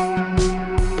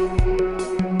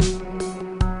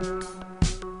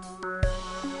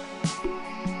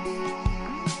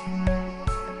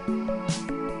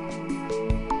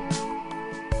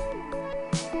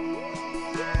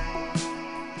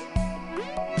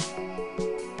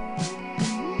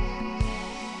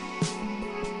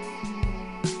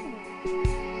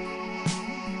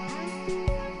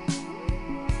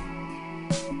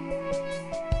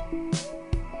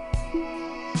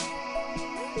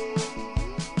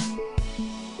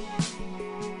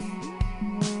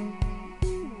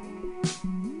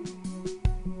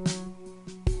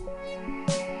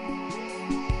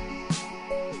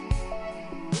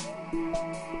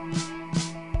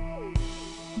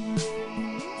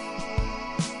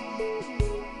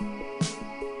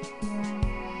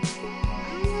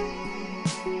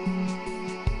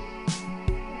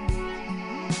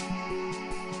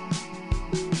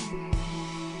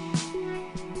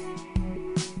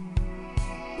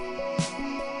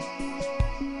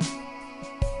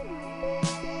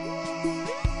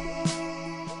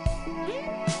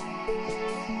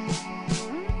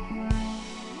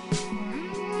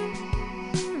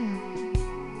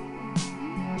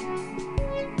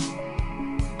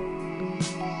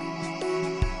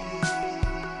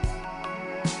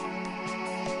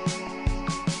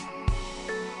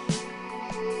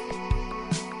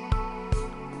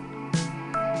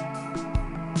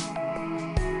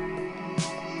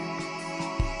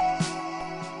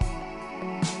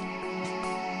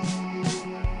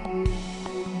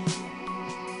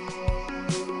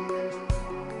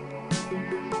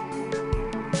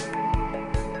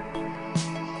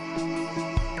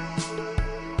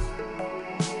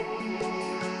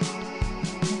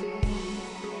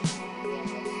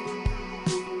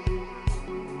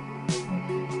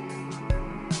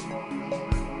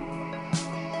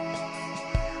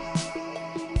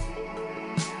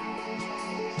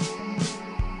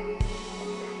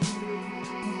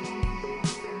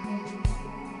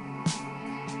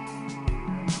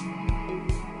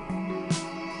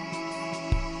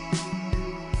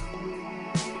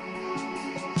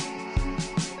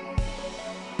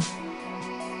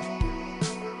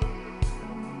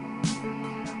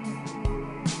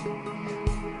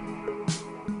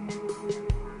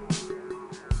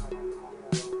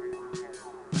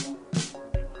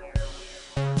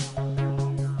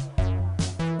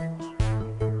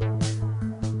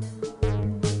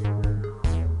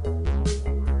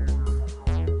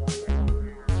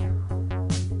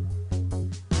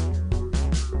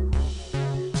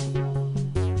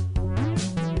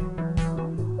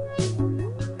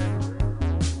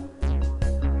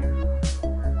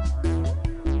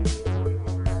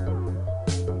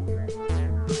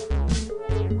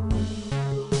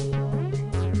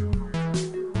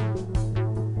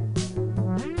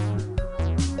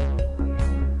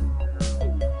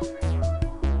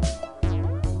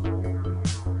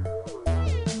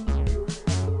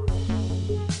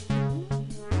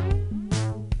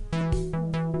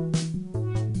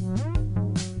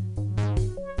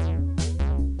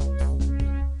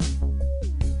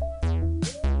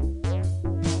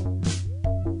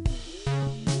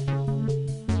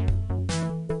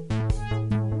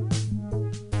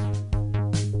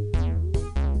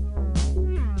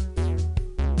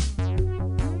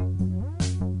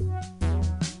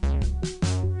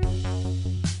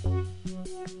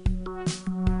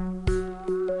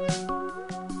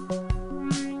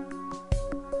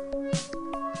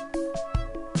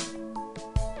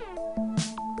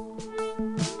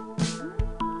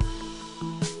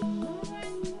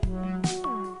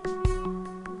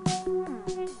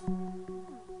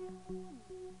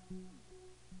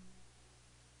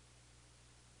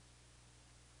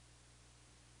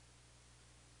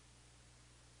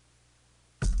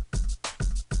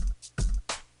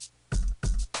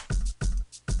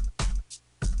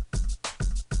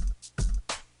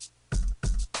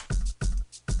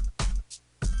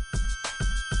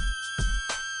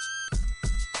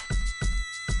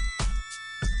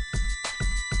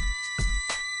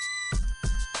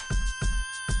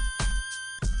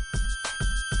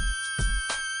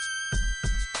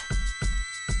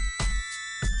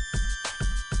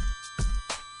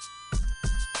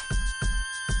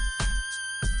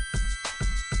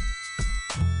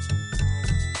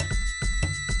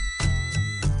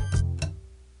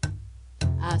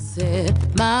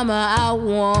 said, Mama, I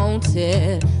want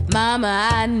it. Mama,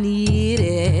 I need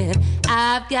it.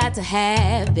 I've got to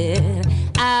have it.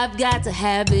 I've got to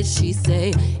have it. She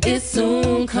say, it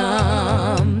soon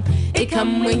come. It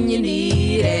come when you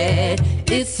need it.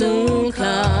 It soon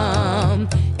come.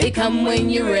 It come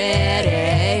when you're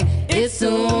ready. It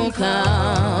soon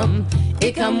come.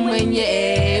 It come when you're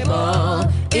able.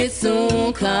 It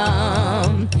soon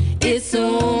come. It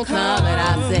soon come. And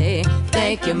I say,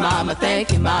 thank you, Mama,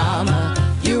 thank you, Mama.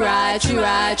 You're right, you're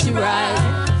right, you're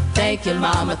right. Thank you,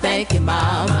 Mama, thank you,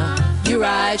 Mama. You're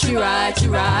right, you're right,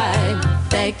 you're right.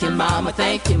 Thank you, Mama,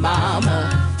 thank you,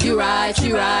 Mama. You're right,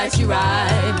 you're right, you're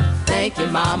right. Thank you,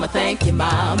 Mama, thank you,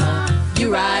 Mama.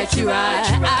 You're right, you're right.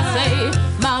 I say,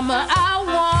 Mama, I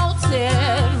want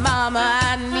it. Mama,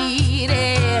 I need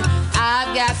it.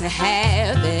 I've got to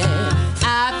have it.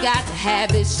 I've got to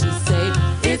have it. She say,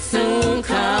 it soon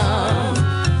come.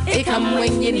 It come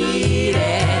when you need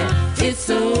it. It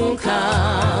soon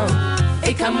come.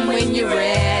 It come when you're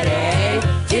ready.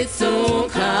 It soon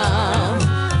come.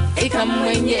 It come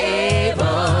when you're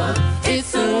able. It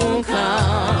soon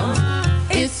come.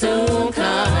 It soon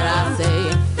come. And I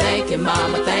say, thank you,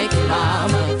 Mama, thank you,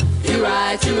 Mama. You're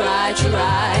right, you're right, you're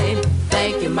right.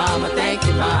 Thank you, Mama, thank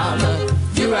you, Mama.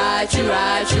 You're right, you're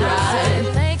right, you're right.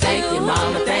 Thank you,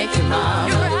 Mama, thank you,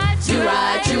 Mama. You're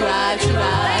right, you're right, you're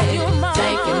right.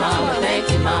 Thank you, Mama, thank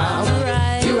you, Mama.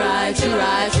 You're right, you're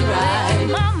right, you're right.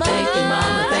 Thank you,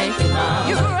 Mama, thank you, Mama.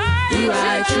 You're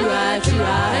right, you're right, you're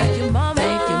right.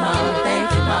 Thank you, Mama, thank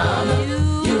you, Mama.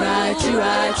 You're right, you're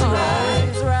right, you're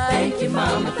right. Thank you,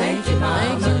 Mama, thank you,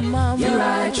 Mama. You're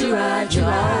right, you're right, you're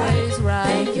right.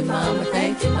 Thank you, Mama,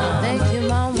 thank you, Mama. Thank you,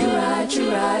 Mama. You're right,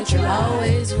 you're right, you're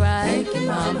always right. Thank you,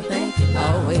 Mama, thank you,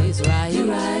 Mama. Always right. You're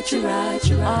right, you're right,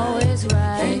 you're always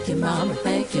right. Thank you, Mama,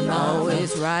 thank you, Mama.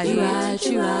 Always right. You're right,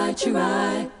 you're right, you're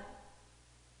right.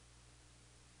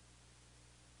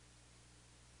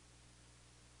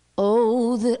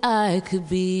 Oh, that I could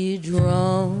be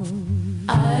drawn.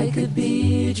 I could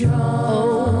be drawn.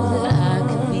 Oh, that I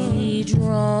could be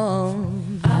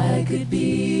drawn. I could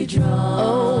be drawn.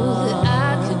 Oh, that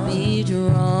I could be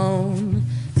drawn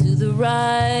to the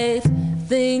right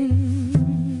things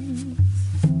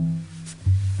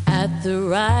at the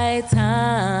right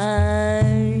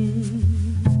time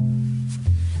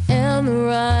and the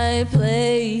right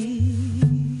place.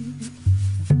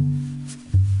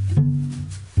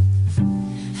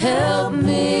 Help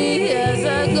me as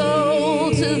I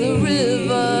go to the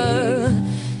river.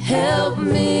 Help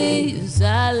me as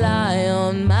I lie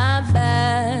on my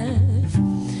back.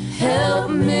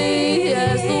 Help me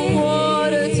as the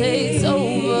water takes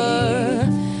over.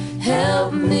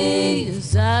 Help me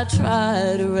as I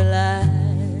try to relax.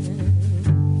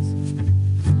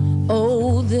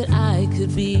 Oh, that I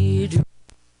could be dry.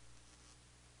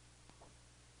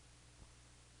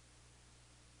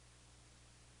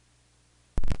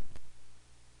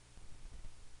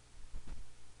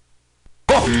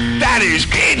 That is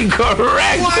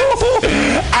incorrect.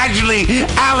 Actually,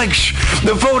 Alex,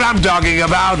 the food I'm talking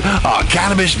about are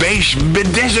cannabis-based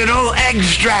medicinal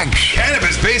extracts.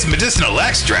 Cannabis-based medicinal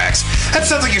extracts? That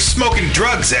sounds like you're smoking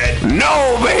drugs, Ed.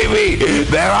 No, baby.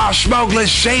 There are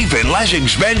smokeless, safe, and less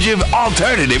expensive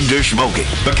alternatives to smoking.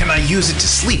 But can I use it to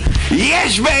sleep?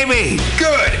 Yes, baby.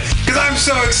 Good, because I'm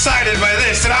so excited by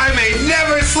this that I may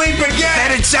never sleep again.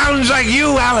 And it sounds like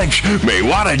you, Alex, may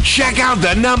want to check out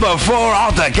the number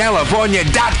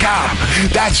 4AltaCalifornia.com.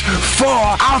 That's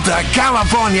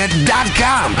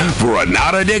 4AltaCalifornia.com for a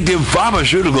non-addictive,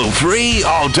 pharmaceutical-free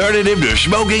alternative to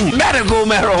smoking medical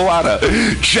marijuana.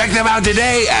 Check them out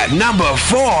today at number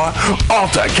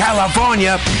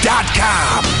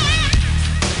 4AltaCalifornia.com.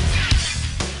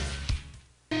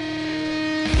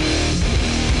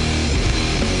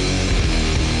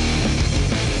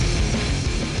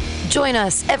 Join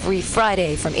us every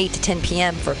Friday from 8 to 10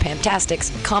 p.m. for Pamtastic's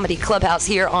Comedy Clubhouse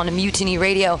here on Mutiny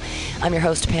Radio. I'm your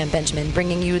host, Pam Benjamin,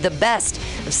 bringing you the best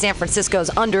of San Francisco's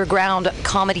underground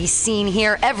comedy scene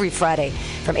here every Friday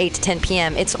from 8 to 10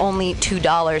 p.m. It's only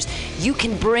 $2. You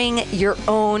can bring your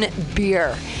own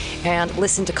beer and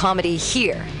listen to comedy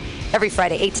here every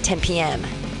Friday, 8 to 10 p.m.,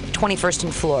 21st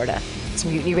in Florida. It's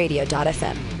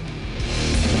MutinyRadio.fm.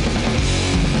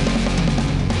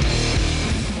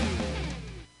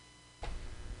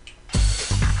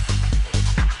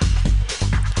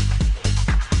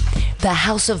 The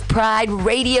House of Pride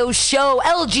radio show,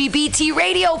 LGBT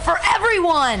radio for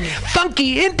everyone.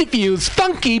 Funky interviews,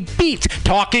 funky beats,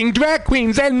 talking drag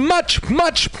queens, and much,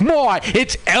 much more.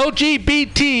 It's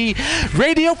LGBT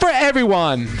radio for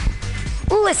everyone.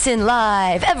 Listen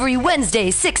live every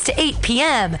Wednesday, 6 to 8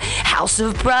 p.m. House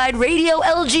of Pride Radio,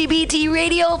 LGBT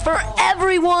radio for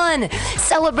everyone.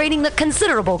 Celebrating the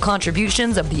considerable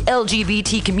contributions of the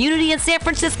LGBT community in San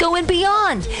Francisco and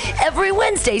beyond. Every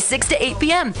Wednesday, 6 to 8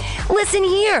 p.m. Listen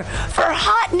here for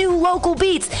hot new local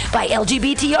beats by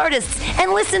LGBT artists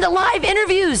and listen to live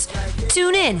interviews.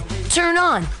 Tune in, turn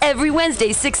on every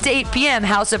Wednesday, 6 to 8 p.m.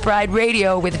 House of Pride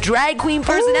Radio with drag queen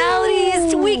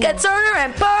personalities Tweeka Turner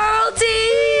and Pearl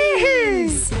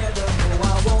Tees.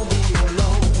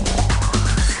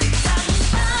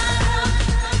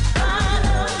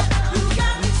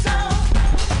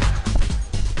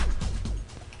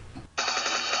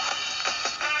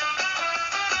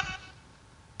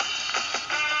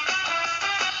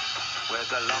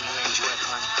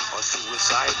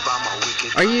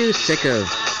 Are you sick of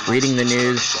reading the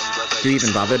news? Do you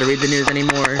even bother to read the news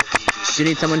anymore? Do you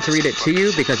need someone to read it to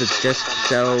you because it's just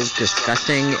so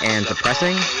disgusting and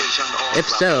depressing? If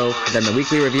so, then The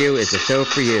Weekly Review is the show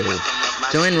for you.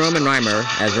 Join Roman Reimer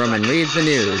as Roman reads the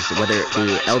news, whether it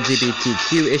be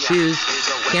LGBTQ issues,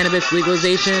 cannabis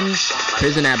legalization,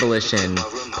 prison abolition,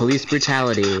 police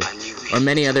brutality, or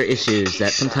many other issues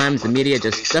that sometimes the media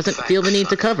just doesn't feel the need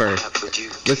to cover.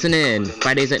 Listen in,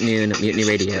 Fridays at noon at Mutiny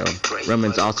Radio.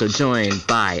 Roman's also joined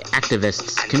by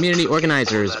activists, community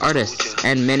organizers, artists,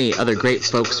 and many other great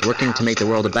folks working to make the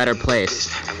world a better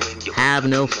place. Have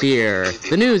no fear.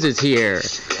 The news is here.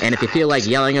 And if you feel like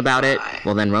yelling about it,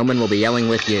 well then Roman will be yelling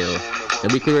with you. The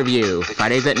Weekly Review,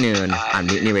 Fridays at noon on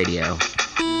Mutiny Radio.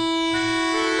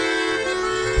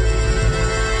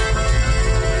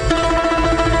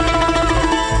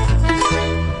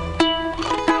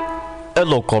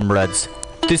 Hello, comrades.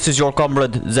 This is your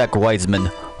comrade Zach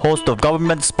Wiseman, host of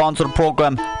government-sponsored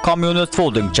program Communist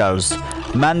Folding Chairs,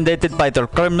 mandated by the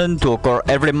Kremlin to occur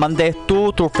every Monday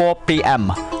 2 to 4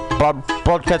 p.m.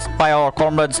 Broadcast by our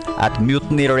comrades at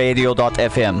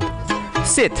MutinyRadio.fm.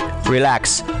 Sit,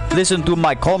 relax, listen to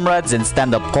my comrades in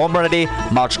stand-up comedy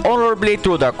march honorably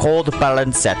through their cold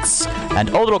barren sets,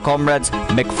 and other comrades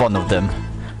make fun of them.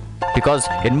 Because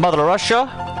in Mother Russia,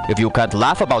 if you can't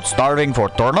laugh about starving for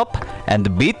turnip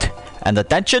and beet and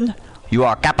attention, you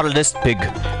are a capitalist pig,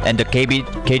 and the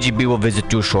KGB will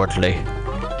visit you shortly.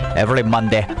 Every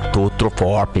Monday, 2 to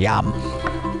 4 p.m.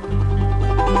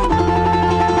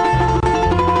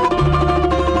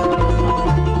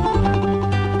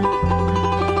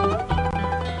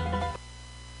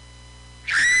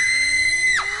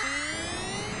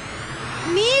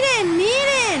 ¡Miren,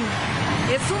 miren!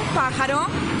 ¿Es un pájaro?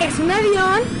 ¿Es un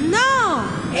avión? ¡No!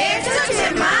 ¡Es un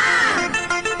chamán!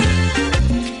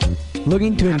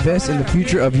 Looking to invest in the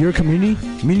future of your community?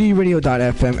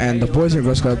 MutinyRadio.fm and the Boys and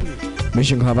Girls Club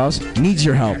Mission Clubhouse needs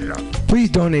your help. Please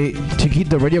donate to keep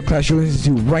the radio class you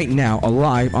listen to right now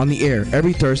alive on the air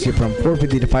every Thursday from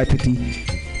 4:50 to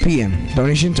 5:50 p.m.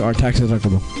 Donations are tax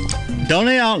deductible.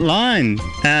 Donate online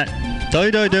at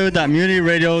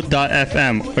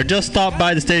www.MutinyRadio.fm or just stop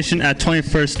by the station at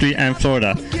 21st Street and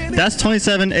Florida. That's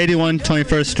 2781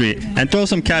 21st Street, and throw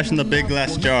some cash in the big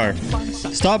glass jar.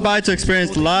 Stop by to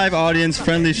experience live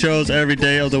audience-friendly shows every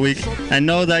day of the week, and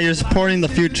know that you're supporting the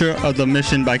future of the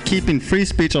mission by keeping free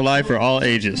speech alive for all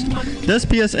ages. This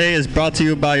PSA is brought to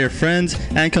you by your friends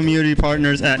and community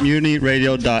partners at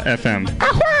MutinyRadio.fm.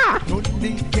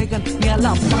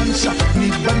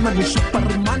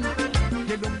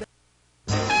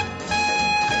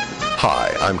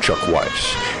 Hi, I'm Chuck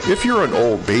Weiss. If you're an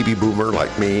old baby boomer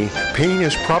like me, pain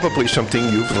is probably something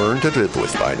you've learned to live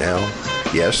with by now.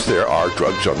 Yes, there are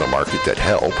drugs on the market that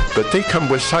help, but they come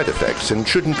with side effects and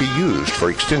shouldn't be used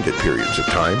for extended periods of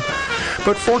time.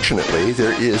 But fortunately,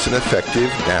 there is an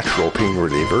effective natural pain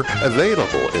reliever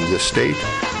available in this state,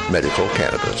 medical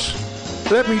cannabis.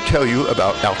 Let me tell you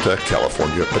about Alta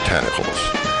California Botanicals.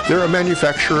 They're a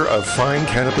manufacturer of fine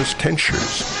cannabis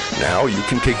tinctures. Now you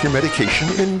can take your medication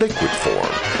in liquid form,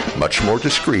 much more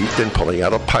discreet than pulling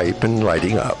out a pipe and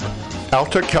lighting up.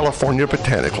 Alta California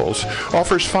Botanicals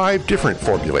offers 5 different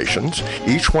formulations,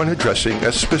 each one addressing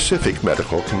a specific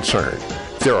medical concern.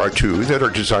 There are 2 that are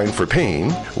designed for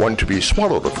pain, one to be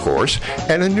swallowed, of course,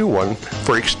 and a new one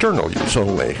for external use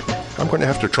only. I'm going to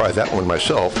have to try that one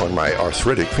myself on my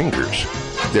arthritic fingers.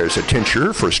 There's a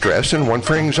tincture for stress and one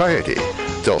for anxiety.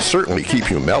 They'll certainly keep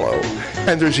you mellow.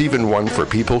 And there's even one for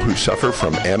people who suffer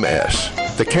from MS.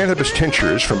 The cannabis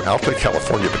tinctures from Alta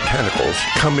California Botanicals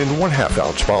come in 1/2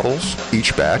 ounce bottles.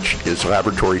 Each batch is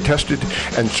laboratory tested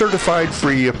and certified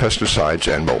free of pesticides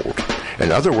and mold.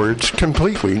 In other words,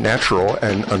 completely natural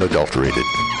and unadulterated.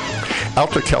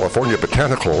 Alta California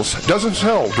Botanicals doesn't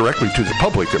sell directly to the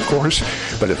public, of course,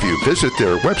 but if you visit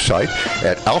their website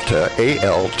at Alta,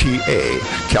 A-L-T-A,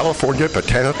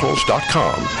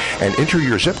 CaliforniaBotanicals.com and enter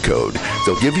your zip code,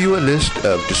 they'll give you a list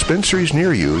of dispensaries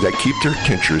near you that keep their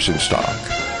tinctures in stock.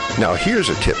 Now here's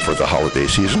a tip for the holiday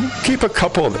season. Keep a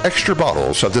couple of extra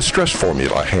bottles of the stress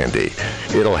formula handy.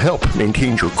 It'll help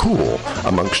maintain your cool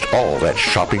amongst all that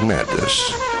shopping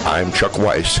madness. I'm Chuck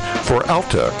Weiss for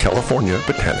Alta California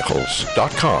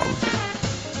Botanicals.com.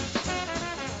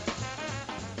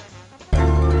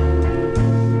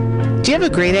 Do you have a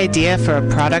great idea for a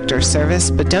product or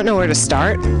service but don't know where to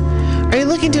start? Are you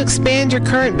looking to expand your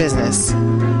current business?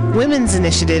 Women's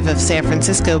Initiative of San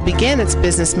Francisco began its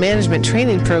business management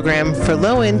training program for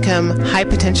low-income,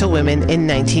 high-potential women in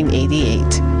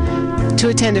 1988. To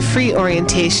attend a free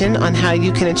orientation on how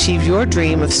you can achieve your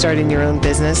dream of starting your own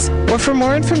business, or for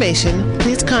more information,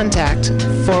 please contact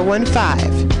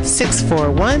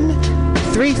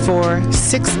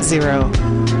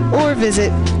 415-641-3460 or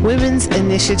visit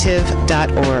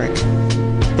womensinitiative.org.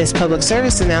 This public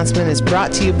service announcement is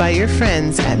brought to you by your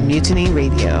friends at Mutiny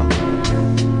Radio.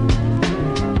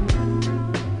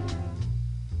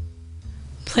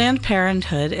 Planned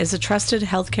Parenthood is a trusted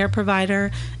healthcare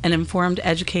provider, an informed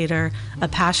educator, a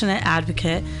passionate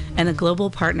advocate, and a global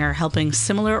partner helping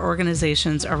similar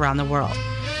organizations around the world.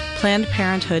 Planned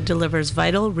Parenthood delivers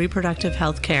vital reproductive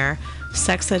health care,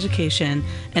 sex education,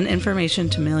 and information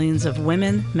to millions of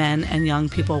women, men, and young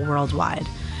people worldwide.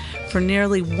 For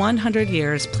nearly 100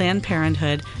 years, Planned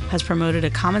Parenthood has promoted a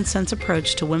common-sense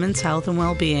approach to women's health and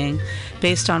well-being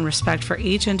based on respect for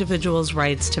each individual's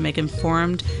rights to make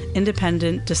informed,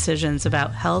 independent decisions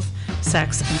about health,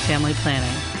 sex, and family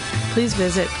planning. Please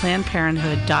visit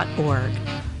PlannedParenthood.org.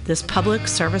 This public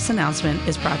service announcement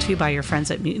is brought to you by your friends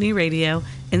at Mutiny Radio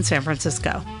in San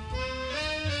Francisco.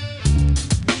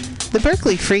 The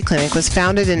Berkeley Free Clinic was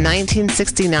founded in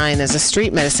 1969 as a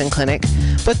street medicine clinic,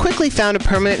 but quickly found a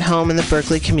permanent home in the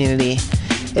Berkeley community.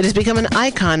 It has become an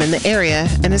icon in the area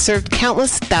and has served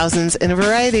countless thousands in a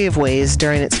variety of ways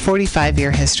during its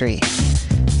 45-year history.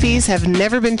 Fees have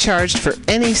never been charged for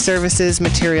any services,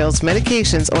 materials,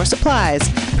 medications, or supplies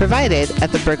provided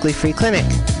at the Berkeley Free Clinic.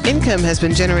 Income has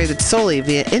been generated solely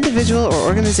via individual or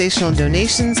organizational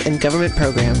donations and government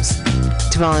programs.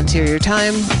 To volunteer your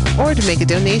time or to make a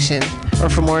donation, or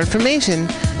for more information,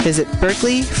 visit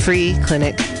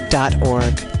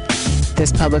berkeleyfreeclinic.org.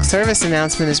 This public service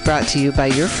announcement is brought to you by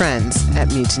your friends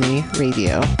at Mutiny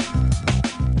Radio.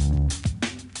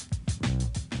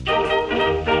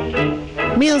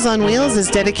 Meals on Wheels is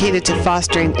dedicated to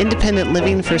fostering independent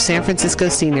living for San Francisco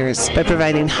seniors by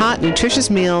providing hot,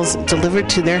 nutritious meals delivered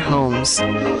to their homes.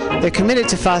 They're committed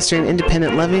to fostering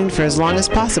independent living for as long as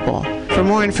possible. For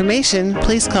more information,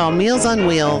 please call Meals on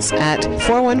Wheels at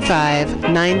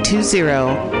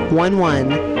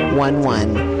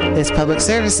 415-920-1111. This public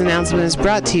service announcement is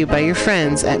brought to you by your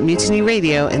friends at Mutiny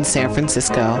Radio in San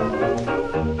Francisco.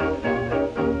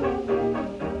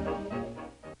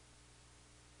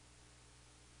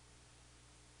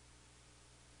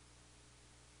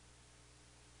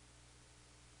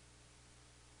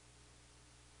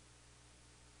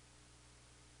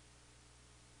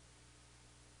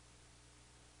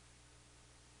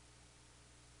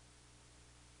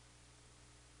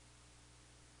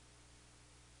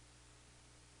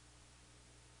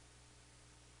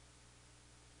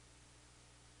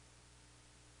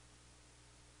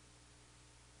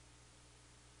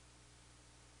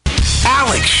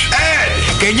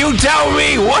 Can you tell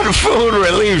me what food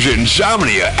relieves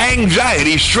insomnia,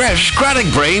 anxiety, stress,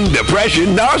 chronic brain,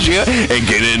 depression, nausea, and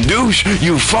can induce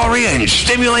euphoria and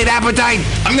stimulate appetite?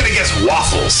 I'm gonna guess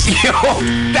waffles. Yo,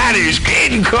 that is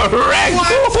incorrect.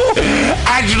 What?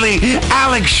 Actually,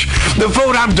 Alex, the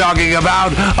food I'm talking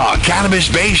about are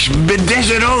cannabis-based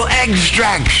medicinal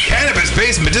extracts.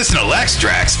 Cannabis-based medicinal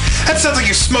extracts? That sounds like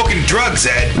you're smoking drugs,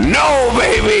 Ed. No,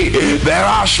 baby. There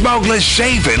are smokeless,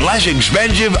 safe, and less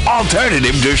expensive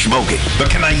alternatives to smoking. But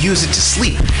can I use it to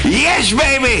sleep? Yes,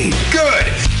 baby. Good,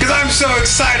 because I'm so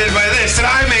excited by this that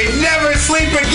I may